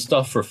shotgun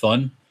stuff for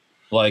fun,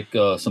 like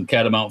some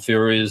Catamount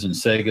Furies and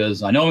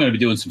Segas. I know I'm going to be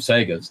doing some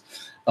Segas.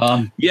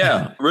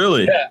 Yeah,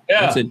 really? Yeah.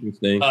 That's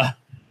interesting.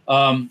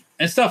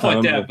 And stuff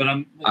like that. But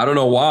I don't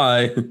know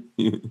why.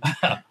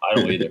 I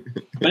don't either.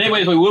 But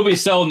anyways, we will be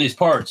selling these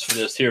parts for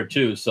this here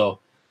too. So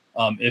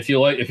if you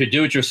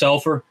do it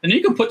yourselfer, and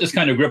you can put this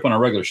kind of grip on a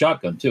regular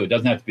shotgun too. It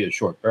doesn't have to be a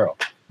short barrel.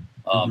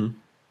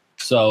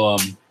 So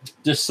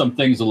just some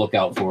things to look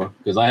out for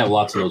because I have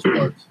lots of those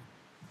parts.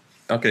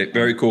 Okay,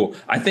 very cool.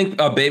 I think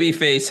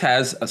Babyface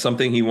has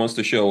something he wants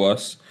to show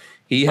us.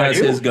 He has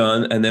his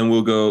gun, and then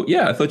we'll go.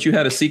 Yeah, I thought you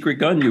had a secret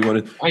gun you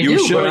wanted. You were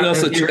showing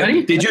us.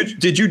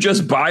 Did you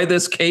just buy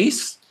this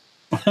case?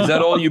 Is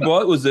that all you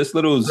bought? Was this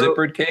little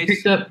zippered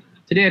case?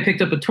 Today I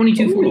picked up a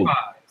 2245.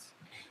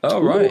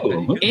 Oh, right.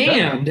 Ooh,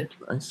 and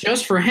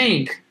just for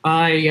Hank,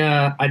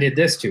 I did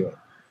this to it.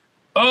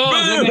 Oh,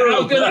 I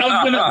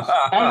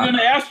was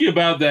gonna ask you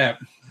about that.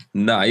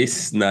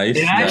 Nice.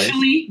 It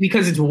actually,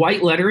 because it's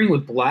white lettering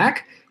with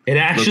black, it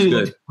actually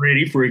looks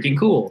pretty freaking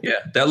cool. Yeah,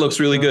 that looks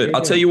really good.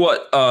 I'll tell you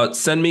what,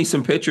 send me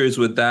some pictures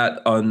with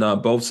that on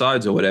both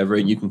sides or whatever,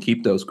 and you can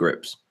keep those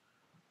grips.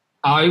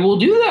 I will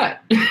do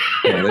that. Yeah,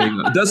 there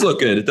you go. It does look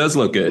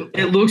good.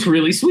 It looks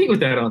really sweet with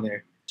that on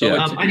there. So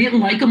Yeah. I didn't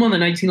like them on the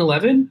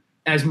 1911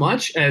 as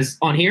much as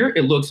on here.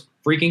 It looks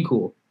freaking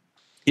cool.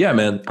 Yeah,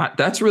 man.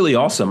 That's really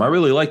awesome. I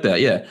really like that.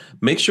 Yeah.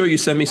 Make sure you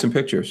send me some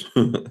pictures.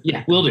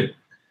 Yeah, will do.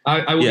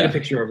 I will get a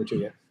picture over to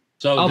you.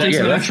 So I'll take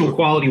some actual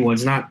quality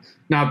ones, not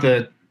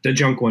the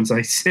junk ones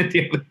I sent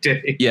the other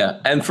day.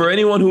 Yeah, and for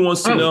anyone who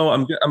wants to know,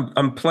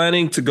 I'm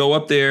planning to go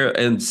up there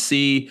and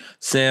see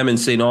Sam in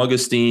St.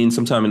 Augustine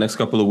sometime in the next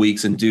couple of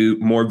weeks and do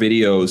more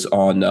videos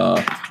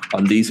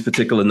on these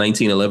particular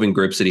 1911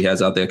 grips that he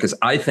has out there because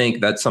I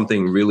think that's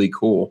something really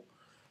cool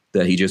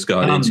that he just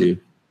got into.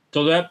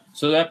 So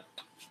that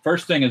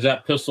first thing is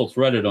that pistol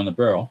threaded on the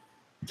barrel.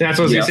 That's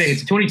what I was gonna say.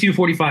 It's a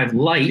 2245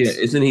 light. Yeah,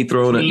 isn't he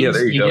throwing it? Yeah,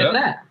 there you go. Get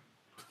that.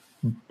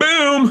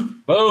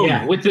 Boom!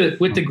 Yeah, with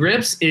the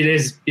grips,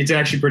 it's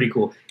actually pretty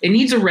cool. It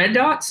needs a red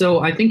dot, so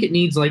I think it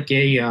needs like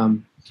a.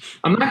 I'm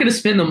not going to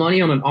spend the money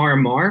on an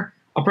RMR.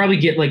 I'll probably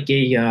get like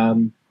a.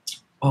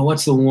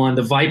 What's the one?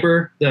 The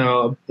Viper,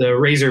 the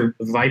Razor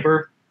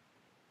Viper,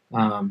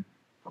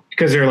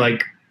 because they're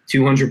like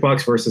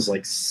 $200 versus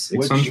like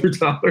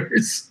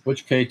 $600.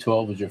 Which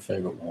K12 is your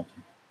favorite, Walter?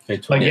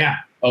 Okay, Like, yeah.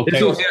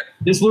 Okay.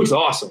 This looks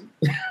awesome.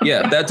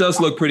 Yeah, that does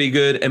look pretty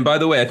good. And by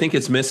the way, I think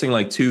it's missing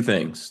like two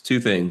things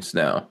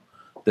now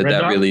that Red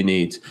dot? really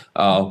needs.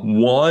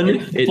 One,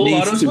 it Full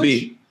needs auto to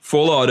be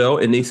full auto.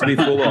 It needs to be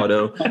full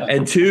auto.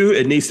 And two,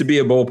 it needs to be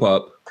a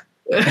bullpup.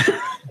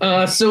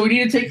 So we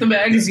need to take the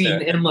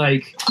magazine and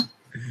like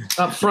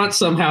up front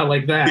somehow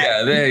like that.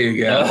 Yeah, there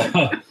you go.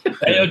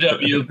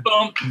 AOW,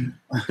 boom.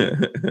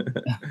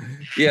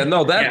 Yeah,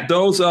 no,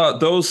 those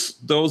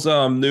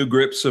new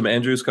grips from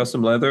Andrews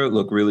Custom Leather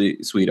look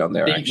really sweet on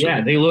there.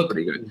 Actually, they look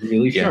pretty good.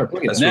 really sharp.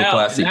 Look at That's that. real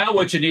classy. Now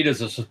what you need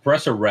is a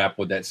suppressor wrap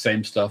with that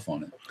same stuff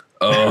on it.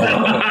 Oh,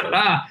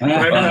 that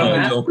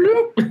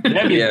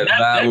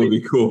would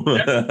be cool.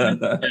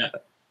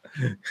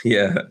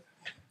 Yeah,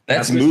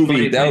 that's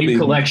movie. That would be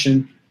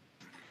collection.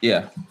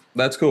 Yeah,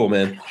 that's cool,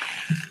 man.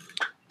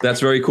 That's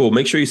very cool.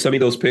 Make sure you send me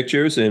those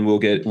pictures, and we'll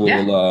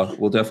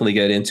definitely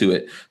get into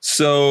it.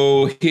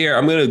 So here,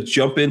 I'm gonna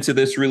jump into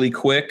this really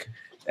quick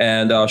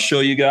and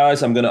show you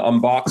guys. I'm gonna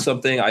unbox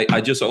something.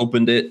 I just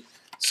opened it.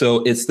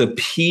 So it's the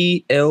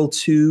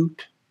PL2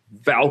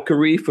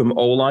 Valkyrie from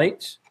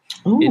Olight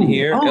in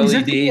here.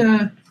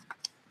 LED.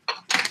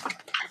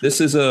 This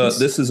is a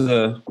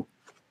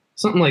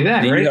something like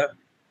that, right?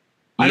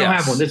 I don't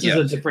have one. This is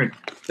a different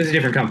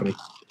company.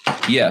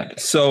 Yeah,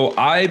 so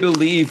I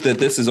believe that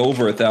this is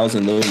over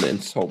 1,000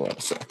 lumens. Hold on a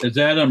second. Is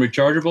that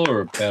rechargeable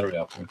or battery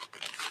output?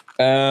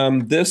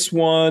 This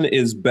one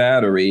is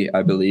battery,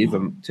 I believe.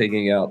 I'm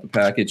taking out the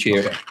package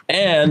here. Okay.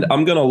 And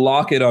I'm going to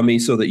lock it on me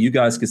so that you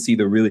guys can see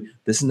this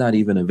is not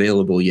even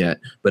available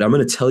yet, but I'm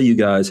going to tell you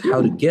guys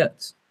how to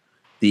get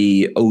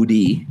the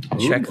OD.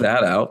 Check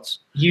that out.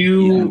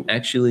 You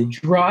actually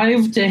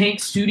drive to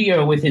Hank's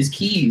studio with his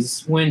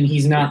keys when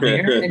he's not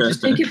there and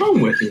just take it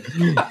home with you.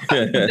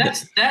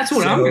 That's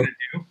what I'm going to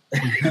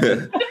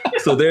do.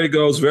 So there it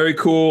goes. Very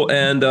cool.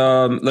 And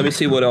let me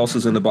see what else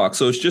is in the box.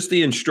 So it's just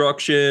the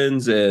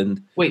instructions and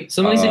wait,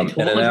 somebody said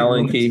 1200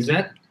 Allen lumens. key. Is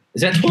that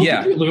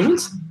 1200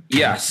 lumens?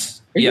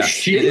 Yes. Are you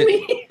shitting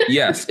me?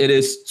 Yes, it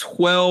is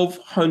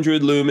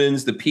 1200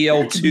 lumens. The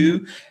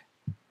PL2.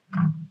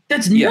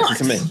 That's nuts. Yes, it's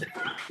amazing.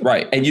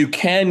 Right. And you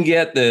can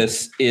get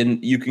this,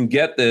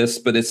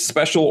 but it's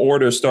special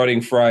order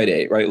starting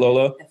Friday, right,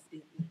 Lola?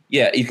 FDE.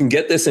 Yeah, you can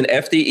get this in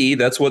FDE.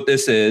 That's what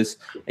this is.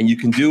 And you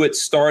can do it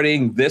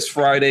starting this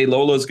Friday.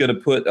 Lola's going to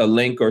put a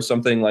link or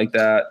something like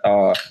that.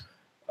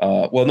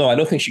 Well, no, I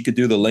don't think she could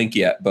do the link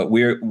yet, but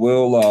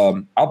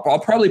I'll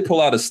probably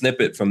pull out a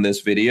snippet from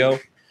this video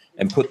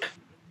and put,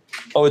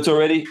 it's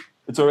already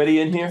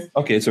in here?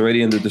 Okay, it's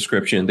already in the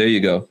description. There you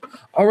go.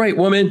 All right,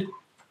 woman.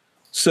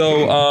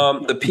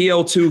 So the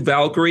PL2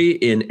 Valkyrie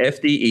in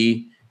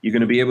FDE, you're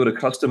going to be able to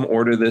custom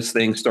order this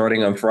thing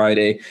starting on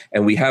Friday.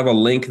 And we have a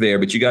link there,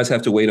 but you guys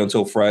have to wait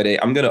until Friday.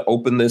 I'm going to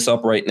open this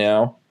up right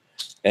now.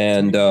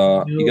 And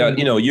you got,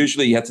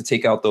 usually you have to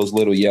take out those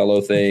little yellow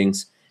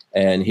things.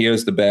 And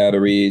here's the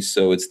batteries.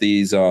 So it's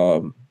these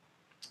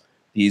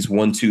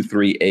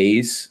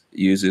 123As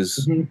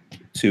uses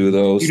two of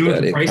those. You know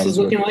what the price is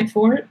looking like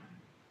for it?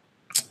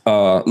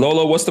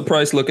 Lola, what's the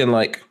price looking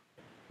like?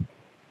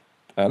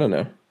 I don't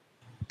know.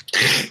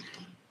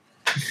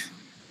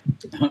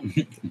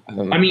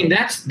 I mean,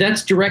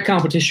 that's direct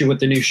competition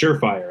with the new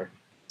Surefire.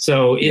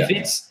 So if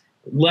it's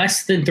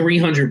less than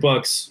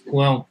 $300,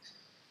 well,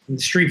 the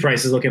street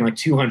price is looking like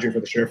 $200 for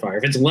the Surefire.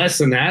 If it's less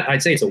than that,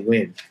 I'd say it's a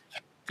win.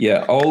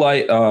 Yeah,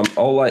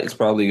 Olight is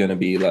probably going to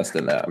be less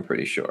than that. I'm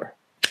pretty sure.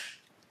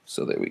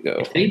 So there we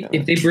go.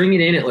 If they bring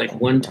it in at like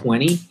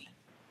 120,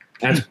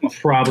 that's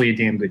probably a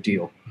damn good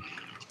deal.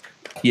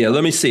 Yeah,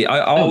 let me see.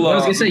 I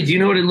was gonna say, do you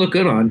know what it looked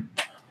good on?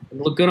 It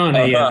looked good on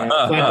a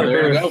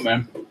there you go,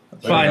 man.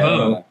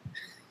 5.0.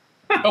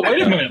 Oh,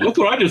 wait a minute! Look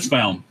what I just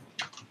found.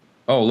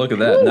 Oh, look at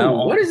that! Ooh,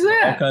 now, what is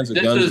that? All kinds of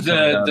this guns is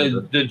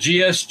the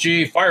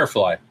GSG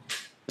Firefly.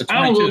 The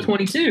 22.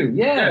 22.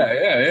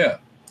 Yeah.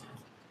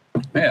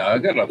 I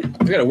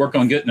gotta work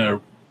on getting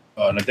an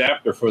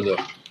adapter for the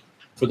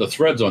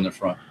threads on the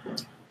front.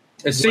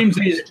 It seems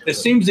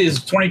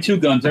these 22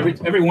 guns,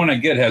 every one I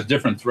get has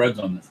different threads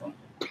on the front.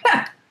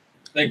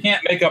 They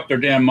can't make up their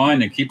damn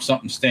mind and keep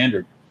something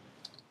standard.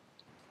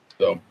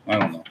 So I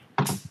don't know.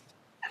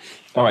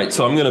 All right,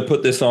 so I'm gonna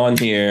put this on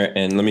here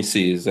and let me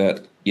see. Is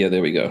that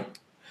there we go.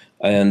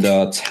 And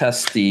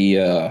test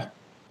the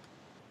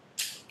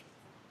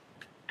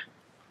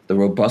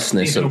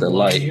robustness of the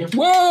light.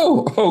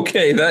 Whoa!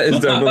 Okay, that is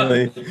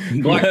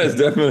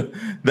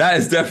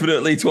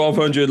definitely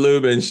 1200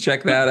 lumens.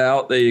 Check that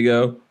out. There you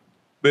go.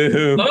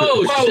 Boom.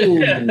 Oh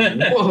shit! Yeah,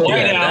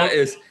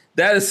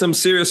 that is some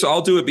serious. So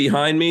I'll do it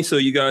behind me so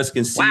you guys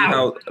can see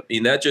how. I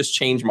mean, that just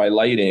changed my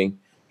lighting.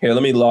 Here,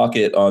 let me lock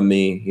it on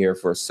me here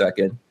for a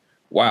second.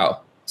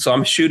 Wow. So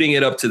I'm shooting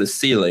it up to the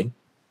ceiling.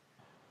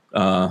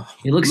 It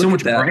looks so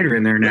much brighter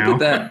in there now.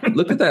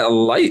 Look at that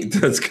light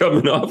that's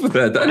coming off of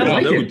that. That is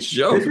no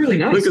joke. It's really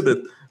nice.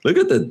 Look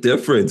at the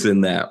difference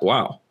in that.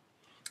 Wow.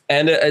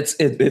 And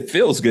it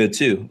feels good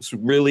too. It's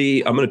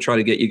really, I'm going to try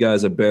to get you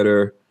guys a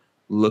better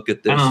look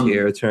at this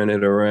here. Turn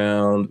it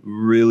around.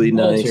 Really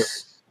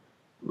nice.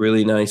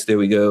 Really nice. There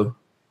we go.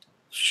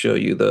 Show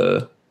you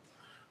the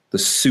the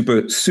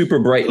super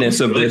brightness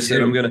of this.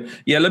 And I'm gonna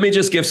let me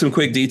just give some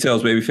quick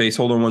details, Babyface.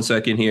 Hold on one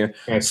second here.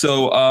 Okay.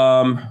 So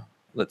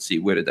let's see,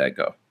 where did that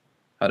go?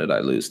 How did I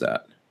lose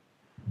that?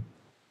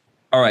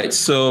 All right,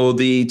 so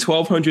the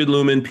 1200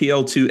 lumen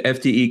PL2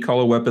 FDE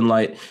color weapon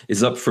light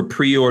is up for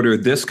pre-order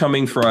this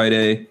coming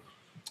Friday.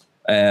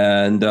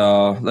 And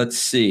let's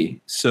see.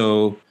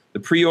 So the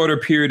pre-order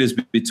period is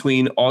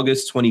between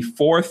August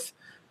 24th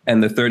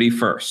and the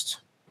 31st.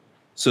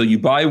 So you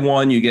buy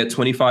one, you get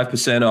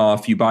 25%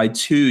 off. You buy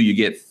two, you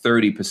get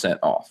 30%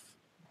 off.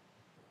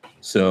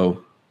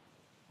 So,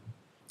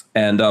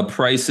 and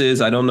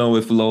prices, I don't know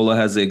if Lola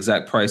has the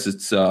exact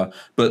prices,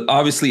 but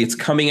obviously it's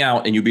coming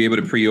out and you'll be able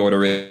to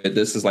pre-order it.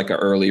 This is like an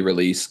early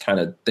release kind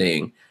of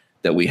thing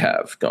that we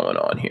have going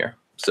on here.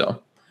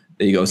 So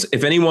there you go. So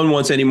if anyone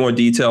wants any more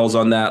details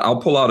on that, I'll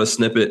pull out a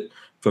snippet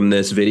from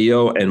this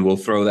video and we'll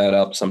throw that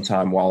up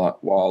sometime while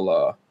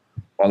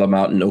I'm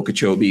out in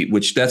Okeechobee,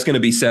 which that's going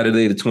to be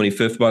Saturday the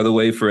 25th, by the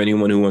way, for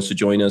anyone who wants to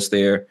join us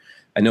there.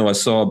 I know I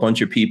saw a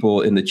bunch of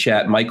people in the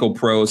chat. Michael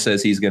Pro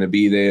says he's going to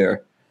be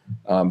there.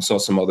 Saw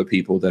some other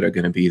people that are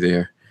going to be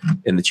there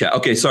in the chat.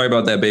 Okay, sorry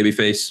about that,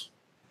 Babyface.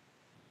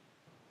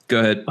 Go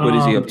ahead. What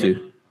is he up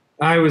to?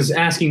 I was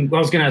going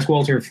to ask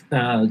Walter if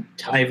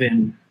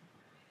Tyven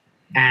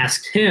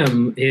asked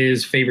him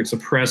his favorite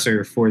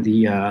suppressor for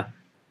the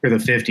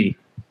 50.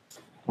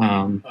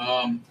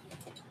 I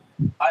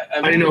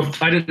didn't know if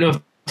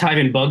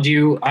Tyven bugged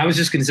you. I was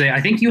just going to say, I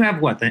think you have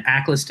what, the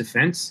Atlas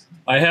Defense?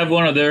 I have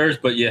one of theirs,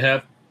 but you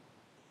have,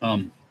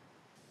 and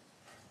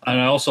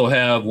I also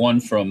have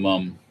one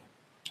from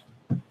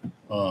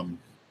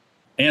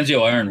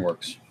Anzio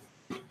Ironworks,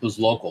 who's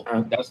local.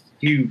 That's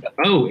you.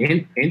 Oh,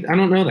 and I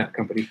don't know that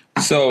company.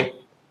 So,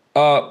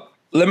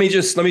 let me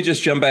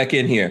just jump back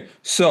in here.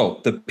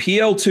 So the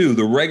PL2,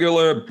 the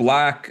regular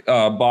black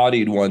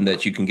bodied one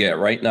that you can get,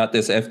 right? Not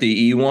this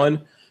FDE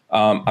one.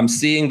 I'm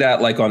seeing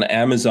that like on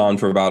Amazon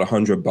for about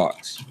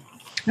 $100.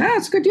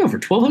 That's a good deal for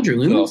 1,200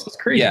 lumens. So, that's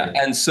crazy. Yeah,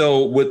 and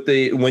so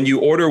when you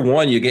order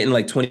one, you're getting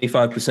like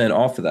 25%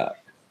 off of that.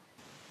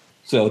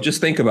 So just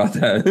think about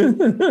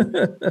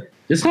that.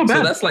 It's not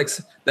bad.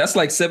 So that's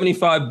like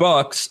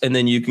 $75, and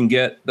then you can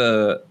get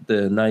the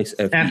nice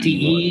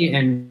FDE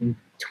and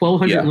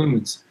 1,200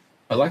 lumens.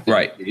 I like that.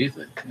 Right.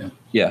 Easily.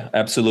 Yeah,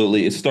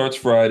 absolutely. It starts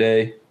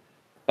Friday.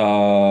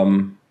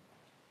 What's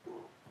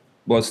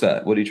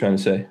that? What are you trying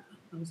to say?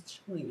 I was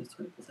showing you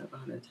 20%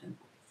 110.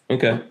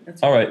 Okay.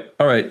 All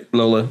right,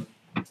 Lola.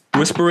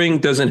 Whispering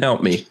doesn't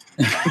help me.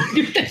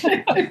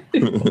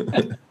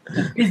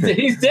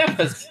 He's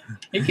deaf.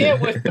 He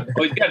can't whisper.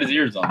 Oh, he's got his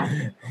ears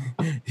on.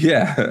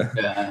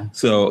 Yeah.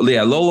 So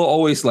yeah, Lola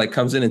always like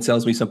comes in and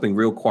tells me something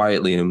real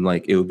quietly, and I'm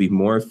like, it would be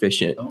more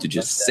efficient to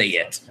just say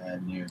it.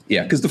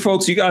 Yeah, because the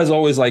folks, you guys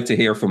always like to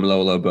hear from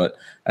Lola, but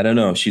I don't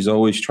know. She's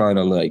always trying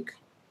to like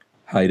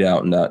hide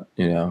out and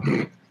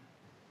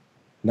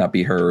not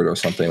be heard or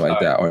something like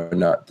that, or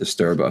not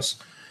disturb us.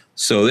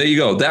 So there you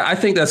go. I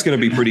think that's going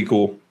to be pretty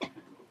cool.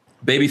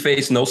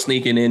 Babyface, no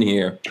sneaking in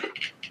here.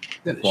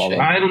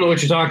 I don't know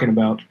what you're talking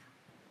about.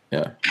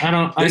 Yeah.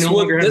 This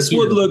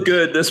would look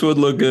good. This would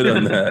look good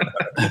on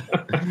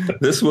that.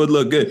 This would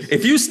look good.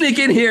 If you sneak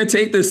in here and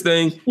take this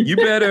thing, you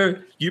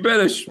better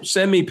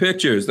send me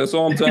pictures. That's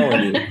all I'm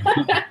telling you.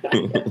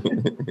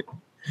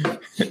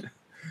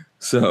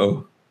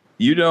 So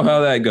you know how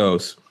that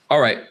goes. All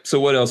right.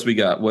 So what else we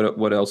got?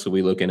 What else are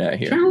we looking at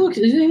here? Trying to look.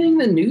 Is there anything in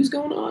the news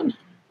going on?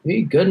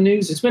 Any good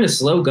news? It's been a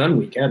slow gun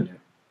week, hasn't it?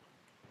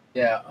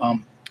 Yeah.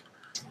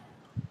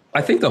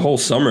 I think the whole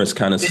summer is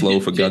kind of slow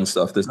for gun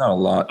stuff. There's not a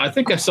lot. I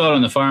think I saw it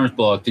on the Farms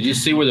blog. Did you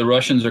see where the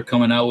Russians are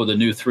coming out with a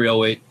new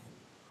 308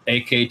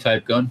 AK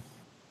type gun?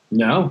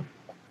 No.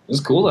 It's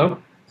cool though.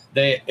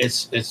 I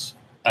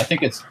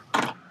think it's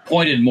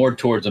pointed more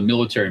towards a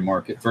military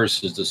market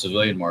versus the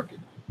civilian market.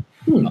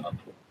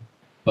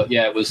 But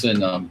yeah, it was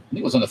in. I think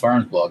it was on the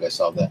Farms blog. I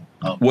saw that.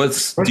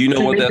 Do you know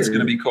what that's going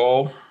to be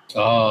called?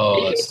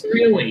 Oh,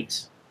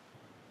 AK-308.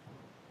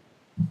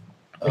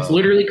 It's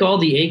literally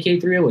called the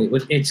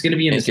AK-308. It's going to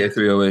be in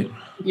AK-308.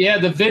 Yeah,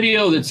 the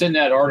video that's in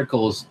that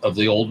article is of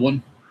the old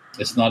one.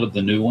 It's not of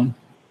the new one.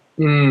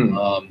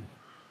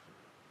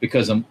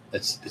 Because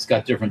it's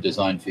got different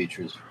design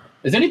features.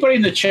 Does anybody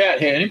in the chat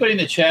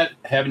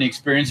have any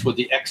experience with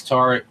the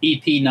XTAR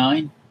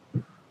EP9?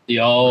 The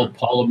all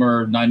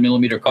polymer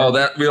 9mm carbine? Oh,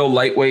 that real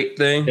lightweight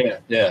thing?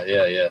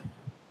 Yeah.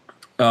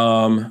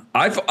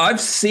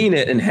 I've seen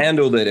it and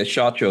handled it at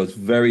SHOT Shows.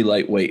 Very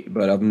lightweight,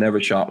 but I've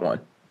never shot one.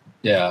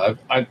 Yeah,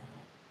 I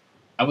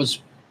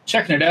was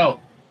checking it out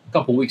a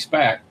couple weeks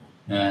back,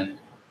 and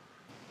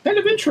kind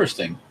of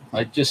interesting.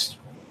 I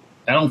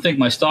don't think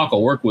my stock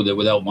will work with it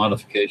without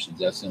modifications.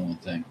 That's the only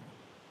thing,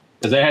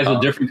 because it has a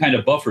different kind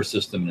of buffer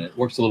system, and it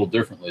works a little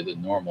differently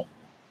than normal.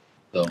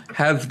 So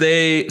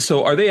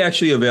are they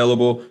actually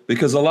available?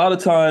 Because a lot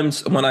of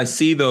times when I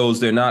see those,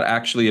 they're not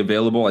actually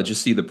available. I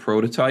just see the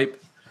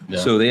prototype. Yeah.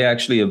 So are they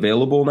actually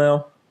available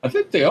now? I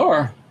think they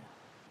are.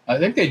 I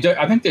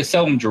think they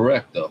sell them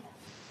direct though.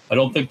 I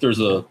don't think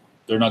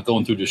they're not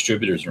going through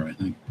distributors or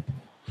anything.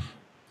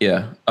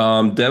 Yeah.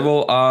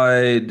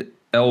 Devil-Eyed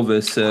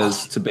Elvis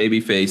says to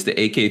Babyface, the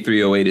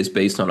AK-308 is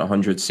based on a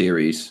 100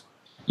 series.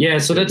 Yeah,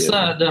 so that's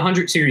the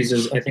 100 series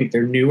is, I think,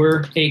 their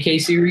newer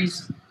AK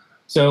series.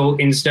 So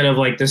instead of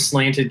like the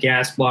slanted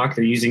gas block,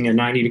 they're using a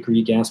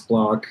 90-degree gas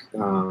block.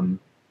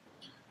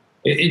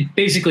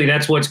 Basically,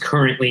 that's what's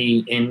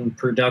currently in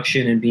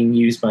production and being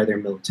used by their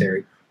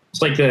military.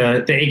 It's like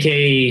the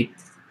AK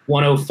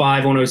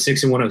 105,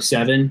 106, and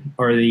 107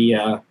 are the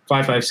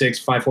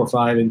 5.56,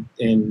 5.45,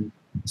 and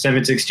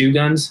 7.62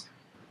 guns.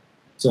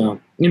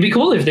 So it'd be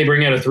cool if they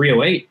bring out a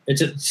 308.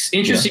 It's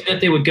interesting that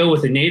they would go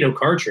with a NATO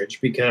cartridge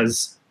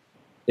because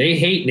they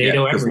hate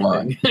NATO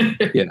everything.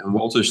 Yeah, and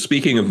Walter,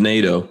 speaking of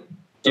NATO.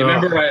 Do you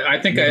remember? I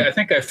think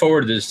I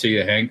forwarded this to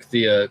you, Hank.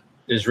 The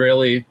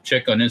Israeli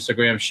chick on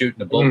Instagram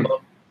shooting a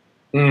bullpup.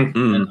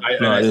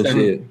 I didn't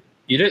see it.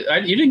 You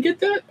didn't get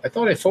that? I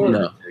thought I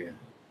forwarded it to you.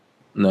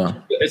 No.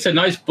 It's a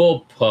nice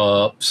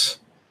bullpups.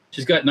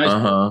 She's got nice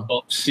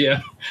bullpups.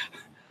 Yeah.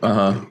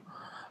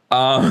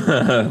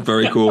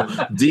 Very cool.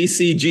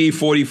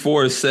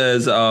 DCG44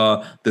 says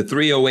the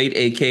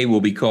 308 AK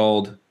will be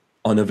called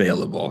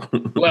unavailable.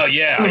 Well,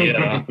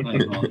 yeah,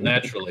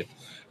 naturally.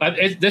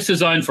 This is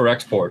designed for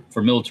export,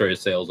 for military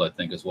sales, I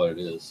think is what it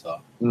is. So.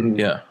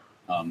 Yeah.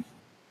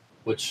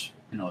 Which,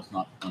 it's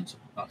not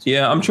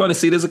yeah, I'm trying to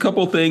see. There's a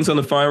couple of things on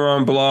the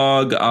firearm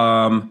blog.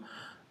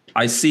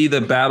 I see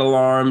that Battle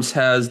Arms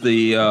has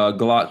the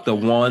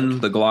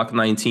Glock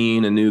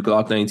 19, a new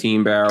Glock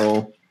 19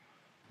 barrel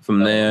from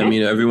them.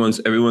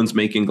 Everyone's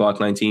making Glock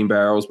 19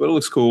 barrels, but it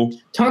looks cool.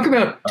 Talk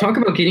about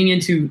getting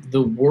into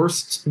the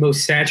worst,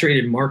 most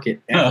saturated market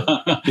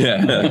ever.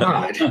 Yeah.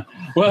 God.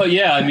 Well,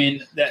 yeah. I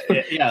mean,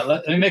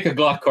 let me make a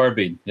Glock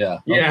carbine. Yeah.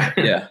 Yeah.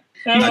 Yeah.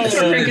 I'm just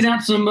picking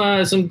out some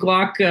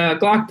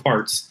Glock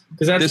parts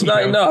because there's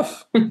not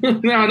enough.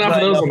 Not enough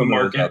of those on the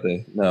market.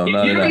 No,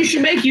 not enough.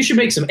 You should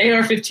make some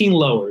AR-15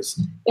 lowers.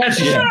 That's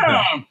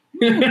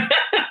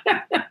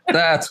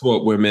That's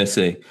what we're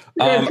missing.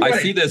 I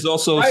see there's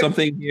also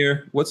something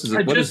here. I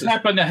just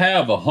happen to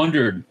have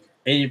 180%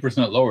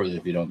 lowers,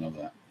 if you don't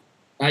know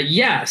that.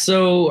 Yeah.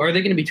 So are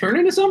they going to be turned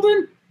into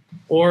something?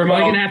 Or am I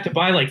going to have to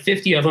buy like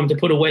 50 of them to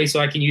put away so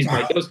I can use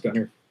my ghost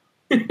gunner?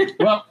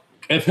 Well,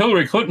 if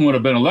Hillary Clinton would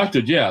have been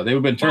elected, yeah, they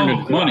would have been turned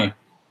into money.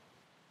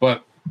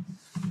 But,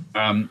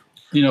 when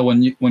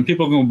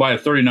people go buy a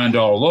 $39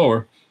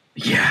 lower.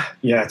 Yeah,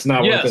 it's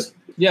not worth it.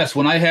 Yes,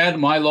 when I had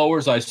my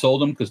lowers, I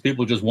sold them because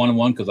people just wanted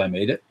one because I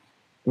made it.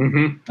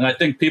 Mm-hmm. And I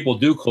think people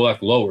do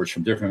collect lowers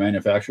from different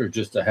manufacturers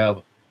just to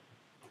have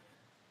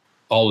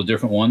all the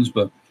different ones.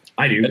 But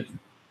I do.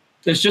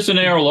 It's just an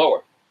AR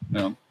lower.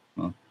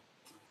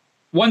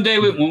 One day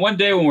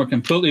when we're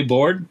completely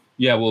bored,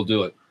 yeah, we'll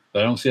do it.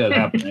 But I don't see that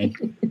happening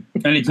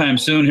anytime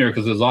soon here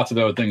because there's lots of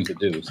other things to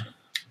do. So.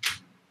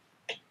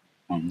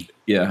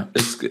 Yeah,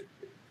 it's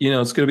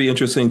going to be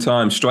interesting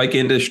time. Strike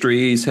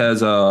Industries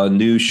has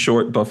new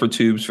short buffer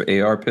tubes for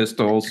AR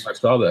pistols. I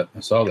saw that.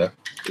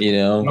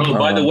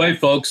 By the way,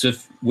 folks,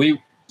 if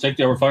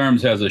Safety Harbor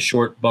Firearms has a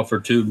short buffer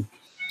tube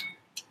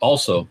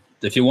also.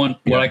 If you want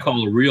what I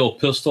call a real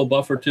pistol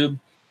buffer tube,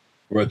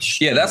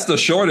 that's the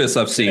shortest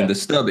I've seen, the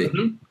stubby.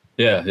 Mm-hmm.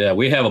 Yeah,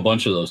 we have a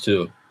bunch of those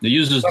too. It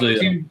uses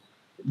the.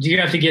 Do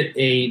you have to get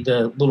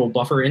the little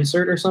buffer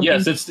insert or something?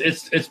 Yes,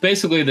 it's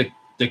basically the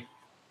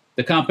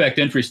compact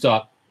entry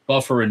stock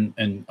buffer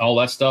and all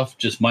that stuff,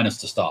 just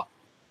minus the stock.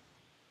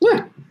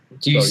 Yeah.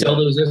 Do you sell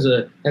those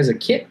as a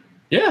kit?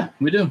 Yeah,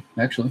 we do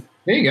actually.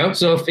 There you go.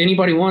 So if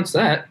anybody wants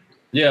that.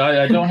 Yeah,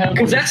 I don't have.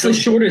 Because that's the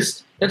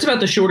shortest. That's about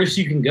the shortest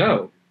you can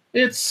go.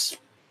 There is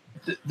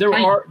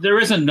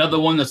another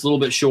one that's a little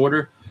bit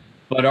shorter,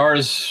 but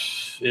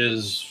ours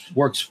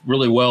works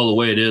really well the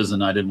way it is,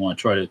 and I didn't want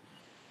to try to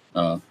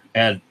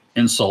add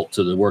insult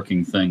to the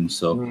working thing.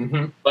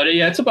 So, but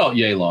yeah, it's about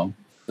yay long.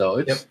 So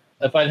it's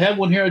if I'd had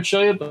one here, I'd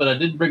show you, but I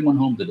didn't bring one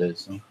home today.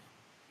 So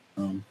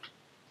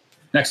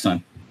next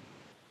time,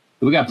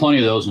 we got plenty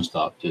of those in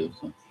stock too.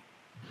 So.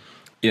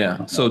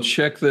 Yeah. So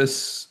check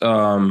this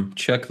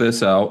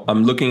out.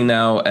 I'm looking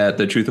now at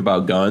The Truth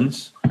About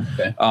Guns.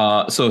 Okay.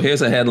 So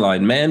here's a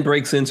headline: Man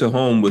breaks into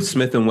home with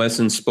Smith &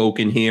 Wesson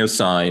spoken here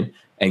sign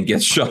and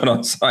gets shot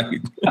on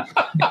sight.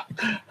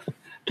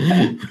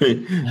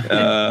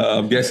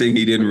 I'm guessing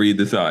he didn't read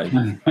the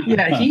sign.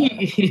 Yeah,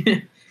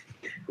 he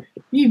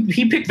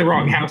picked the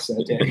wrong house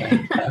that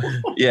day.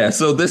 Yeah,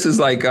 so this is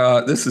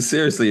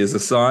seriously is a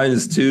sign.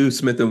 It's two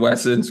Smith &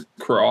 Wessons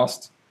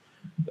crossed.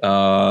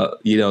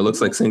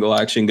 Looks like single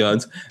action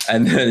guns,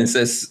 and then it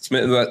says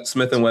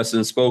Smith &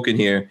 Wesson spoken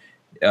here.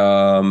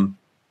 In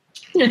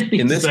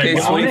this case,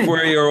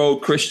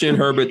 24-year-old Christian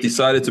Herbert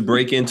decided to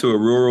break into a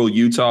rural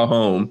Utah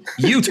home.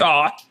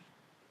 Utah.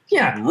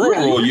 Yeah,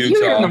 rural Utah.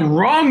 You're in the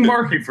wrong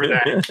market for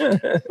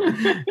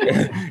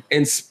that.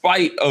 In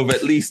spite of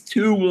at least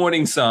two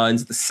warning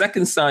signs, the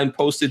second sign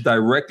posted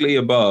directly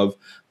above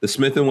the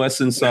Smith &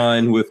 Wesson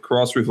sign with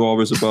cross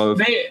revolvers above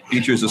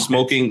features a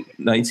smoking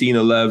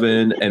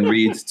 1911 and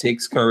reads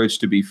 "Takes courage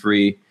to be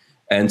free."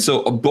 And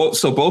so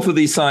both of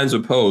these signs are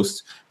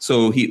posts.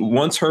 So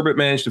once Herbert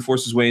managed to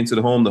force his way into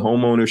the home, the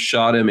homeowner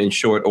shot him in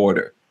short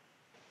order.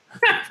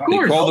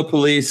 He called the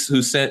police,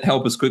 who sent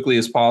help as quickly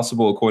as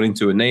possible, according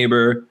to a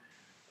neighbor.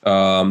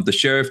 The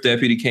sheriff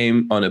deputy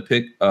came on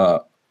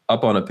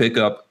up on a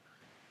pickup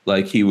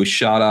like he was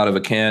shot out of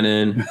a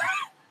cannon.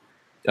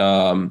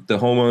 The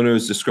homeowner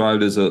is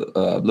described as a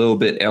little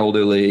bit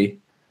elderly.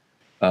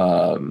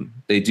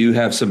 They do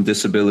have some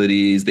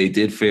disabilities. They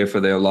did fear for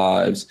their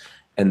lives,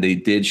 and they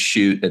did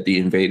shoot at the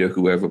invader,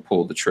 whoever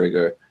pulled the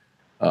trigger.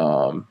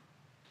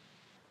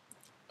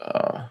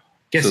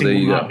 Guessing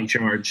will not be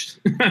charged.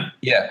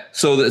 Yeah.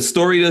 So the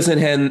story doesn't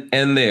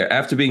end there.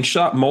 After being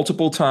shot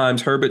multiple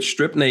times, Herbert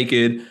stripped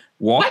naked,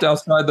 walked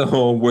outside the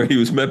home where he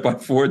was met by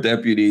 4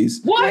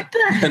 deputies. What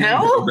the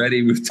hell?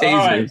 Ready with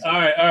tasers. All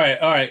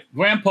right.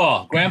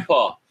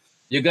 Grandpa,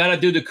 you got to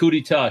do the coup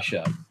d'etat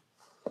shot.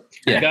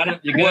 You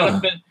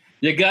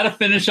gotta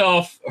finish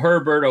off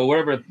Herbert or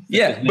whatever.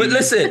 Yeah, but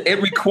listen,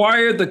 it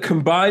required the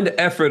combined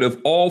effort of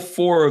all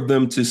 4 of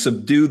them to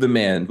subdue the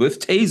man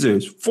with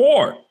tasers.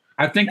 4.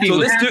 I think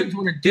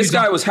this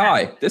guy was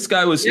high. This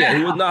guy was he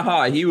was not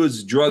high. He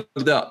was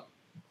drugged up.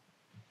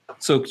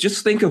 So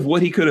just think of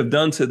what he could have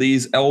done to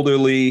these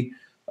elderly,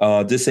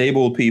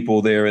 disabled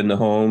people there in the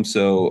home.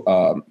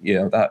 So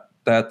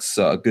that's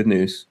good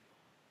news.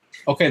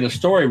 Okay, the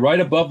story right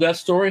above that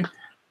story.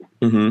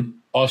 Mm-hmm.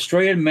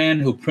 Australian man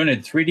who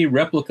printed 3D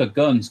replica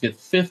guns get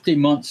 50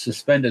 months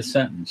suspended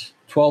sentence,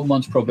 12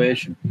 months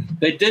probation.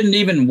 They didn't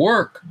even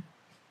work.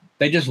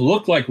 They just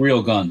looked like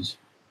real guns.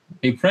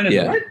 He printed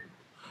them.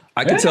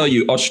 I can tell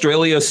you,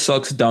 Australia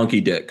sucks donkey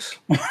dicks.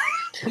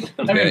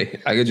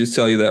 Okay, I can just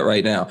tell you that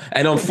right now.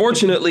 And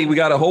unfortunately, we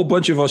got a whole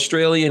bunch of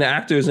Australian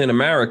actors in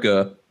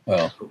America.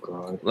 Well,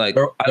 I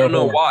don't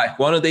know why.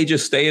 Why don't they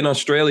just stay in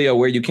Australia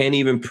where you can't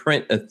even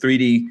print a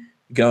 3D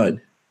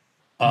gun?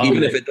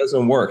 Even if it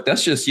doesn't work.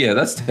 That's just,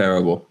 that's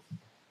terrible.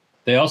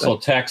 They also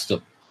taxed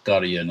the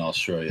Gotti in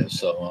Australia.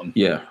 So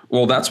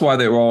well, that's why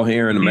they're all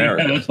here in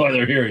America. That's why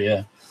they're here.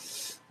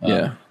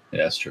 Yeah,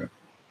 that's true.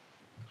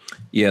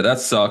 Yeah, that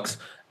sucks.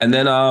 And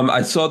then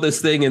I saw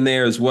this thing in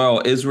there as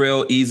well.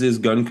 Israel eases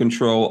gun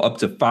control, up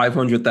to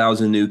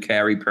 500,000 new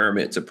carry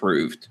permits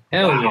approved.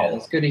 Hell yeah,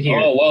 that's good to hear.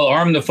 Oh, well,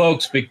 arm the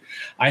folks.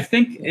 I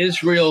think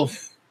Israel,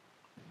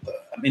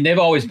 they've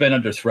always been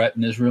under threat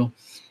in Israel.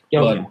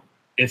 But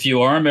if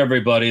you arm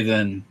everybody,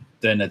 then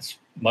it's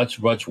much,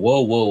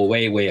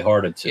 way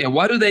harder to. Yeah,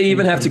 why do they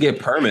even have to get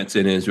permits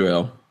in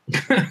Israel?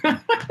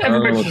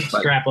 Everybody should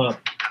strap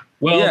up.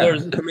 Well,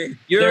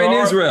 you're in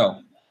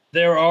Israel.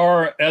 There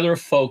are other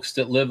folks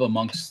that live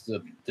amongst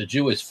the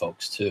Jewish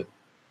folks too.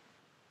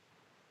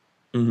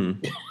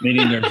 Mm-hmm.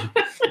 Meaning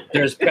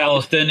there's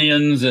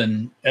Palestinians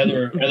and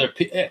other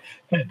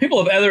people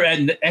of other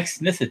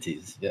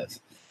ethnicities.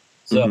 Yes,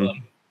 so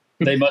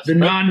they must the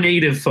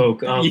non-native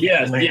folk. Of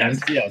yes.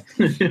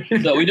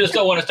 So we just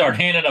don't want to start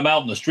handing them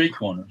out in the street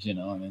corners.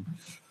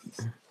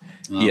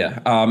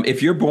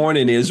 If you're born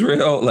in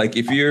Israel,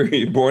 if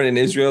you're born in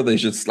Israel, they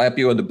should slap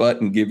you on the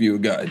butt and give you a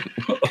gun.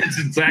 That's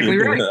exactly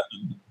right.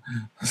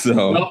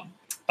 So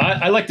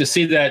I like to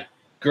see that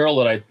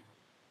girl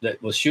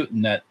that was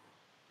shooting that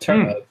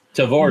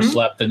Tavor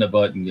slapped in the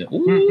butt and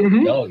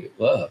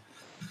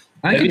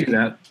I can do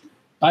that.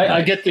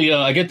 I get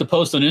the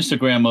post on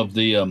Instagram of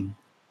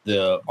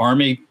the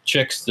army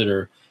chicks that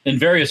are in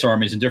various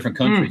armies in different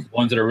countries,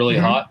 ones that are really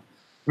hot.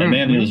 And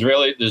man, the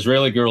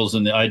Israeli girls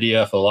in the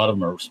IDF, a lot of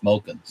them are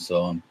smoking.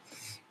 So,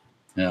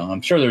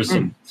 I'm sure there's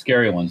some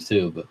scary ones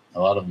too, but a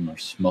lot of them are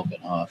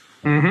smoking hot.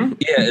 Mm-hmm.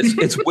 Yeah,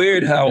 it's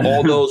weird how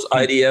all those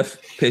IDF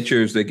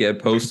pictures that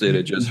get posted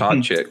are just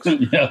hot chicks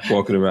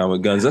walking around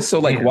with guns. That's so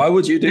why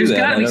would you do that? There's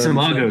got to be some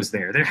uggos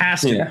there. There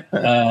has to. Yeah.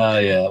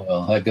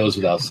 Well, that goes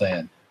without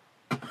saying.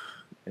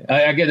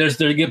 I get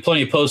there get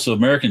plenty of posts of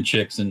American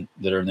chicks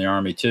that are in the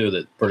army too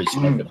that pretty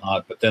smoking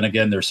hot. But then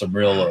again, there's some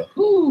real.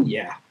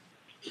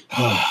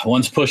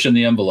 One's pushing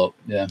the envelope.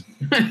 Yeah.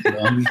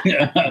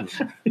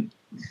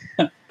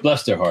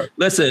 Bless their heart.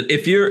 Listen,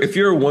 if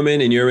you're a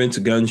woman and you're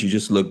into guns, you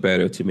just look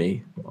better to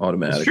me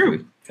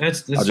automatically.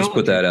 That's true. I'll just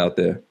put that out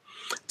there.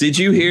 Did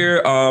you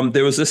hear?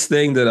 There was this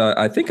thing that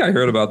I think I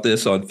heard about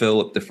this on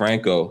Philip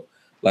DeFranco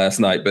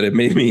last night, but it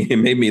made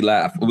me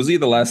laugh. It was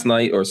either last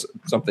night or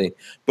something.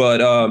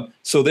 But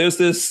so there's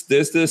this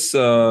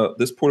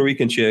Puerto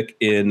Rican chick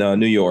in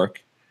New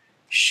York.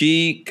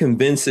 She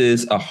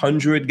convinces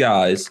 100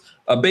 guys.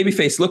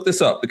 Babyface, look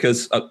this up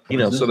because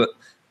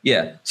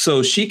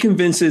So she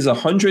convinces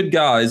 100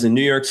 guys in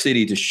New York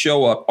City to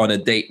show up on a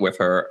date with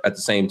her at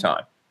the same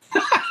time.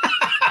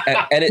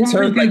 and it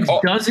turns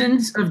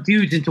dozens of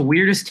dudes into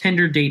weirdest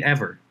Tinder date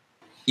ever.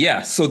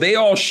 Yeah, so they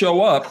all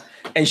show up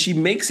and she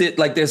makes it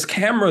there's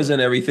cameras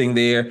and everything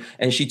there,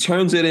 and she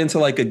turns it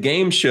into a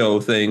game show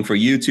thing for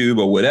YouTube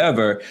or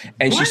whatever,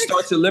 and she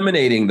starts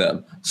eliminating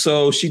them.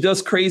 So she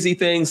does crazy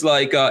things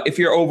if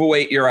you're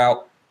overweight, you're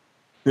out.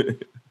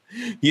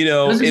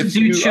 If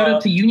dude showed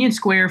up to Union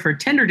Square for a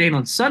Tinder date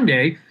on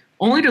Sunday,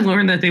 only to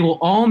learn that they will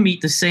all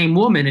meet the same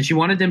woman, and she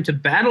wanted them to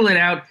battle it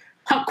out,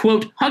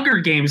 quote, Hunger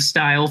Games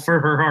style for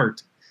her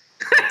heart.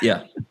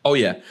 Yeah. Oh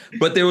yeah.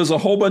 But there was a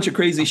whole bunch of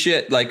crazy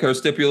shit, like her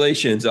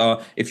stipulations.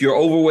 If you're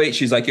overweight,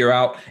 she's like, you're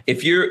out.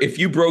 If your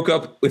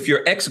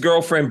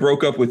ex-girlfriend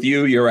broke up with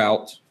you, you're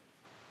out.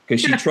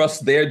 Because she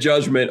trusts their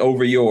judgment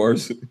over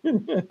yours.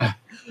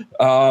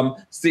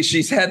 See,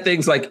 she's had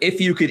things like,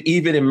 if you could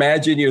even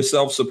imagine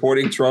yourself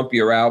supporting Trump,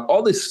 you're out.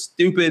 All this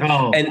stupid.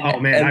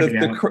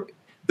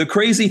 The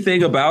crazy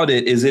thing about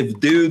it is, if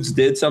dudes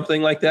did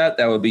something like that,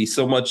 that would be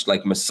so much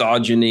like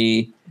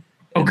misogyny.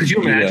 Oh, could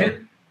you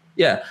imagine?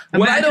 Yeah.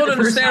 Well, I don't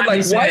understand.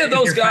 Like, why are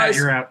those guys?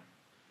 You're out.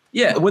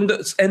 Yeah.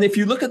 And if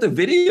you look at the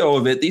video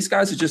of it, these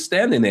guys are just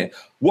standing there.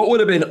 What would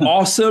have been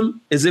awesome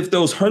is if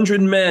those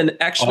 100 men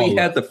actually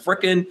had the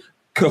frickin'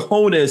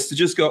 cojones to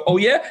just go, oh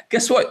yeah,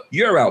 guess what?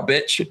 You're out,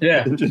 bitch.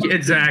 Yeah,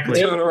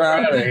 exactly. Turn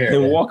around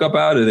and walk up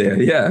out of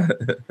there. Yeah.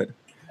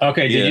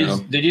 Okay.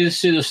 Did you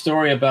see the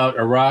story about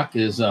Iraq?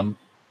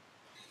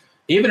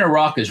 Even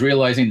Iraq is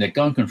realizing that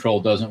gun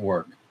control doesn't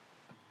work.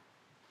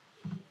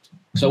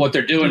 So what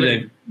they're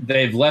doing,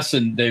 they've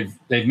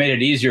made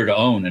it easier to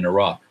own in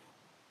Iraq,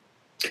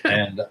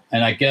 and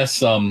I guess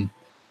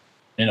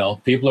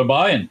people are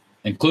buying,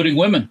 including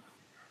women.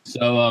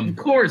 So of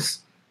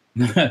course,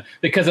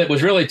 because it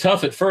was really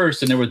tough at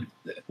first, and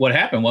what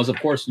happened was, of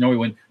course,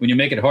 when you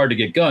make it hard to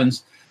get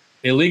guns,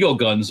 illegal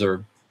guns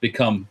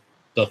become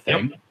the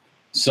thing. Yep.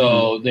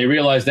 So they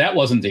realized that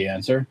wasn't the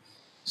answer.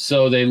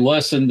 So they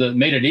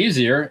made it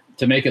easier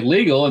to make it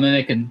legal, and then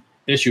they can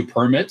issue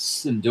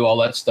permits and do all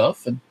that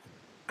stuff, and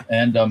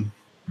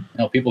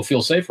people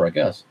feel safer, I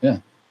guess. Yeah,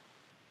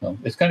 so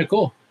it's kind of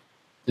cool.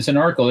 It's an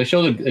article. They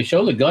show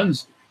the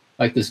guns,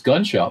 like this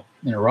gun shop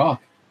in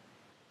Iraq.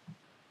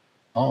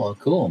 Oh,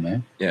 cool,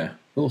 man. Yeah,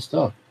 cool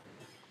stuff.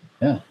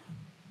 Yeah,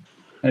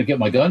 I gotta get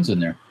my guns in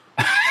there.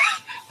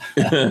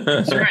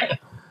 That's right.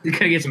 You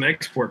gotta get some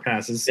export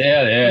passes.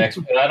 Yeah.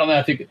 I don't know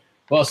if you could.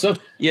 Well,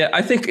 yeah,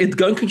 I think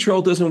gun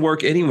control doesn't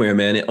work anywhere,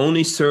 man. It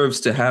only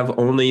serves to have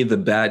only the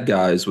bad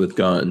guys with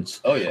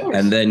guns. Oh yeah,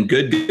 and then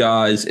good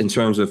guys in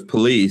terms of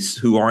police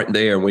who aren't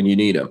there when you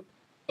need them.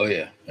 Oh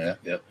yeah.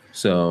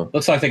 So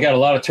looks like they got a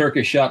lot of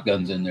Turkish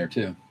shotguns in there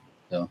too.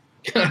 So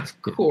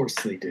of course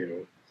they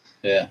do.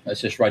 Yeah,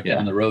 that's just right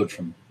down the road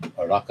from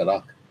Iraq.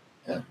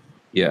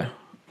 Yeah.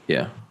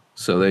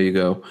 So there you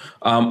go.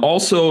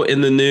 Also in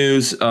the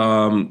news,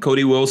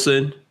 Cody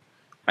Wilson.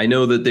 I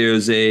know that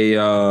there's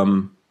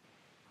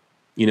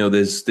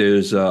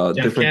there's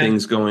different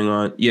things going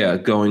on. Yeah,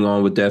 going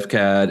on with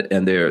DefCAD,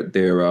 and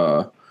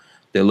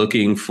they're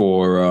looking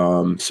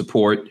for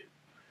support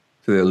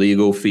for their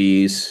legal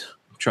fees.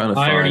 I'm trying to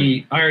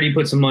find. I already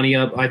put some money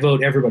up. I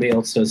vote everybody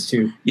else does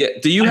too. Yeah.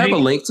 Do you have a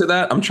link to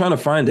that? I'm trying to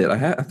find it.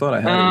 I thought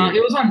I had it.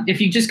 It was on. If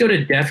you just go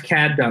to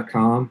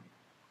defcad.com,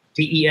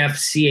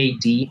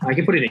 DEFCAD. I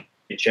can put it in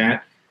the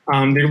chat.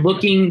 They're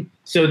looking.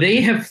 So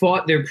they have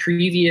fought their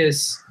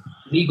previous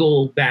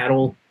legal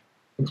battle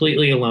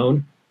completely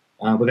alone.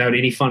 Without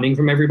any funding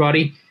from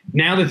everybody.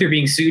 Now that they're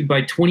being sued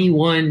by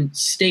 21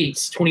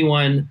 states,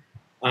 21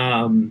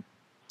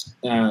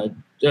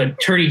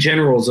 attorney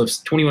generals of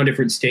 21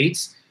 different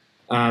states,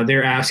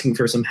 they're asking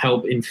for some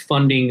help in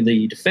funding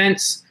the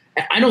defense.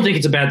 I don't think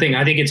it's a bad thing.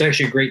 I think it's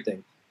actually a great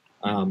thing.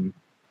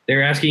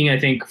 They're asking, I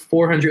think,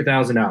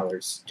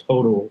 $400,000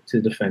 total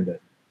to defend it.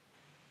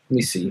 Let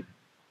me see.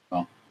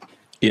 Oh.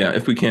 Yeah,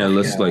 if we can,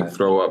 let's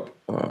throw up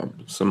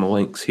some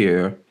links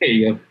here. There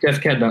you go,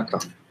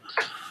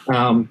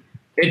 defcad.com.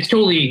 It's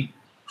totally,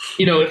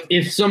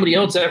 if somebody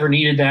else ever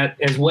needed that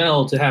as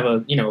well to have a,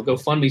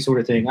 GoFundMe sort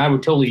of thing, I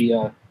would totally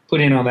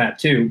put in on that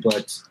too, but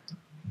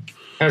it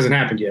hasn't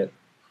happened yet.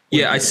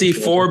 Yeah, I see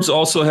Forbes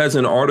also has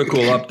an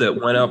article up that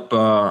went up.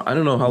 I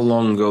don't know how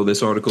long ago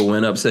this article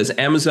went up. It says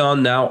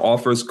Amazon now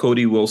offers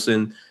Cody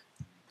Wilson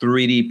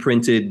 3D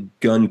printed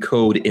gun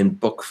code in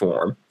book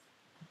form.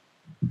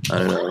 I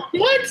don't know.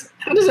 What?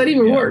 How does that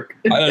even work?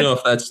 I don't know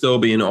if that's still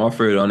being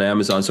offered on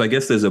Amazon. So I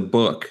guess there's a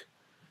book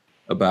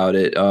about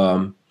it.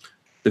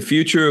 The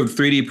future of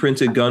 3D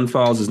printed gun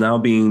files is now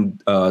being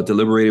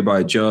deliberated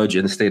by a judge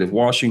in the state of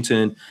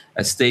Washington.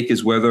 At stake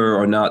is whether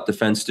or not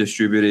Defense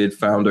Distributed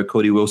founder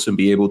Cody Wilson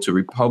be able to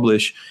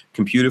republish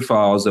computer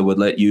files that would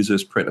let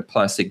users print a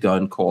plastic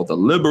gun called the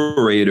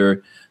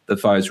Liberator that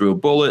fires real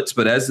bullets.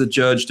 But as the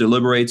judge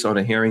deliberates on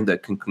a hearing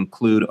that can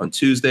conclude on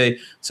Tuesday,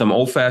 some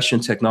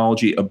old-fashioned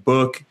technology, a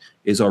book,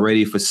 is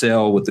already for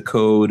sale with the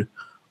code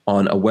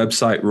on a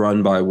website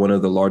run by one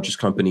of the largest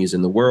companies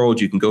in the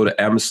world. You can go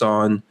to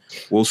Amazon.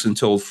 Wilson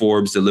told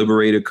Forbes the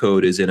Liberator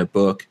code is in a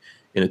book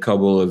in a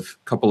couple of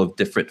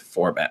different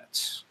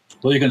formats.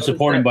 Well, you can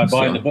support him by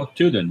buying the book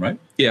too, then, right?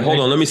 Yeah, hold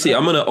on. Let me see.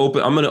 I'm gonna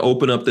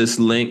open up this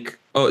link.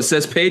 Oh, it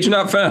says page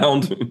not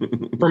found.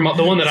 From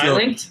the one that I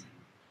linked?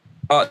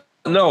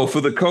 No,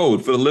 for the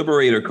code, for the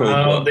Liberator code.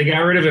 Oh, they got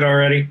rid of it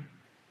already.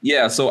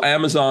 Yeah, so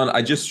Amazon,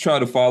 I just tried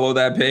to follow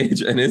that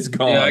page and it's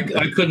gone. Yeah,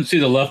 I couldn't see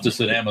the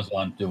leftists at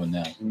Amazon doing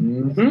that.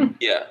 Mm-hmm.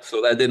 Yeah,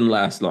 so that didn't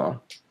last long.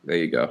 There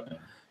you go.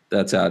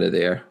 That's out of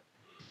there.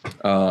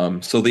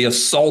 So the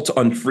assault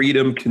on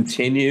freedom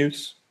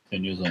continues. I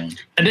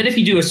bet if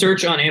you do a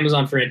search on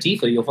Amazon for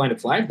Antifa, you'll find a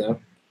flag, though.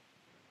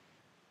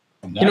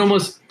 can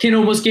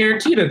almost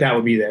guarantee that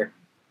would be there.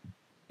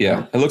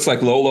 Yeah, it looks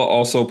like Lola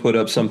also put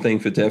up something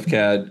for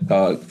DevCAD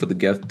for the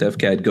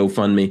DevCAD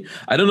GoFundMe.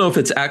 I don't know if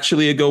it's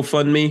actually a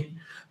GoFundMe,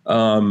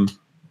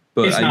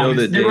 but I know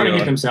that they're running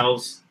it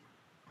themselves.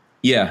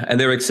 Yeah, and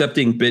they're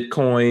accepting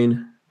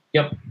Bitcoin.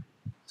 Yep.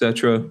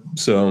 Etc.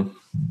 So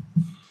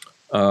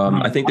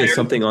I think there's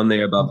something on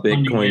there about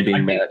Bitcoin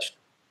being matched.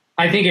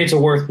 I think it's a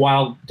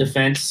worthwhile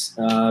defense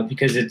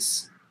because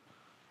it's,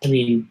 I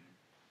mean,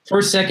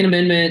 First, Second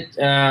Amendment.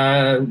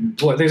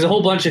 There's a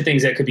whole bunch of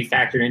things that could be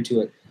factored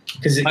into it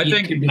because it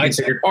could be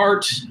considered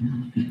art.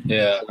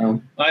 Yeah,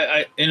 so.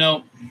 I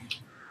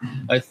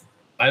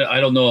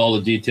don't know all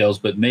the details,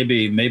 but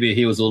maybe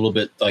he was a little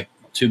bit like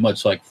too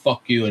much like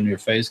 "fuck you" in your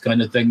face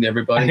kind of thing to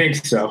everybody. I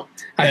think so.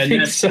 I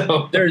think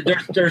so.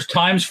 There's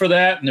times for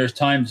that, and there's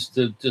times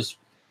to just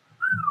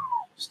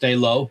stay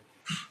low.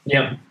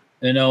 Yep.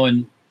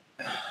 And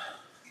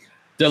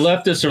the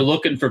leftists are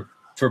looking for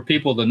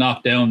people to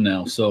knock down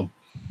now. So,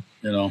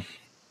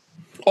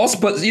 Also,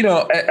 but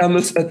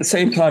at the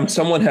same time,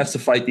 someone has to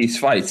fight these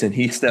fights, and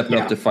he stepped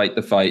up to fight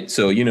the fight.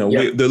 So,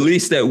 the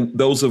least that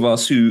those of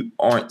us who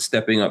aren't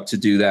stepping up to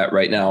do that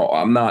right now,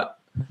 I'm not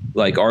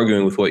like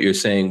arguing with what you're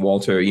saying,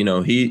 Walter.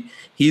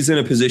 He's in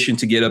a position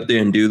to get up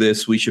there and do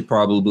this. We should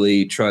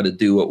probably try to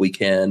do what we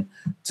can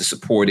to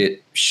support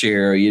it,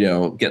 share,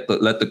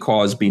 let the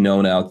cause be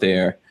known out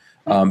there.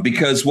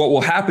 Because what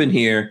will happen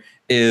here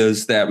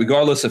is that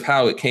regardless of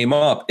how it came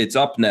up, it's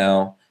up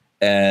now.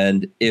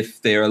 And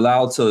if they're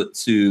allowed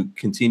to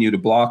continue to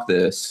block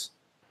this,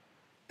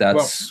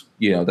 that's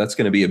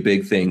going to be a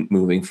big thing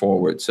moving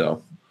forward.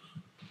 So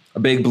a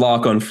big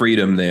block on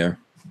freedom there.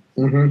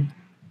 Mm-hmm.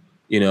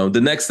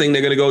 The next thing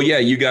they're going to go,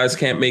 you guys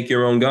can't make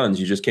your own guns.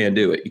 You just can't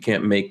do it. You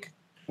can't make.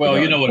 Well,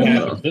 you know what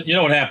happens. You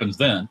know what happens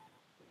then.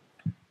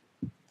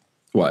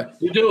 What?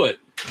 You do it.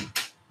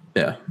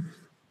 Yeah.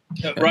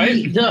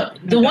 Right.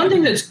 The one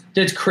thing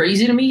that's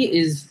crazy to me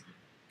is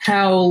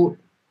how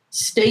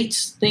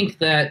states think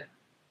that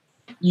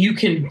you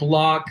can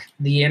block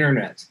the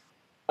internet.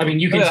 I mean,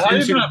 you can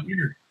censor the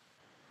internet.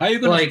 How are you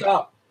going to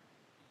stop?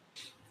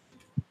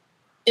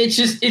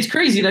 It's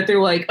crazy that they're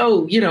like,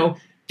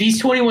 these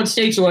 21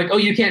 states are like, oh,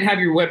 you can't have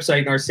your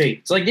website in our state.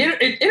 It's like the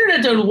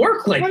internet doesn't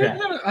work like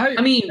that.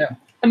 I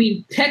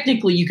mean,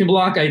 technically you can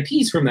block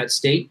IPs from that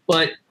state,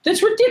 but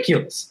that's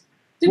ridiculous.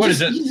 You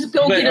just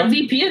go get a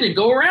VPN and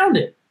go around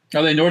it.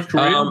 Are they North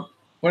Korea?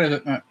 What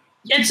is it?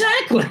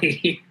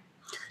 Exactly.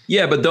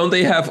 Yeah, but don't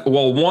they have?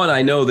 Well, one,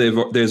 I know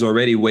there's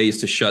already ways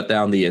to shut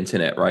down the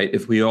internet, right?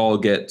 If we all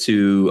get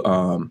too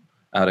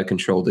out of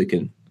control, they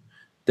can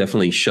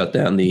definitely shut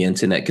down the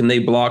internet. Can they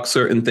block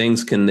certain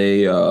things? Can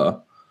they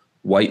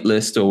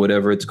whitelist or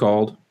whatever it's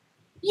called?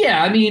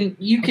 Yeah, I mean,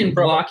 you can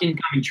block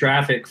incoming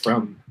traffic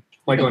from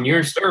on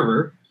your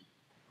server,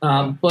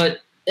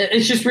 but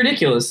it's just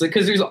ridiculous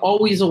because there's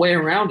always a way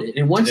around it.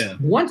 And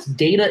once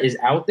data is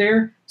out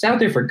there, it's out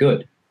there for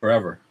good.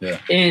 Forever, yeah.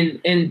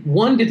 And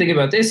one good thing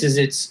about this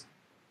is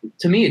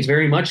to me, it's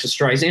very much the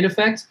Streisand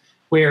effect,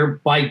 where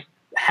by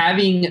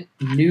having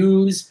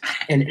news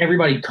and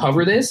everybody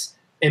cover this,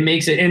 it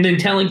makes it, and then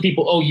telling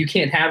people, oh, you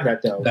can't have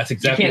that though. That's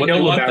exactly what they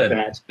want. Then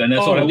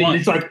that's what I want.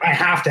 It's like, I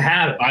have to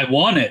have it. I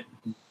want it.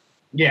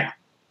 Yeah.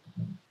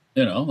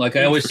 Like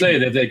I always say,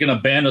 that they're going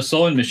to ban a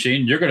sewing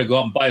machine. You're going to go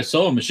out and buy a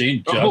sewing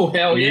machine. Oh,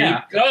 hell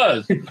yeah.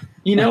 Because.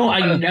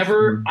 I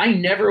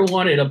never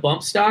wanted a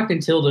bump stock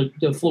until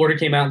the Florida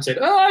came out and said,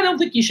 oh, I don't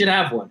think you should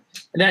have one.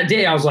 And that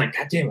day I was like,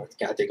 God damn it,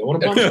 I think I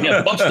want a bump stock.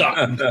 Yeah, bump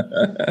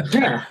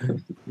stock.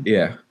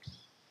 Yeah.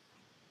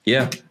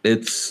 Yeah,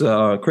 it's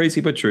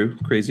crazy but true.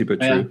 Crazy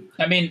but true.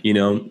 I mean,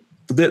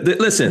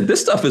 listen,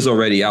 this stuff is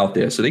already out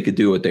there, so they could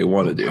do what they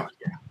want to do.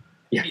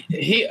 Yeah.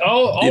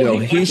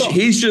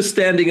 He's just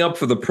standing up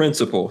for the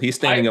principle. He's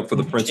standing up for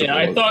the principle.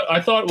 Yeah,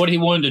 I thought what he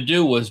wanted to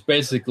do was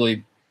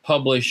basically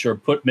publish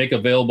or make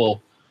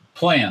available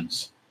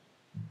plans.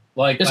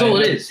 Like that's all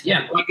it is.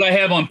 Yeah. Like I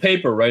have on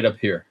paper right up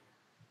here.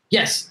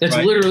 Yes, that's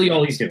literally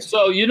all he's doing.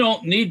 So you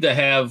don't need to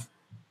have.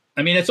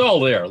 I mean, it's all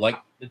there. Like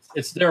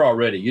it's there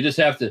already. You just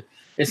have to.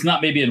 It's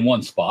not maybe in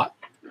one spot,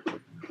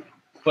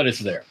 but it's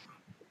there.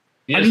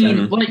 I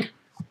mean,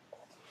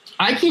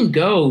 I can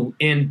go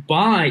and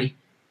buy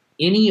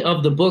any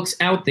of the books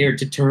out there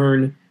to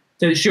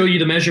show you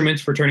the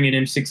measurements for turning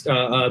an M6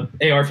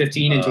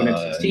 AR-15 into an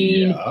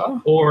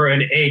M16 or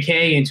an AK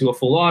into a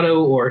full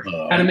auto, or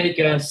how to make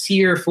a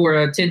sear for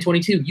a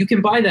 1022. You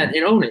can buy that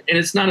and own it, and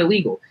it's not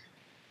illegal.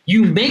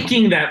 You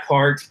making that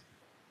part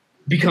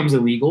becomes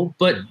illegal,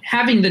 but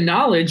having the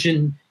knowledge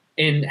and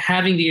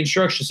having the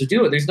instructions to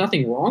do it, there's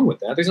nothing wrong with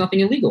that. There's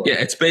nothing illegal. Yeah,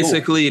 it's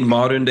basically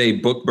modern day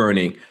book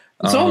burning.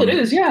 That's all it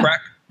is, yeah.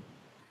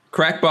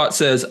 Crackbot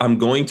says, I'm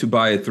going to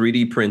buy a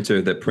 3D printer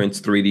that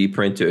prints 3D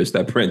printers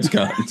that prints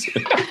guns.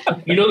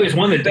 There's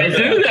one that does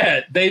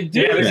that. They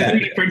do there's that. a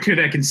 3D printer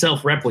that can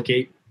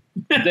self-replicate.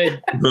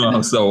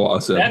 So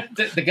awesome.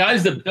 The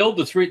guys that build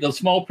the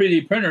small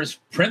 3D printers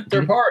print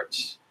their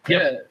parts.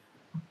 Yep.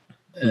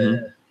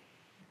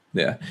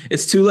 Yeah.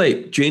 It's too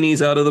late.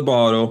 Genie's out of the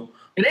bottle.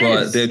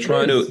 But they're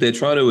trying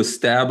to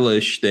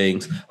establish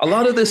things. A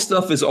lot of this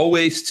stuff is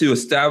always to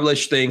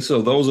establish things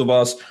so those of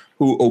us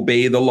who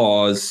obey the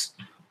laws,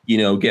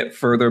 get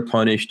further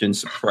punished and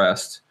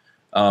suppressed.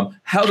 Are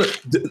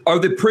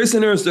the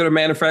prisoners that are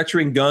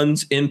manufacturing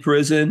guns in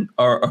prison,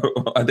 are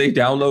they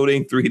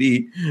downloading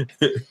 3D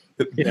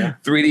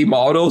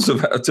models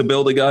to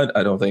build a gun?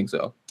 I don't think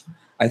so.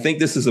 I think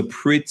this is a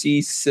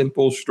pretty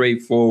simple,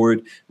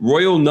 straightforward.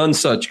 Royal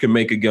Nunsuch can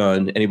make a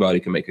gun. Anybody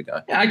can make a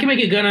gun. Yeah, I can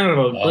make a gun out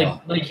of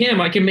like him.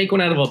 I can make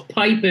one out of a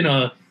pipe and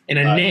a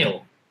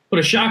nail. Put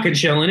a shotgun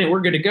shell in it.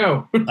 We're good to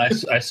go.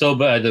 I so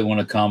badly want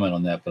to comment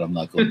on that, but I'm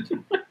not going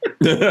to.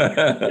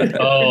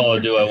 Oh,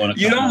 do I want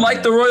to? You don't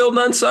like the Royal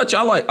Nunsuch?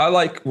 I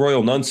like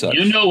Royal Nunsuch.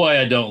 You know why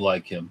I don't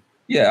like him?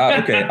 Yeah.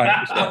 Okay.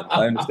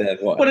 I understand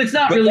why. But it's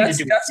not really to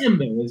do with him,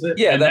 though, is it?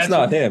 Yeah, that's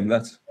not him.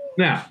 That's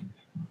no.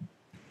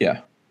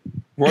 Yeah.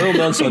 Royal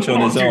Nunsuch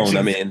on his own.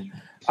 I mean,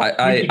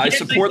 I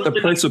support the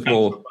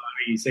principle.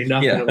 Say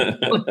nothing.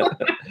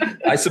 Yeah.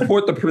 I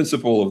support the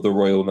principle of the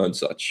Royal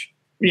Nunsuch.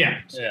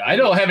 Yeah. I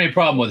don't have any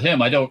problem with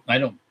him. I don't.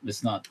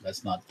 That's not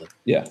the.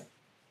 Yeah.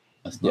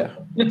 That's not.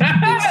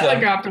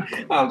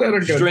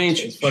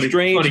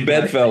 Strange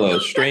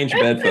bedfellows. Strange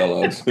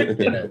bedfellows.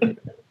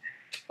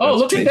 Oh,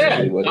 look at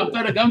that! Up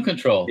out of gun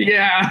control.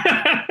 Yeah.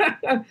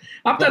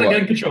 Up out of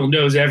gun control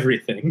knows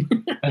everything.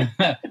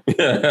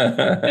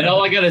 And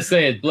all I gotta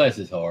say is bless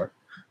his heart.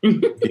 Yeah.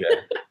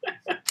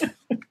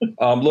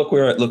 Look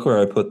where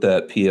I put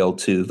that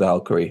PL2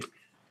 Valkyrie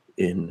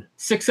in.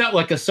 Sticks out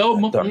like a so.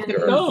 No.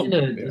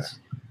 Yeah.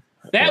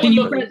 That would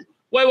look.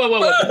 Wait.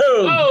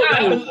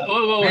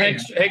 Whoa.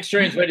 Hank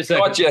Strange, wait a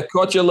second.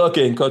 Caught you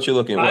looking.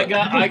 I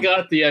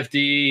got the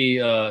FDE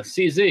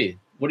CZ.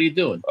 What are you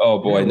doing? Oh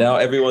boy! Now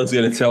everyone's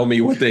gonna tell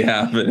me what they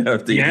have in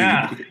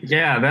FDE.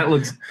 Yeah, that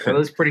looks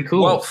pretty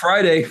cool. Well,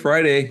 Friday,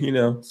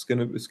 it's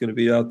gonna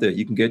be out there.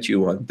 You can get you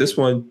one. This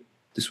one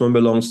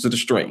belongs to the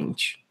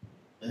Strange.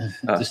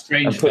 The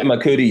Strange. I'm putting my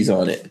cooties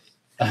on it.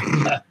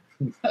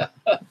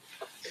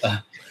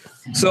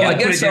 So I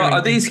guess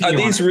are these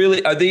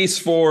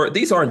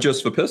aren't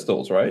just for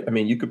pistols, right? I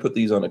mean, you could put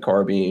these on a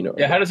carbine.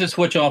 How does it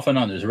switch off and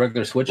on? There's a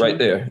regular switch right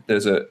there.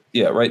 There's right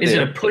there. Is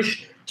it a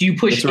push? Do you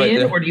push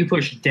in or do you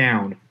push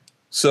down?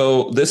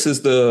 So this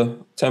is the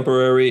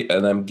temporary,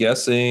 and I'm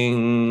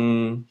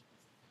guessing.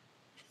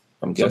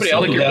 Somebody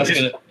else is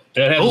asking it.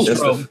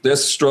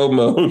 This strobe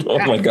mode. Oh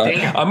my God.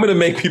 Damn. I'm going to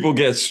make people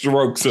get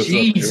strokes or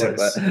something like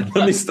that.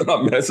 Let me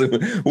stop messing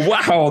with.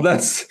 Wow,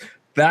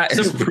 that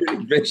is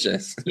pretty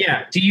vicious.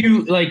 Yeah. Do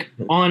you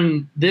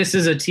on this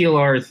is a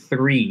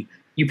TLR3?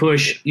 You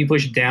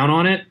push down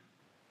on it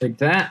like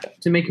that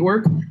to make it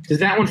work? Does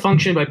that one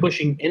function by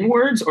pushing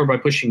inwards or by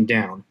pushing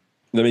down?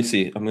 Let me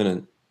see. I'm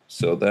going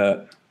to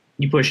that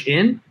you push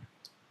in?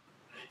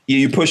 Yeah,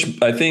 you push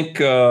I think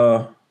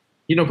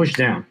you don't push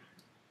down.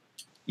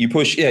 You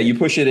push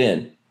it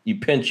in. You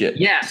pinch it.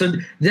 Yeah, so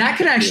that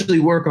could actually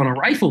work on a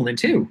rifle then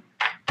too.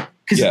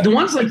 Because the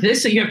ones like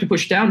this that you have to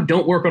push down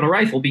don't work on a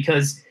rifle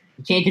because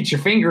you can't get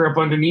your finger up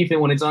underneath it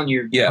when it's on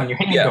your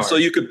handguard. Yeah, so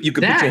you could put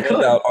your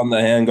hand out on the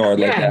handguard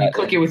like that. And you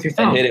click it with your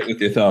thumb. And hit it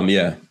with your thumb,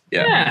 yeah.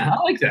 Yeah,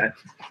 I like that.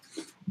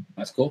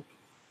 That's cool.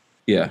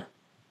 Yeah.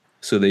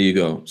 So there you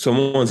go.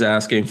 Someone's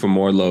asking for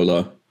more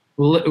Lola.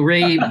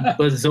 Ray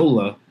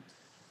Bazzola.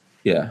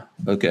 Yeah,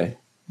 okay.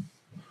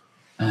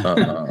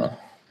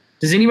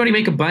 Does anybody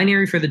make a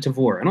binary for the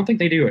Tavor? I don't think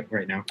they do it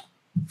right now.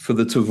 For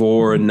the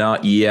Tavor,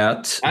 not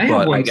yet. I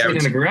have one sitting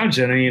in the garage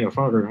that I need a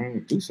father to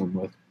do something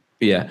with.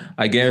 Yeah,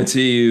 I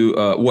guarantee you.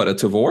 What, a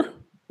Tavor?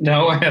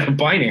 No, I have a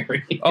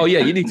binary. Oh yeah,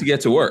 you need to get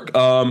to work.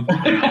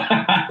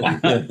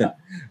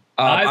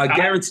 I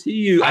guarantee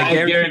you.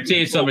 I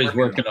guarantee somebody's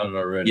working on it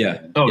already.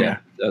 Yeah. Oh yeah.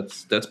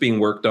 That's being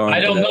worked on. I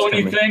don't know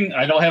anything.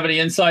 I don't have any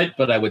insight,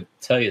 but I would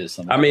tell you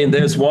something. I mean,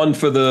 there's one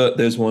for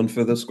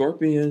the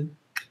Scorpion.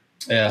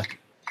 Yeah.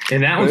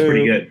 And that one's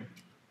pretty good.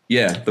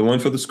 Yeah, the one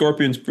for the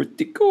Scorpion's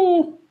pretty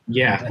cool.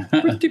 Yeah.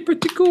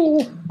 pretty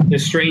cool. The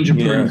Strange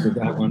approves of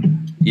that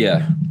one.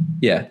 Yeah.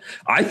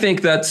 I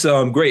think that's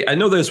great. I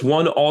know there's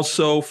one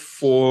also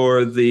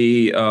for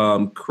the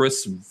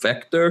Chris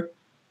Vector.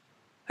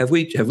 Have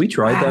we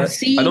tried that?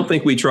 See, I don't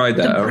think we tried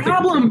that.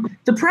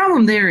 The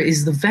problem there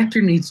is the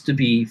Vector needs to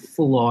be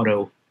full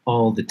auto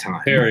all the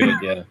time. Period.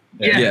 Yeah.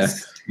 Yes.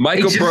 Yeah.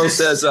 Michael Pro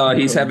says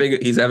he's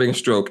having a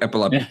stroke,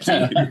 epilepsy.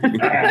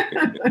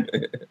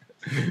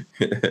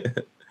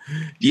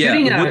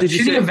 Yeah.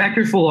 Shooting a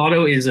Vector full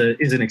auto is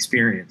an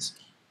experience.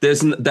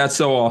 That's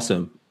so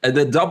awesome. And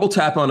the double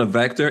tap on a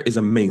Vector is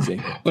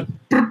amazing.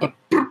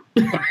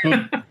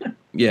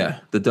 Yeah,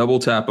 the double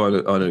tap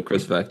on a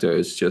Chris Vector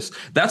is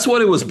that's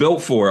what it was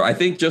built for. I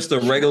think just the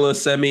regular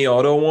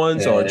semi-auto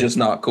ones are just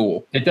not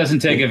cool. It doesn't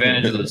take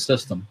advantage of the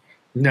system.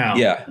 No.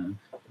 Yeah.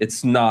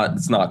 It's not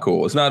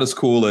cool. It's not as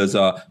cool as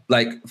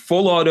like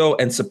full auto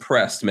and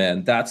suppressed,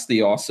 man. That's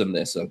the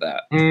awesomeness of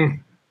that. You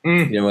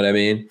know what I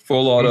mean?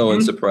 Full auto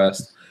and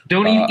suppressed.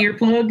 Don't eat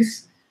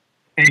earplugs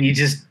and you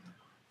just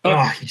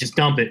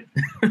dump it.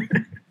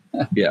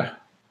 Yeah.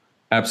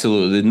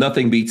 Absolutely.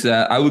 Nothing beats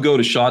that. I would go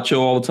to SHOT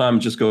Show all the time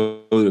and just go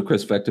to the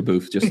Chris Vector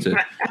booth just to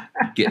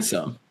get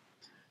some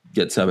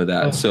of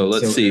that. Oh, so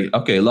let's see. good.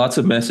 Okay, lots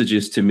of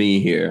messages to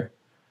me here.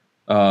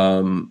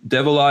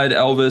 Devil-Eyed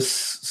Elvis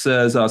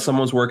says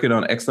someone's working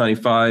on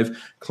X95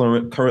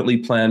 currently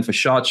planned for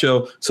SHOT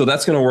Show. So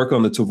that's going to work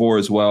on the Tavor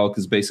as well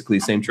because basically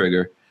same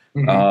trigger.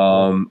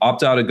 Mhm.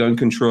 Opt Out of Gun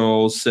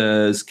Control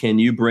says, can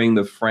you bring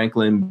the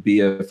Franklin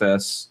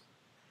BFS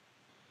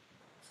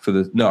for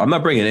the? No, I'm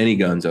not bringing any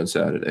guns on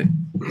Saturday.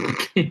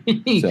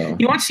 So.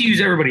 He wants to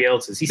use everybody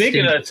else's. He's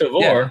Speaking of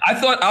Tavor, Yeah, I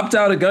thought Opt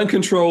Out of Gun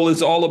Control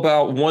is all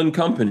about one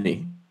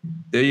company.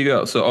 There you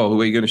go. So,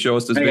 are you going to show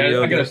us this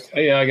video? I got it.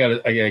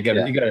 You got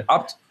it.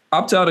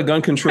 Opt Out of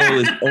Gun Control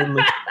is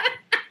only.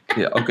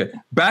 Yeah. Okay.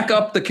 Back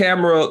up the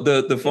camera,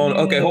 the phone.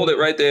 Okay, hold it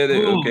right there.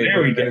 Ooh, Okay.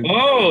 there we go.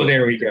 Oh,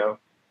 there we go.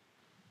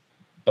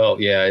 Oh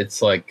yeah,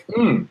 it's like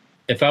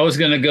if I was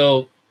gonna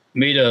go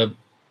meet a.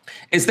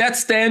 Is that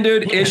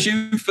standard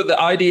issue for the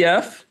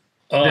IDF?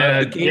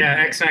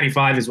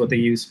 X95 is what they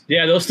use.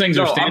 Yeah, those things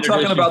are No, I'm standard.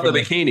 talking issue about for the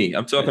bikini.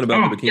 I'm talking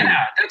about the bikini.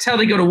 Yeah, that's how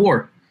they go to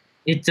war.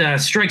 It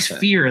strikes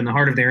fear in the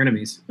heart of their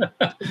enemies.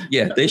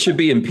 Yeah, they should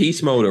be in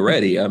peace mode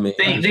already. I mean,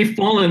 They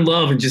fall in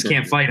love and just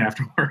can't fight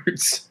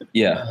afterwards.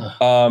 yeah.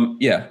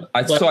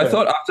 I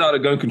thought Opt Out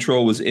of Gun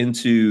Control was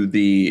into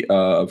the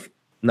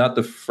not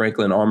the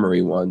Franklin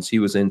Armory ones. He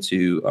was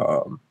into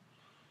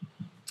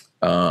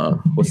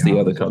what's the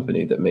other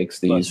company that makes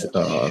these?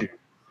 I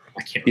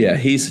can't. Yeah,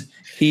 he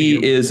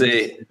is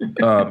a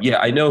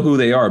I know who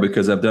they are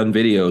because I've done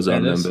videos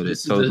on them, but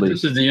it's totally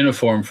this is the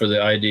uniform for the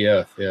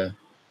IDF. Yeah.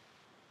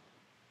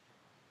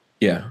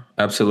 Yeah,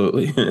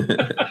 absolutely.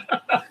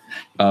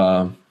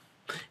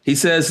 He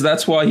says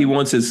that's why he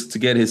wants to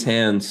get his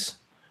hands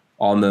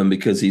on them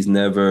because he's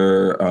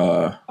never.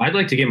 I'd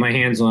like to get my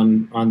hands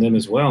on them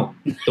as well.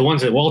 The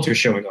ones that Walter's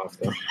showing off,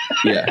 though.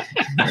 Yeah.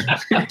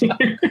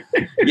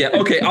 Yeah.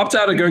 Okay. Opt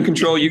Out of Gun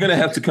Control. You're gonna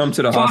have to come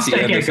to the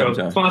Hacienda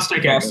sometime.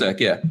 Fostech.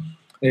 Yeah.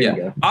 There you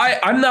go.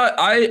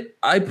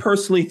 I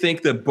personally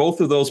think that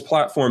both of those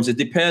platforms. It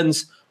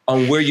depends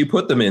on where you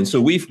put them in. So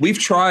we've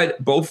tried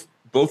both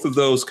of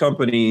those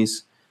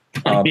companies.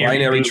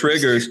 Binary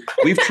triggers.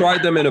 We've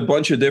tried them in a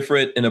bunch of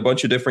different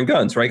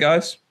guns, right,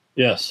 guys?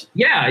 Yes.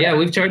 Yeah.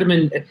 We've tried them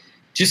in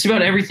just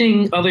about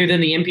everything other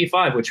than the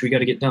MP5, which we got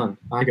to get done.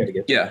 I got to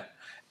get done. Yeah.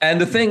 And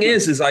the thing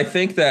is I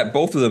think that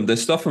both of them,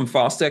 there's stuff from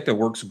Fostech that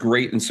works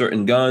great in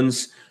certain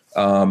guns.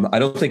 I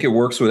don't think it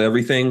works with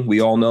everything. We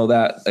all know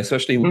that,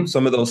 especially with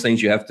some of those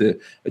things you have to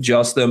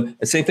adjust them.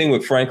 The same thing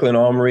with Franklin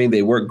Armory.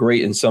 They work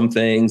great in some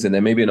things, and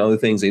then maybe in other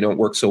things they don't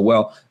work so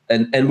well.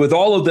 And with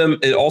all of them,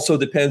 it also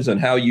depends on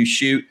how you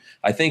shoot.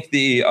 I think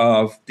the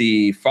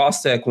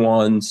Fostech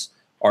ones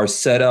are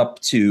set up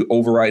to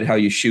override how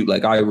you shoot.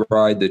 Like I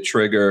ride the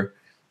trigger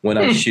when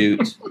I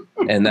shoot,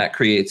 and that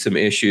creates some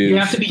issues. You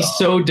have to be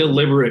so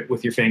deliberate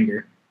with your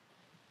finger.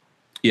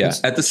 Yeah.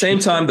 At the same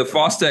time, the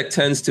Fostech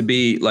tends to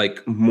be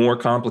like more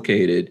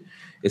complicated.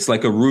 It's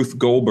like a Ruth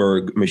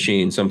Goldberg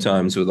machine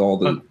sometimes with all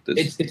the.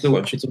 It's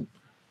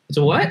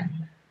a what?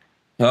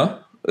 Huh?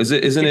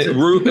 Isn't it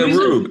Rube?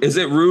 Is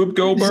it Rube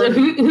Goldberg?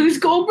 Who's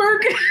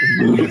Goldberg?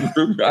 I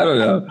don't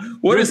know.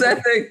 What is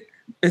that thing?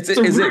 Is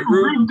it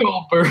Rube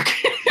Goldberg?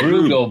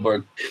 Rube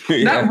Goldberg.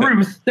 Not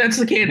Ruth. That's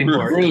the candy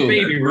bar.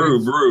 Baby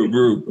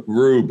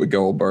Rube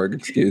Goldberg.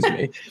 Excuse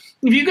me.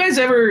 Have you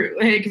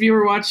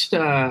ever watched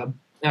IT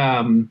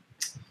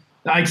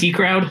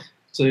Crowd?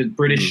 It's a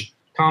British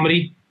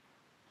comedy.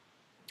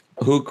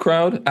 Who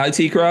Crowd?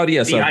 IT Crowd?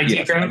 Yes. The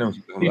IT Crowd. I know what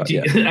you're talking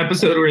about, yeah.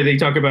 Episode where they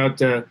talk about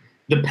the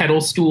pedal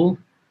stool.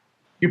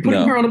 You're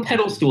putting her on a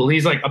pedal stool. And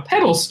he's like, a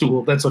pedal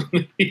stool? That's what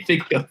you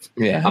think of.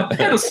 Yeah. A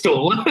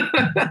pedestal.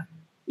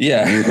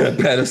 Yeah,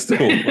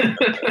 pedestal.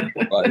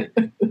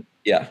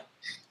 Yeah.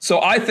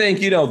 So I think,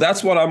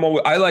 that's what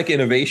I like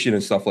innovation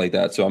and stuff like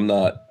that. So I'm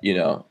not,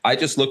 I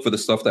just look for the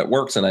stuff that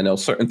works, and I know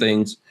certain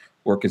things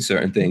work in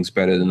certain things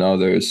better than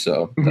others.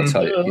 So that's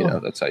how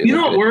that's how you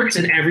know what works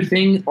in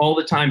everything all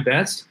the time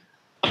best?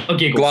 A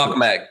giggle. Glock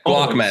mags.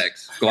 Glock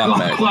mags.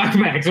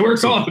 It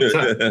works all the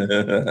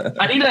time.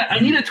 I need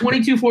a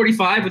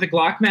 2245 with a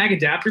Glock mag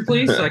adapter,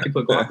 please, so I can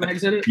put Glock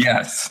mags in it.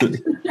 Yes.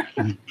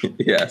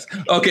 Yes.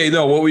 Okay.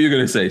 No. What were you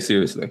going to say?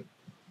 Seriously.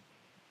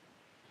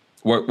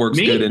 What works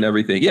good in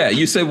everything? Yeah,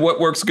 you said what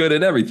works good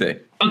in everything.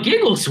 A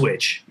giggle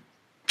switch.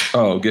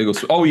 Oh, giggle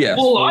switch. Oh, yes.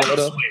 Full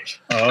auto switch.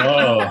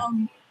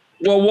 Oh.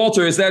 Well,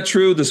 Walter, is that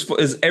true?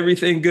 Is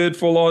everything good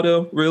full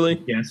auto?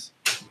 Really? Yes.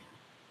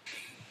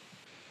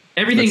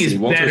 Everything is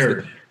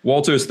better.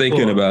 Walter's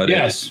thinking about it.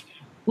 Yes.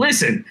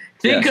 Listen,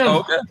 think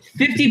of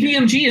 50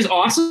 PMG is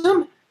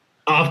awesome.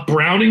 A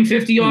Browning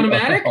 50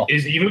 automatic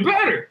is even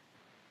better.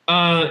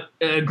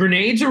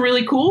 Grenades are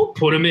really cool.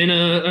 Put them in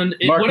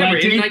Mark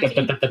 19.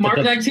 Mark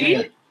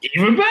 19,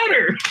 even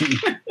better.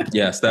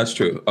 Yes, that's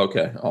true.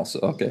 Okay. Also,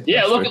 okay.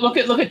 Yeah, look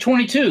at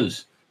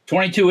 22s.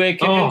 22 AK.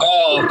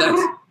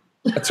 Oh,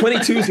 that's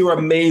 22s are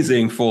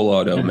amazing full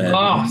auto, man.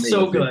 Oh,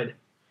 so good.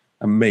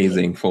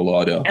 Amazing full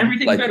auto.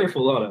 Everything's better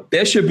full auto.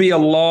 There should be a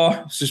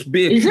law. Just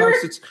be a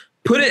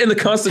Put it in the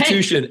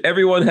Constitution.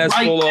 Everyone has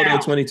right full now.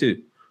 auto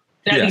 22.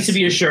 That Yes. needs to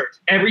be a shirt.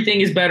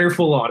 Everything is better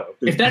full auto.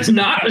 If that's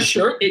not a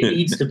shirt, it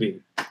needs to be.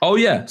 Oh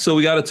yeah. So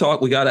we got to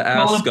talk. We got to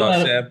ask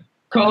Sam.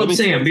 Call Let up me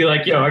Sam. see. Be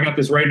like, yo, I got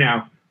this right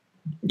now.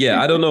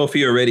 Yeah, I don't know if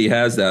he already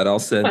has that. I'll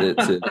send it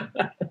to.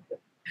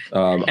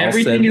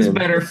 Everything is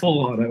better full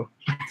auto.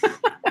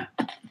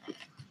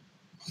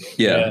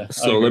 Yeah.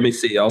 So let me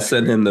see. I'll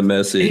send him the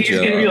message. He's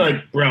gonna be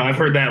like, bro, I've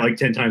heard that like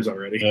 10 times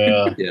already.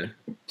 Yeah. Yeah.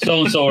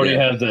 So and so already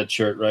has that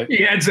shirt, right?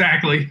 Yeah,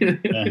 exactly.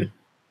 Yeah.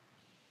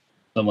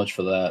 So much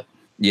for that.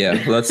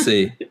 Yeah. Let's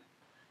see.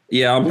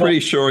 Yeah, I'm pretty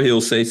sure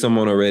he'll say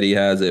someone already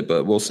has it,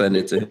 but we'll send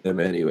it to him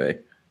anyway.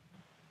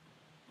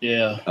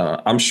 Yeah.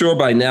 I'm sure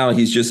by now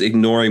he's just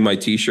ignoring my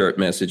T-shirt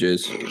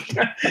messages.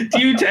 Do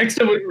you text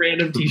him with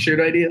random T-shirt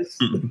ideas?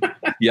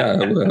 Yeah,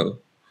 well,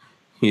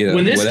 yeah.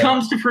 When this whatever.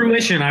 comes to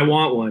fruition, I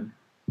want one.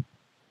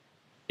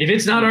 If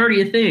it's not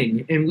already a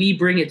thing and we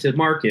bring it to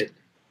market,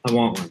 I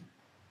want one.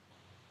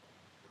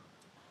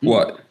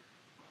 What?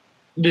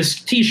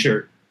 This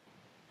T-shirt.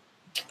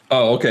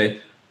 Oh, okay.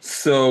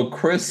 So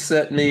Chris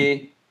sent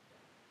me.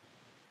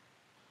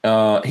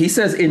 He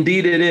says,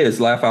 "Indeed, it is."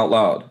 Laugh out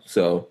loud.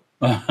 So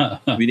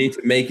we need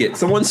to make it.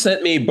 Someone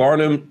sent me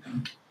Barnum's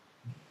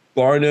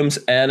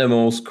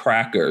Animals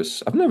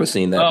crackers. I've never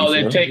seen that. Oh,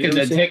 before.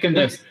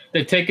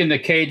 they've taken the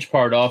cage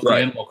part off the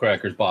animal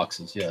crackers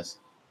boxes. Yes.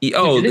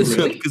 Oh,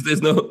 Really? because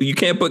there's no, you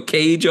can't put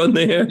cage on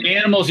there. The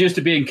animals used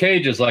to be in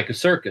cages like a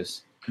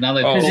circus. Now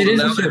they Because it is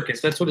now a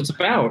circus. That's what it's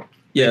about.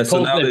 Yeah,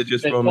 so now they they're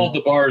just pulled roaming.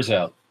 the bars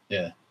out.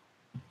 Yeah.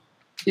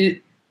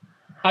 It,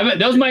 I mean,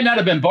 those might not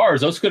have been bars.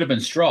 Those could have been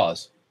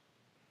straws.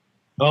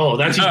 oh,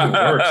 that's even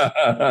worse.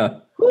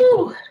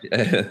 Woo.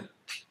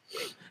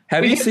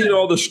 Have you seen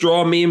all the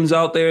straw memes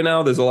out there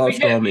now? There's a lot of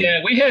straw memes.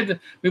 Yeah,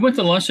 we went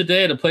to lunch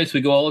today at a place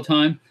we go all the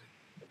time,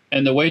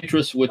 and the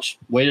waitress, which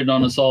waited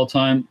on us all the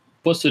time,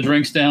 puts the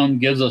drinks down,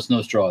 gives us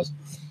no straws.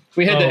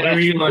 We had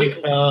we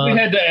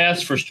had to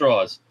ask for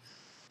straws.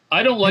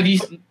 I don't like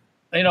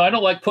I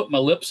don't like putting my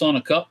lips on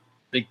a cup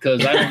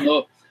because I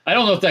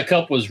don't know if that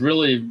cup was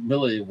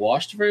really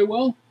washed very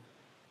well.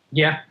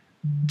 Yeah.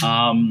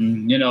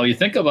 You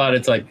think about it,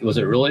 it's like, was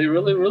it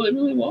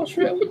really washed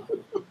very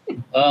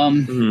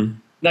well?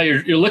 Now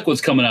your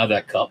liquid's coming out of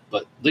that cup,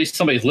 but at least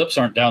somebody's lips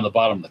aren't down the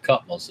bottom of the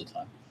cup most of the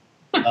time.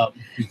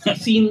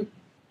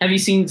 Have you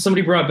seen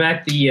somebody brought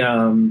back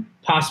the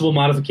possible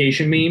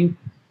modification meme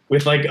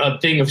with like a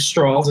thing of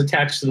straws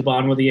attached to the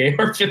bottom of the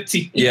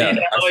AR-15? Yeah,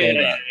 I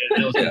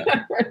saw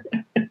that.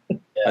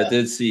 Yeah. I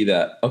did see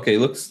that. Okay,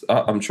 looks.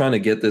 I'm trying to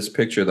get this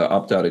picture that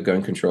opt out of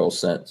gun control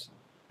sent,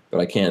 but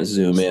I can't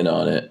zoom in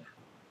on it.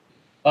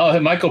 Oh,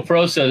 Michael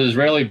Pro says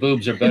Israeli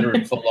boobs are better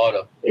in full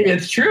auto.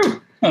 It's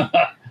true.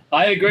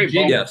 I agree.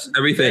 Yes,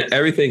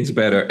 everything's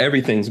better.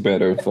 Everything's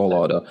better in full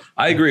auto.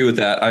 I agree with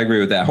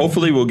that.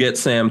 Hopefully, we'll get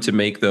Sam to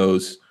make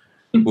those.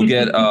 We'll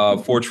get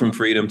Forge from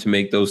Freedom to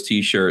make those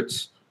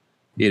T-shirts.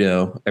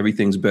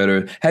 Everything's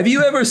better. Have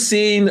you ever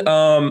seen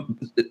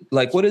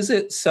what is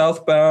it?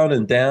 Southbound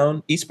and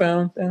Down,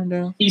 Eastbound,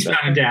 down. Eastbound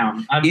and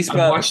Down. I've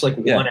watched one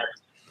episode.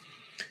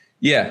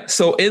 Yeah.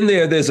 So in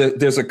there's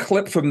a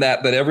clip from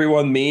that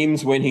everyone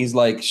memes when he's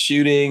like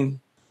shooting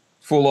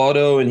full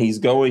auto and he's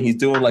doing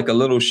like a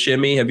little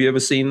shimmy. Have you ever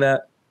seen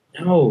that?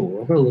 No,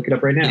 I'm gonna look it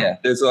up right now. Yeah.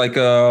 There's like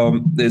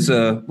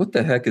what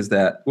the heck is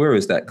that? Where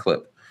is that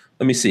clip?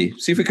 Let me see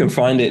if we can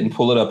find it and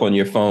pull it up on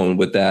your phone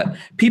with that.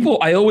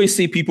 I always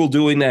see people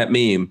doing that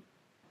meme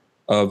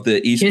of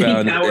the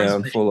Eastbound and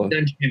Down full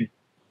auto.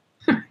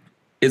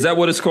 Is that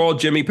what it's called?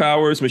 Jimmy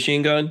Powers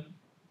machine gun?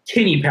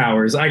 Kenny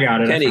Powers. I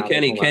got it.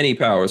 Kenny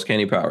Powers.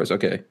 Kenny Powers.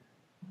 Okay.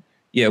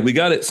 Yeah, we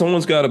got it.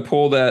 Someone's got to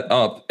pull that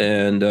up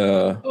and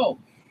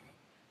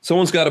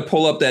someone's got to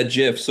pull up that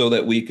GIF so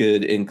that we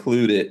could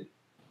include it.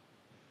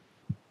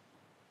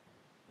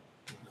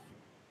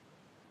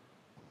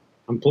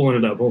 I'm pulling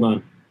it up. Hold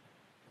on.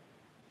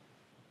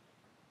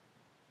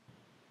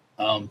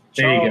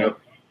 There you go.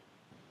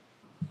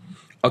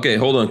 Okay,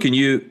 hold on. Can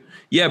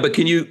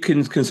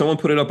someone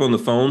put it up on the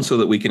phone so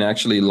that we can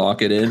actually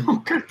lock it in? Oh,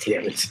 God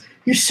damn it.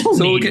 You're so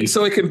needy.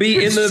 So it can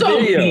be in the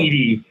video.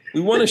 Needy.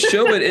 We want to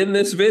show it in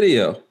this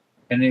video.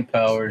 Kenny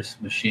Powers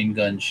machine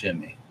gun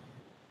shimmy.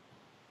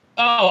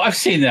 Oh, I've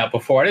seen that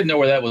before. I didn't know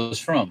where that was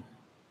from.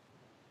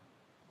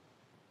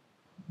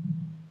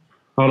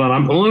 Hold on,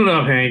 I'm pulling it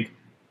up, Hank.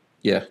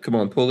 Yeah, come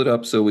on, pull it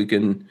up so we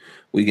can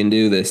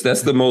do this.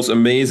 That's the most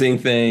amazing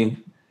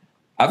thing.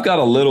 I've got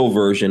a little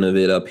version of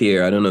it up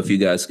here. I don't know if you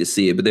guys can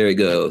see it, but there it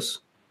goes.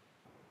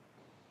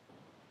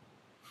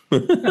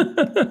 That's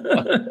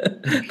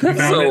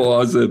so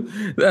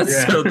awesome.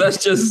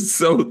 That's just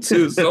so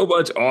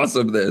much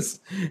awesomeness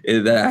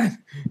in that.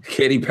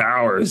 Kenny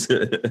Powers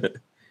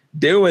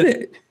doing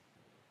it.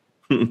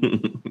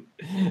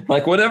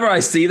 Like whenever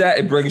I see that,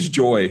 it brings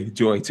joy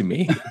to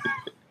me.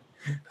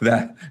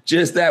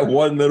 that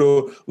one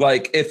little,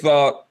 like if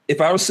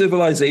our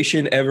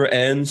civilization ever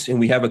ends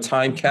and we have a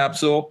time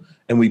capsule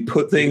and we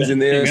put things in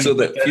there so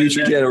that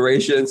future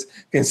generations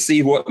can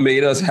see what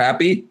made us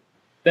happy,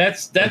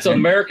 That's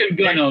American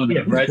gun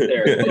owner right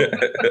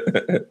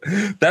there.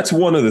 That's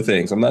one of the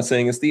things. I'm not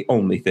saying it's the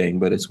only thing,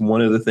 but it's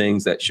one of the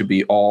things that should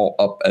be all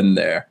up in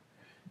there.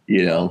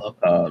 You know,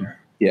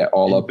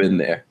 all up in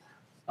there.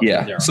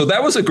 Yeah. So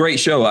that was a great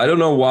show. I don't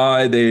know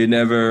why they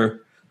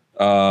never.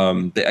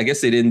 I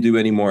guess they didn't do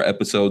any more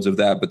episodes of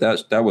that, but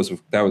that was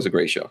a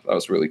great show. That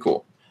was really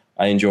cool.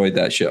 I enjoyed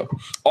that show.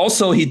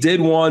 Also, he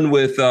did one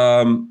with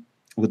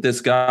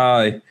this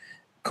guy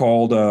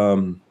called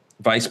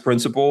Vice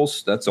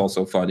Principals. That's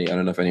also funny. I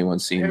don't know if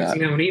anyone's seen that. I haven't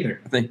seen that one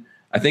either.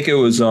 I think it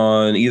was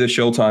on either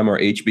Showtime or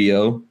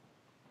HBO.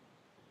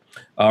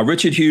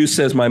 Richard Hughes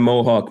says my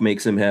mohawk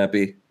makes him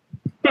happy.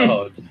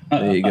 Oh,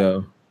 there you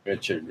go.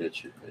 Richard.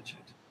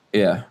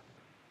 Yeah.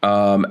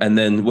 And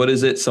then what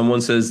is it?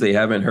 Someone says they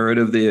haven't heard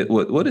of the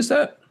what is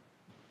that?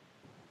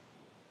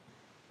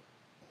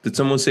 Did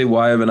someone say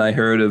why haven't I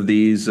heard of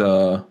these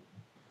gyro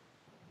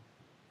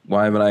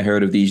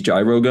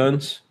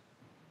guns?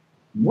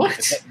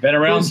 What? Been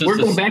around since we're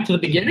going back to the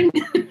beginning?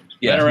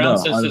 Yeah, been around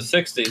since the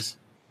 60s.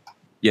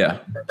 Yeah.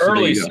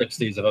 Early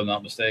 60s, if I'm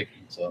not mistaken.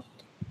 So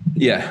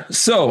yeah.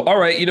 So, all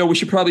right, we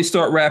should probably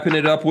start wrapping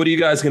it up. What are you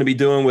guys going to be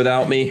doing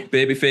without me?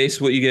 Babyface,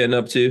 what you getting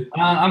up to?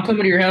 I'm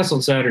coming to your house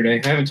on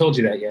Saturday. I haven't told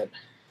you that yet.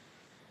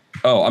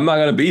 Oh, I'm not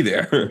going to be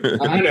there.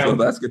 I know. So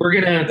that's good. We're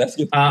gonna. That's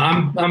good.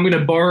 I'm gonna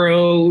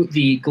borrow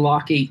the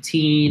Glock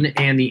 18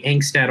 and the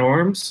Angstad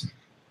arms,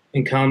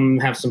 and come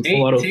have some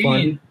full auto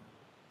fun.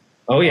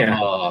 Oh yeah.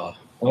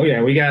 Oh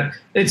yeah. We got.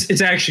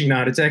 It's actually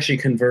not. It's actually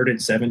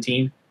converted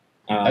 17.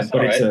 But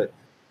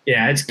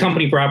it's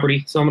company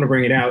property, so I'm gonna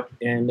bring it out.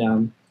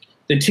 And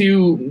the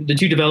two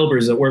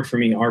developers that work for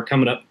me are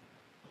coming up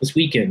this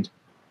weekend,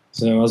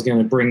 so I was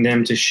gonna bring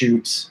them to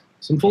shoot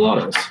some full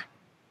autos.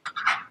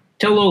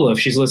 Tell Lola if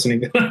she's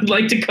listening. I'd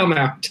like to come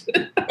out.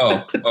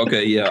 Oh,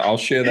 okay. Yeah, I'll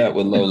share that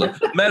with Lola.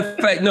 Matter of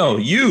fact, no,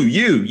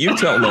 you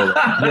tell Lola.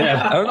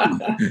 Yeah.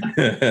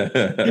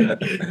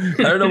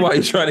 I don't know why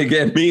you're trying to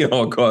get me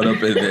all caught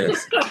up in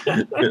this.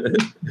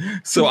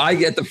 So I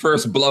get the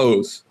first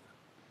blows.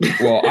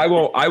 Well,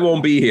 I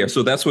won't be here.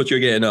 So that's what you're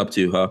getting up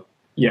to, huh?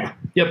 Yeah.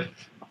 Yep.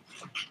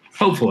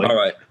 Hopefully. All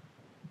right.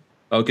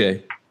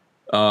 Okay.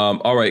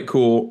 All right,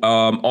 cool.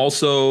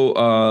 Also,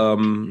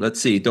 let's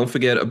see. Don't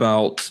forget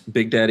about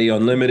Big Daddy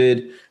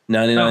Unlimited,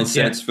 99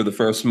 cents for the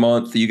first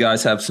month. You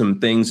guys have some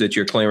things that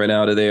you're clearing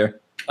out of there?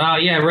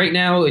 Yeah, right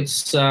now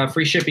it's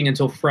free shipping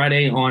until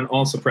Friday on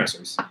all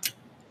suppressors.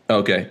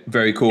 Okay,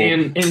 very cool.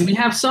 And we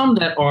have some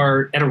that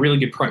are at a really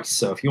good price.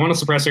 So if you want a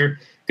suppressor,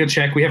 go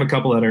check. We have a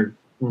couple that are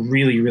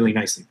really, really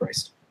nicely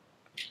priced.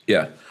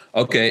 Yeah.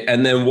 Okay.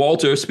 And then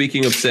Walter,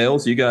 speaking of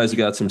sales, you guys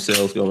got some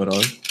sales going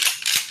on.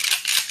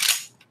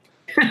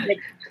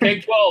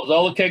 Keg 12s.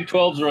 All the Keg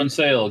 12s are on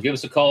sale. Give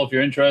us a call if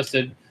you're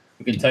interested.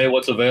 We can tell you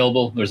what's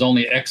available. There's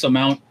only X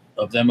amount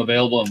of them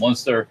available, and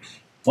once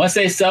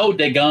they sold,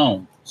 they're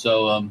gone.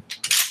 So,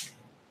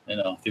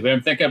 if you've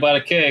been thinking about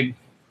a keg,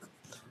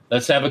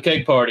 let's have a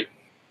keg party.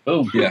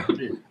 Boom. Yeah.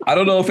 I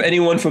don't know if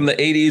anyone from the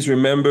 80s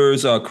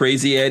remembers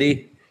Crazy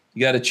Eddie.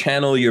 You got to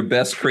channel your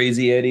best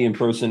Crazy Eddie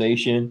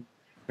impersonation.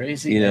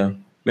 Crazy Eddie.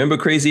 Remember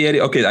Crazy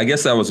Eddie? Okay, I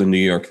guess that was a New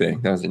York thing.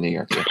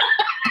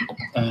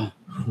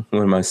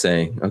 What am I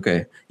saying?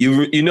 Okay.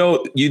 You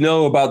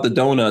know about the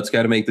donuts,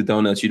 got to make the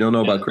donuts. You don't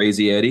know about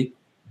Crazy Eddie?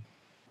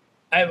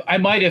 I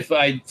might if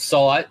I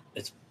saw it.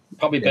 It's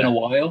probably been a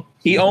while.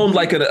 He owned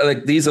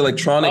like these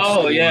electronics.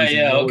 Oh,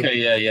 yeah.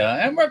 Okay,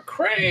 yeah. And we're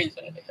crazy.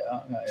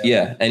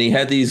 Yeah, and he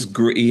had these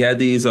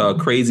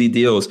crazy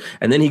deals,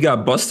 and then he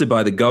got busted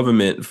by the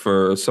government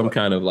for some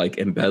kind of like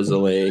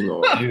embezzling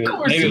or maybe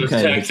some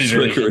kind of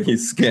trickery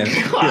scam.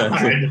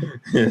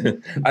 Yeah.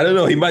 I don't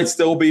know. He might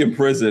still be in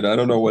prison. I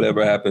don't know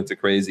whatever happened to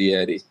Crazy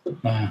Eddie.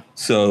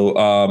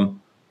 So,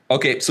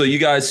 okay, so you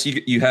guys,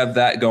 you have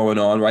that going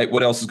on, right?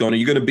 What else is going on?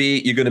 You're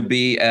gonna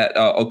be at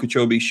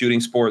Okeechobee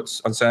Shooting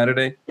Sports on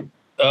Saturday.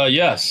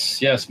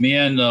 Yes. Me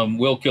and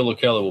Will Killer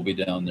Keller will be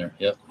down there.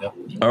 Yep.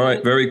 All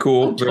right, very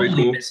cool. Very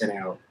cool. Missing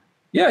out.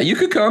 Yeah, you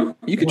could come.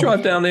 You could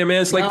drive down there,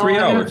 man. It's like 3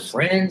 hours.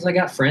 I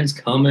got friends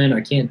coming.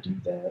 I can't do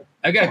that.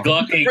 I got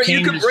Glock 18.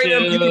 You could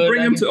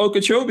bring him to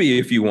Okeechobee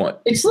if you want.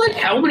 It's like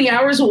how many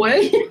hours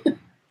away?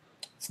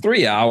 It's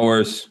 3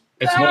 hours.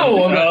 It's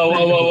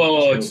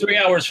whoa. It's 3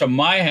 hours from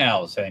my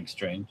house, Hank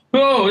Strange.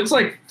 Oh, it's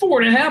like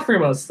 4.5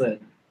 from us then.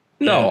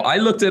 No, I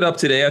looked it up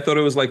today. I thought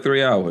it was like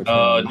 3 hours.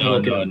 Oh, no.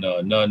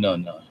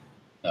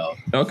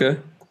 Okay.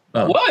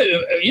 Oh. Well,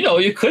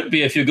 you could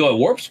be if you go at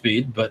warp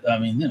speed, but I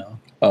mean,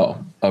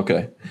 Oh,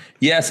 okay.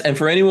 Yes, and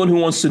for anyone who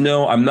wants to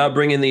know, I'm not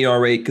bringing the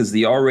R8 because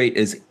the R8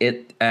 is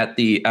at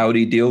the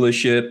Audi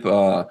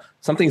dealership.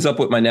 Something's up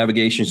with my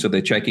navigation, so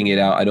they're checking it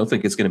out. I don't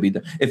think it's going to be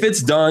done. If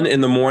it's done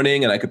in the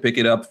morning and I could pick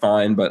it up,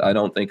 fine, but I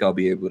don't think I'll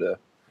be able to.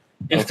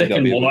 If they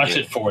can wash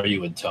it for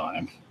you in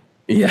time.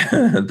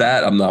 Yeah,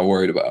 that I'm not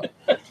worried about.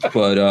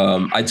 But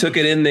I took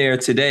it in there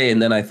today,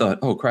 and then I thought,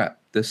 oh, crap,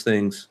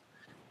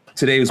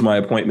 today was my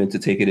appointment to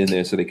take it in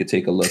there so they could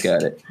take a look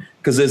at it.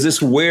 Because there's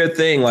this weird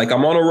thing, like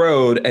I'm on a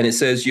road, and it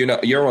says,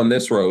 you're on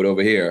this road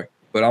over here,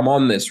 but I'm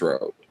on this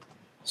road.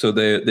 So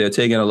they're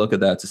taking a look at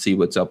that to see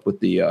what's up with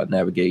the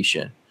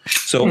navigation.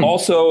 So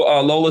also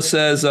Lola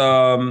says,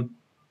 don't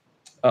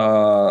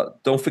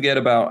forget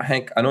about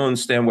Hank. I don't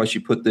understand why she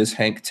put this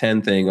Hank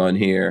 10 thing on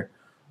here.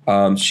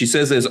 She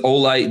says there's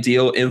Olight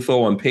deal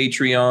info on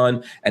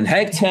Patreon, and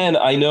Hank 10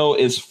 I know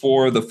is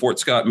for the Fort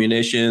Scott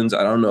munitions.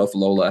 I don't know if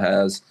Lola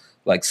has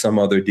like some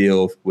other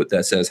deal with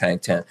that says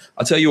Hank 10.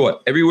 I'll tell you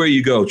what, everywhere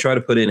you go, try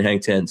to put in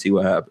Hank 10, see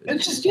what happens.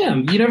 It's just,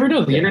 you never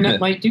know. The internet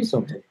might do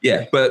something.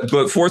 Yeah, but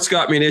Fort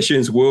Scott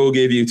munitions will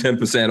give you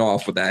 10%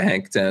 off with that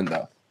Hank 10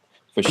 though.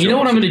 For sure. You know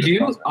what I'm going to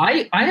do?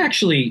 I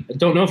actually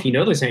don't know if you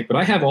know this, Hank, but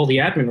I have all the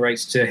admin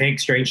rights to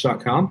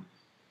hankstrange.com.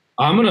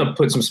 I'm going to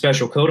put some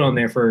special code on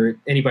there for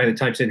anybody that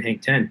types in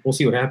Hank 10. We'll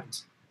see what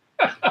happens.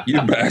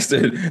 You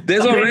bastard.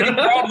 There's already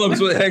problems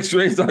with Hank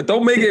Strange.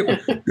 Don't make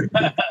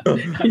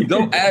it.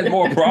 Don't add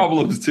more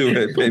problems to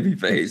it,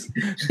 babyface.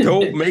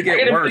 Don't make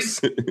it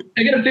worse.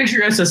 I got to fix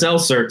your SSL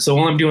cert. So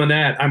while I'm doing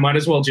that, I might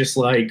as well just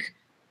like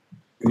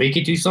make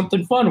it do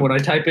something fun when I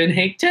type in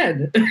Hank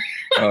 10.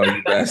 Oh,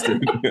 you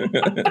bastard.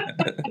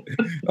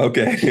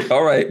 Okay.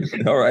 All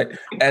right.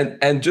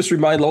 And just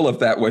remind Lola of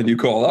that when you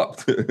call up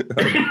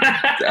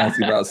to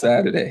ask about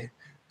Saturday.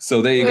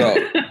 So there you go.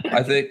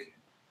 I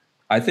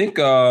think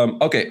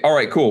okay. All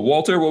right, cool.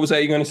 Walter, what was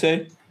that you're going to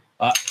say?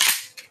 I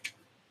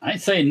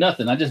ain't saying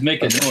nothing. I just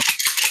make a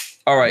noise.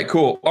 All right,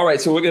 cool. All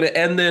right, so we're going to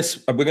end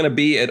this. We're going to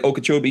be at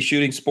Okeechobee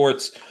Shooting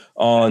Sports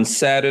on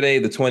Saturday,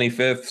 the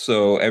 25th.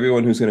 So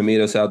everyone who's going to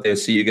meet us out there,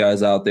 see you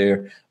guys out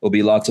there. It'll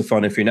be lots of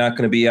fun. If you're not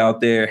going to be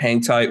out there,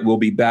 hang tight. We'll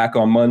be back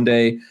on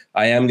Monday.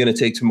 I am going to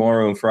take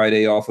tomorrow and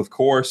Friday off, of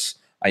course.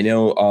 I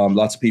know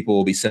lots of people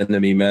will be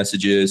sending me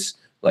messages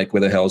like,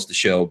 where the hell's the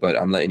show? But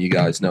I'm letting you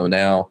guys know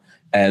now.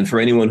 And for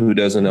anyone who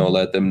doesn't know,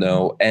 let them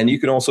know. And you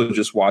can also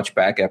just watch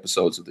back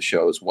episodes of the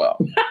show as well.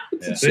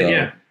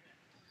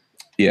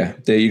 Yeah,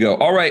 there you go.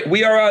 All right,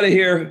 we are out of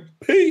here.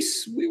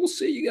 Peace. We will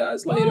see you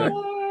guys later.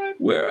 Bye.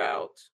 We're out.